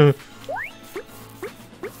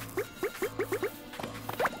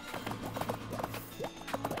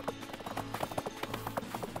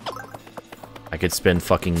 I could spend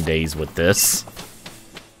fucking days with this.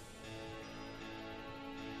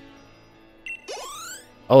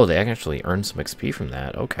 Oh, they actually earned some XP from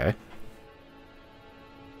that. Okay.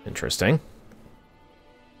 Interesting.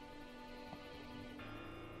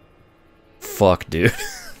 Fuck, dude.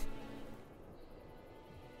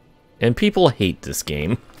 And people hate this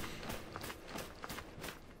game.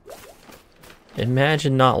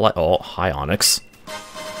 Imagine not like... Oh, hi, Onyx.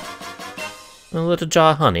 A little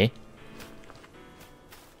jar of honey.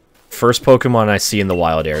 First Pokemon I see in the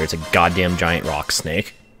wild area. It's a goddamn giant rock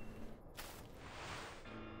snake.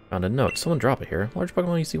 Found a note. Someone drop it here. Large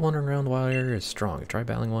Pokemon you see wandering around the wild area is strong. Try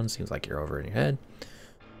battling one. Seems like you're over in your head.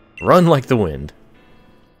 Run like the wind.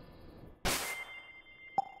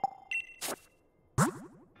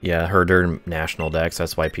 Yeah, Herder National Dex.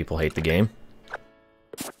 That's why people hate the game.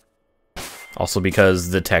 Also because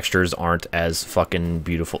the textures aren't as fucking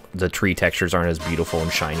beautiful. The tree textures aren't as beautiful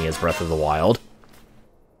and shiny as Breath of the Wild.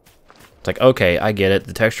 It's like, okay, I get it.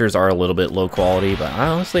 The textures are a little bit low quality, but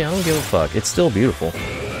honestly, I don't give a fuck. It's still beautiful.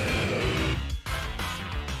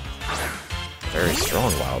 Very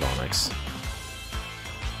strong Wild Onyx.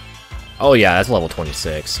 Oh yeah, that's level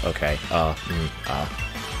 26. Okay, I'm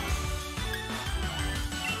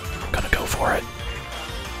gonna go for it.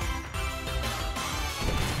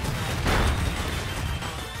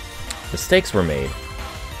 Mistakes were made.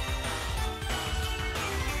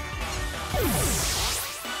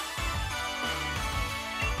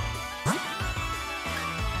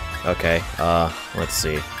 Okay, let's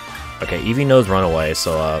see. Okay, Eevee knows run away,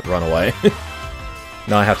 so, run away.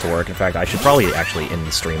 No, I have to work. In fact, I should probably actually end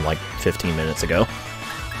the stream like 15 minutes ago.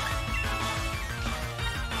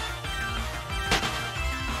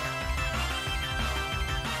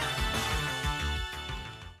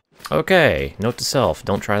 Okay, note to self,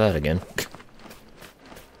 don't try that again.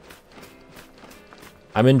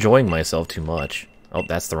 I'm enjoying myself too much. Oh,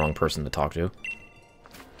 that's the wrong person to talk to.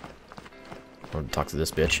 I want to talk to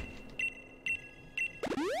this bitch.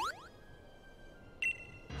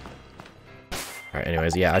 Alright,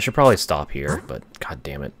 anyways, yeah, I should probably stop here, but god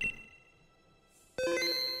damn it.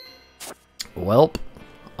 Welp,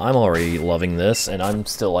 I'm already loving this, and I'm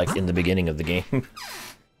still, like, in the beginning of the game.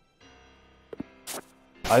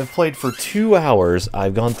 I've played for 2 hours,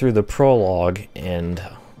 I've gone through the prologue, and...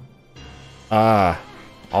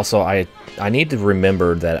 also, I need to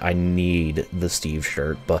remember that I need the Steve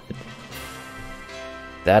shirt, but...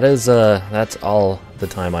 that's all the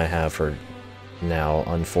time I have for now,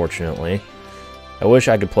 unfortunately. I wish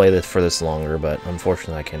I could play this for this longer, but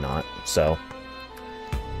unfortunately I cannot, so...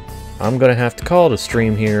 I'm gonna have to call it a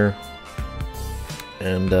stream here,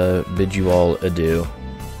 and bid you all adieu.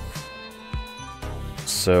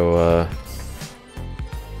 So,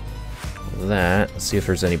 let's see if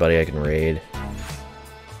there's anybody I can raid.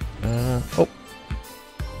 Oh.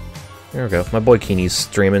 There we go. My boy Keeney's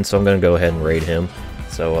streaming, so I'm gonna go ahead and raid him.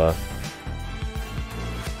 So,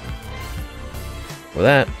 with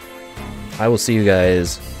that, I will see you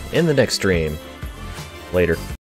guys in the next stream. Later.